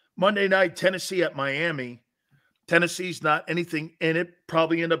 Monday night, Tennessee at Miami. Tennessee's not anything in it.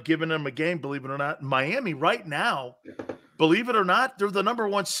 Probably end up giving them a game, believe it or not. Miami right now, believe it or not, they're the number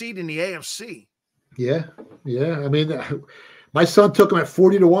 1 seed in the AFC. Yeah. I mean, my son took them at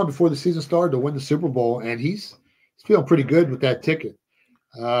 40-1 before the season started to win the Super Bowl, and he's feeling pretty good with that ticket.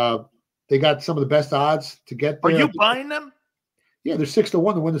 They got some of the best odds to get there. Are you buying them? Yeah, they're 6-1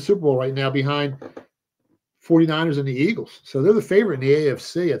 to win the Super Bowl right now behind 49ers and the Eagles. So they're the favorite in the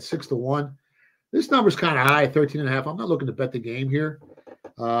AFC at 6-1. This number's kind of high, 13.5. I'm not looking to bet the game here.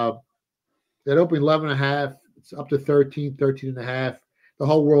 That opening 11.5, it's up to 13.5. The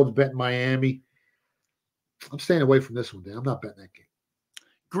whole world's betting Miami. I'm staying away from this one, Dan. I'm not betting that game.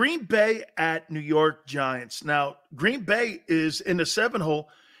 Green Bay at New York Giants. Now, Green Bay is in the 7-hole.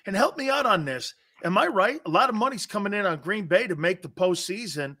 And help me out on this. Am I right? A lot of money's coming in on Green Bay to make the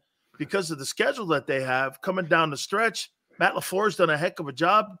postseason because of the schedule that they have coming down the stretch. Matt LaFleur's done a heck of a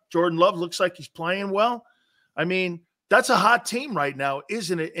job. Jordan Love looks like he's playing well. I mean, that's a hot team right now,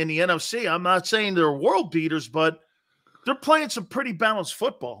 isn't it, in the NFC? I'm not saying they're world beaters, but they're playing some pretty balanced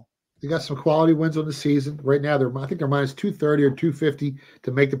football. They got some quality wins on the season. Right now, I think they're minus 230 or 250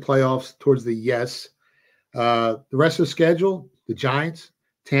 to make the playoffs towards the yes. The rest of the schedule, the Giants,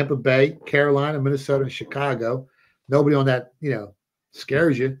 Tampa Bay, Carolina, Minnesota, and Chicago. Nobody on that,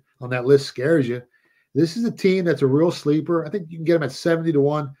 scares you. On that list scares you. This is a team that's a real sleeper. I think you can get them at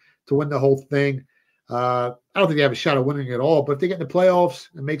 70-1 to win the whole thing. I don't think they have a shot of winning at all, but if they get in the playoffs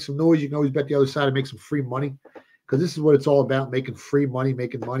and make some noise, you can always bet the other side and make some free money because this is what it's all about, making free money,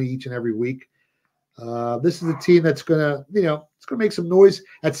 making money each and every week. This is a team that's going to, it's going to make some noise.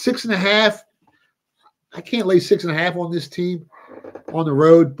 At 6.5, I can't lay 6.5 on this team on the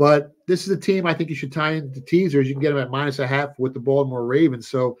road, but this is a team I think you should tie into teasers. You can get them at -0.5 with the Baltimore Ravens.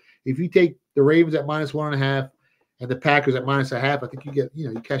 So if you take the Ravens at -1.5 and the Packers at -0.5, I think you get,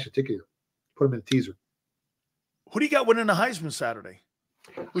 you cash a ticket here. Put them in a teaser. Who do you got winning the Heisman Saturday?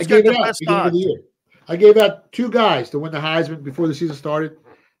 Who's I got gave the it out best beginning of odds? the year. I gave out 2 guys to win the Heisman before the season started.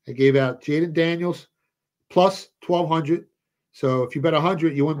 I gave out Jaden Daniels plus 1,200. So if you bet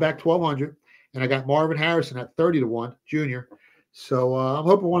 100, you win back 1,200. And I got Marvin Harrison at 30-1, junior. So I'm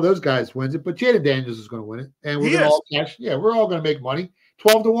hoping one of those guys wins it. But Jaden Daniels is going to win it. And we're going to all cash. Yeah, we're all going to make money.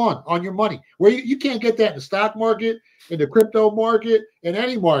 12-1 on your money. Where you can't get that in the stock market, in the crypto market, in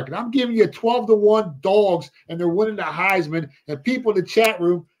any market. I'm giving you 12-1 dogs, and they're winning the Heisman, and people in the chat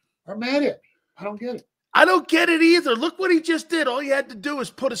room are mad at me. I don't get it. I don't get it either. Look what he just did. All you had to do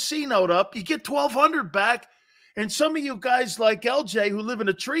is put a C note up. You get 1,200 back, and some of you guys like LJ who live in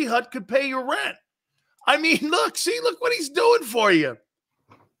a tree hut could pay your rent. I mean, look what he's doing for you.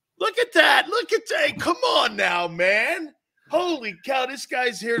 Look at that. Come on now, man. Holy cow, this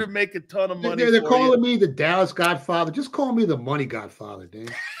guy's here to make a ton of money. They're calling me the Dallas Godfather. Just call me the money Godfather, Dan.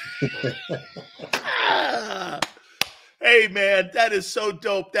 Hey, man, that is so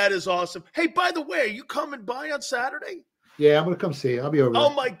dope. That is awesome. Hey, by the way, are you coming by on Saturday? Yeah, I'm going to come see you. I'll be over there.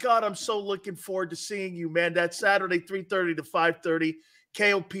 Oh, my God, I'm so looking forward to seeing you, man. That's Saturday, 3:30 to 5:30,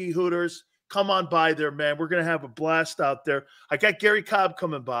 KOP Hooters. Come on by there, man. We're going to have a blast out there. I got Gary Cobb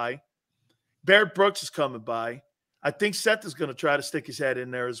coming by. Barrett Brooks is coming by. I think Seth is going to try to stick his head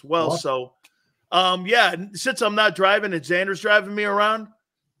in there as well. Awesome. So Yeah, and since I'm not driving and Xander's driving me around,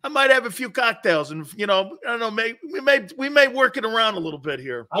 I might have a few cocktails, and I don't know, we may work it around a little bit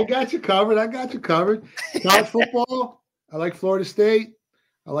here. I got you covered. College football, I like Florida State.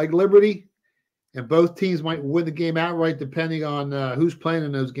 I like Liberty. And both teams might win the game outright depending on who's playing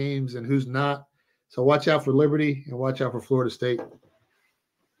in those games and who's not. So watch out for Liberty and watch out for Florida State.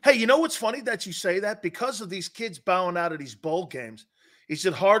 Hey, you know what's funny that you say that? Because of these kids bowing out of these bowl games, is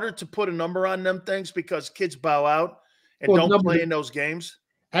it harder to put a number on them things because kids bow out and don't play in those games?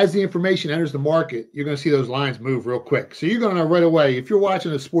 As the information enters the market, you're going to see those lines move real quick. So you're going to know right away, if you're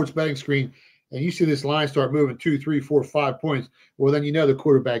watching a sports betting screen and you see this line start moving 2, 3, 4, 5 points, well, then you know the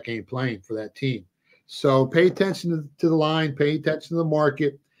quarterback ain't playing for that team. So pay attention to the line, pay attention to the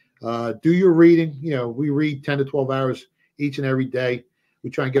market, do your reading. We read 10 to 12 hours each and every day. We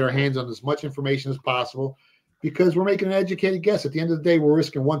try and get our hands on as much information as possible because we're making an educated guess. At the end of the day, we're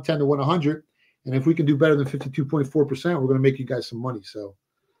risking 110 to 100. And if we can do better than 52.4%, we're going to make you guys some money. So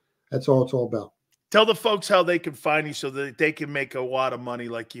that's all it's all about. Tell the folks how they can find you so that they can make a lot of money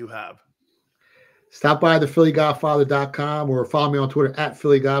like you have. Stop by the PhillyGodfather.com or follow me on Twitter at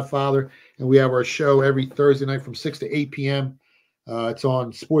PhillyGodfather. And we have our show every Thursday night from 6 to 8 p.m. It's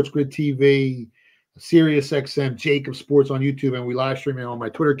on Sports Grid TV, Sirius XM, JAKIB Sports on YouTube, and we live stream it on my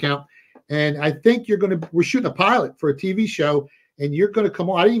Twitter account. And I think we're shooting a pilot for a TV show, and you're going to come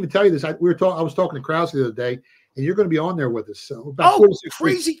on. I didn't even tell you this. I was talking to Krause the other day, and you're going to be on there with us. So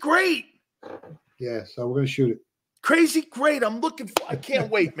crazy great. Yeah, so we're going to shoot it. Crazy great. I can't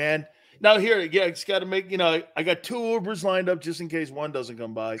wait, man. Now here, it's got to make, I got 2 Ubers lined up just in case one doesn't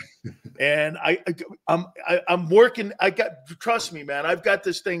come by. And I'm working. Trust me, man, I've got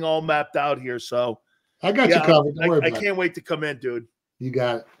this thing all mapped out here. So I got you covered. I can't wait to come in, dude. You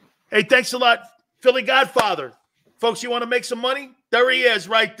got it. Hey, thanks a lot, Philly Godfather. Folks, you want to make some money? There he is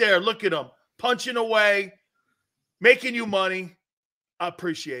right there. Look at him punching away, making you money. I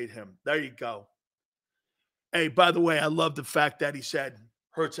appreciate him. There you go. Hey, by the way, I love the fact that he said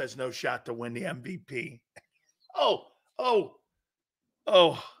Hurts has no shot to win the MVP. Oh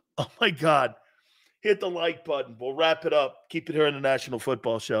my God. Hit the like button. We'll wrap it up. Keep it here on the National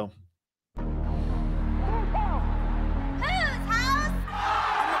Football Show.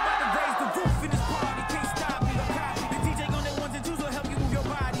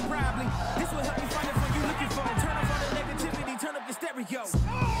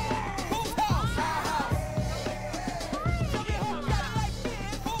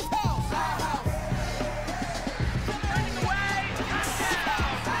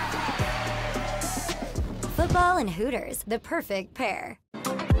 Football and Hooters, the perfect pair.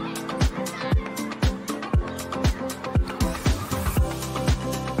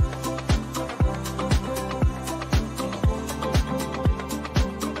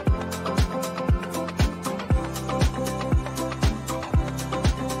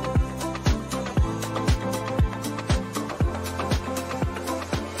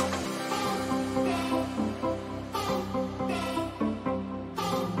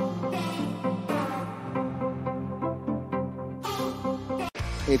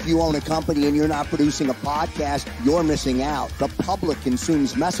 If you own a company and you're not producing a podcast, you're missing out. The public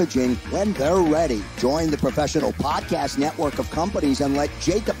consumes messaging when they're ready. Join the professional podcast network of companies and let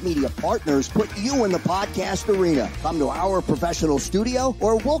JAKIB Media Partners put you in the podcast arena. Come to our professional studio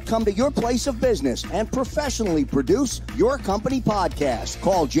or we'll come to your place of business and professionally produce your company podcast.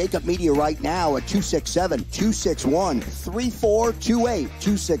 Call JAKIB Media right now at 267-261-3428.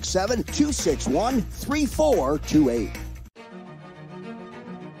 267-261-3428.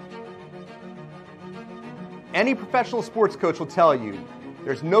 Any professional sports coach will tell you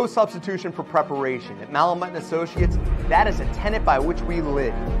there's no substitution for preparation. At Malamut & Associates, that is a tenet by which we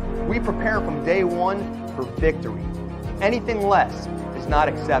live. We prepare from day one for victory. Anything less is not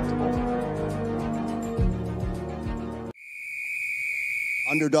acceptable.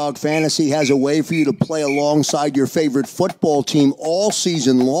 Underdog Fantasy has a way for you to play alongside your favorite football team all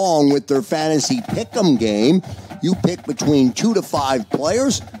season long with their Fantasy Pick'em game. You pick between 2 to 5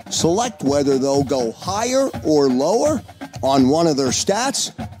 players, select whether they'll go higher or lower on one of their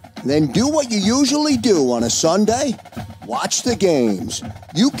stats, then do what you usually do on a Sunday, watch the games.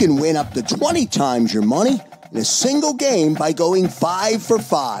 You can win up to 20 times your money in a single game by going 5 for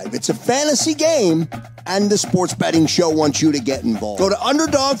 5. It's a fantasy game, and the Sports Betting Show wants you to get involved. Go to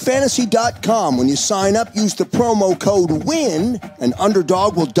UnderdogFantasy.com. When you sign up, use the promo code WIN, and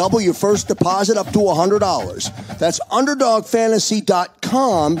Underdog will double your first deposit up to $100. That's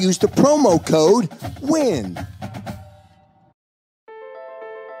UnderdogFantasy.com. Use the promo code WIN.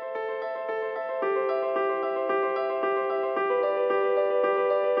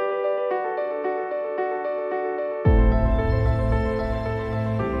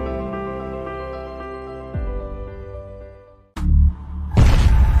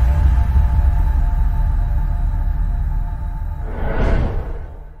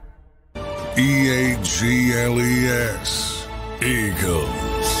 LES Eagles.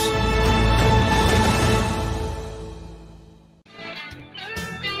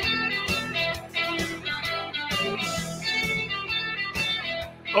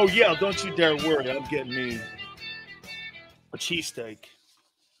 Oh, yeah, don't you dare worry. I'm getting me a cheesesteak.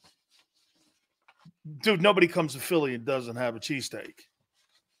 Dude, nobody comes to Philly and doesn't have a cheesesteak.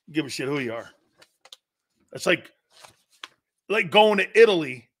 Give a shit who you are. It's like going to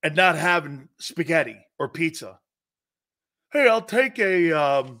Italy and not having spaghetti or pizza. Hey, I'll take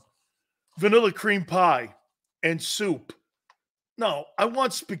a vanilla cream pie and soup. No, I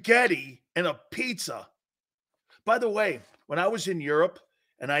want spaghetti and a pizza. By the way, when I was in Europe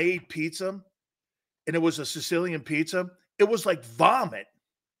and I ate pizza and it was a Sicilian pizza, it was like vomit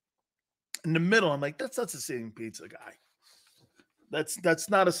in the middle. I'm like, that's not Sicilian pizza, guy. That's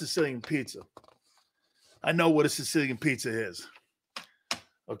not a Sicilian pizza. I know what a Sicilian pizza is.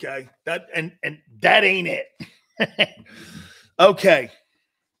 Okay? That and that ain't it. Okay.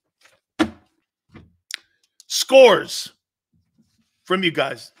 Scores from you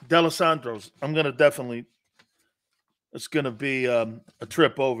guys. D'Alessandro's. I'm going to definitely, it's going to be a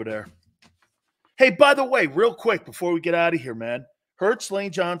trip over there. Hey, by the way, real quick before we get out of here, man. Hurts,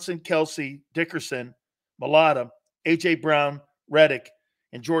 Lane Johnson, Kelsey, Dickerson, Mulata, A.J. Brown, Reddick,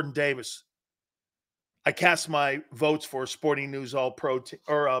 and Jordan Davis. I cast my votes for Sporting News All-Pro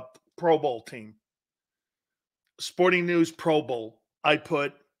Pro Bowl team. Sporting News Pro Bowl. I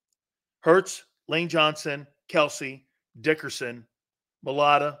put Hurts, Lane Johnson, Kelsey, Dickerson,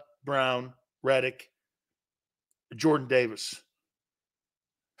 Mulata, Brown, Reddick, Jordan Davis.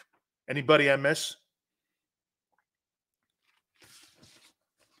 Anybody I miss?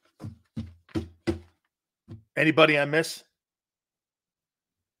 Anybody I miss?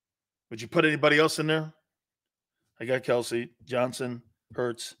 Would you put anybody else in there? I got Kelsey, Johnson,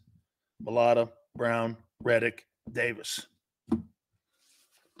 Hurts, Mulata, Brown, Reddick, Davis.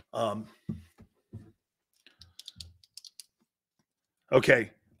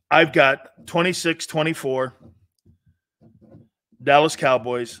 Okay, I've got 26-24, Dallas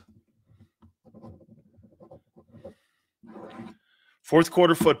Cowboys. Fourth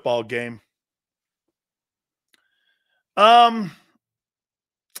quarter football game. I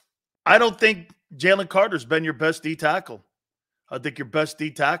don't think Jalen Carter's been your best D tackle. I think your best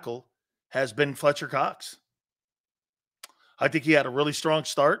D tackle has been Fletcher Cox. I think he had a really strong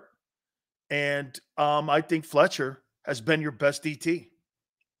start, and I think Fletcher has been your best DT.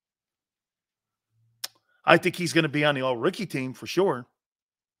 I think he's going to be on the all-rookie team for sure,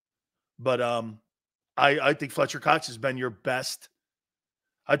 but I think Fletcher Cox has been your best.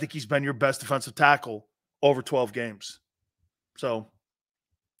 I think he's been your best defensive tackle over 12 games. So,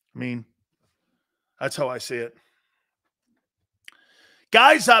 I mean, that's how I see it.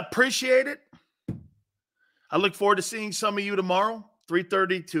 Guys, I appreciate it. I look forward to seeing some of you tomorrow,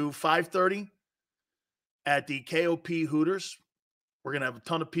 3:30 to 5:30 at the KOP Hooters. We're going to have a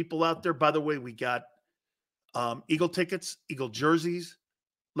ton of people out there. By the way, we got Eagle tickets, Eagle jerseys,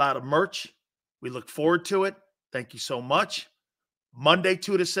 a lot of merch. We look forward to it. Thank you so much. Monday,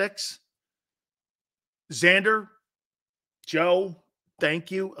 2 to 6. Xander, Joe,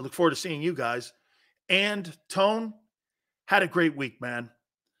 thank you. I look forward to seeing you guys. And Tone, had a great week, man.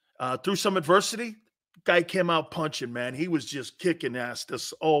 Through some adversity, guy came out punching, man. He was just kicking ass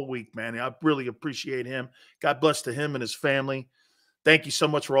this all week, man. I really appreciate him. God bless to him and his family. Thank you so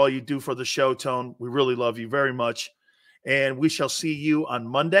much for all you do for the show, Tone. We really love you very much. And we shall see you on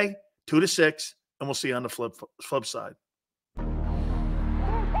Monday, 2 to 6, and we'll see you on the flip side.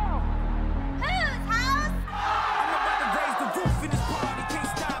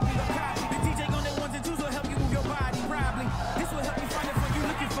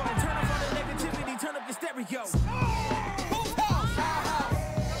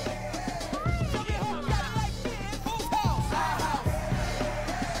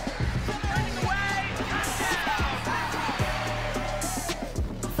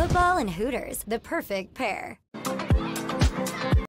 Football and Hooters, the perfect pair.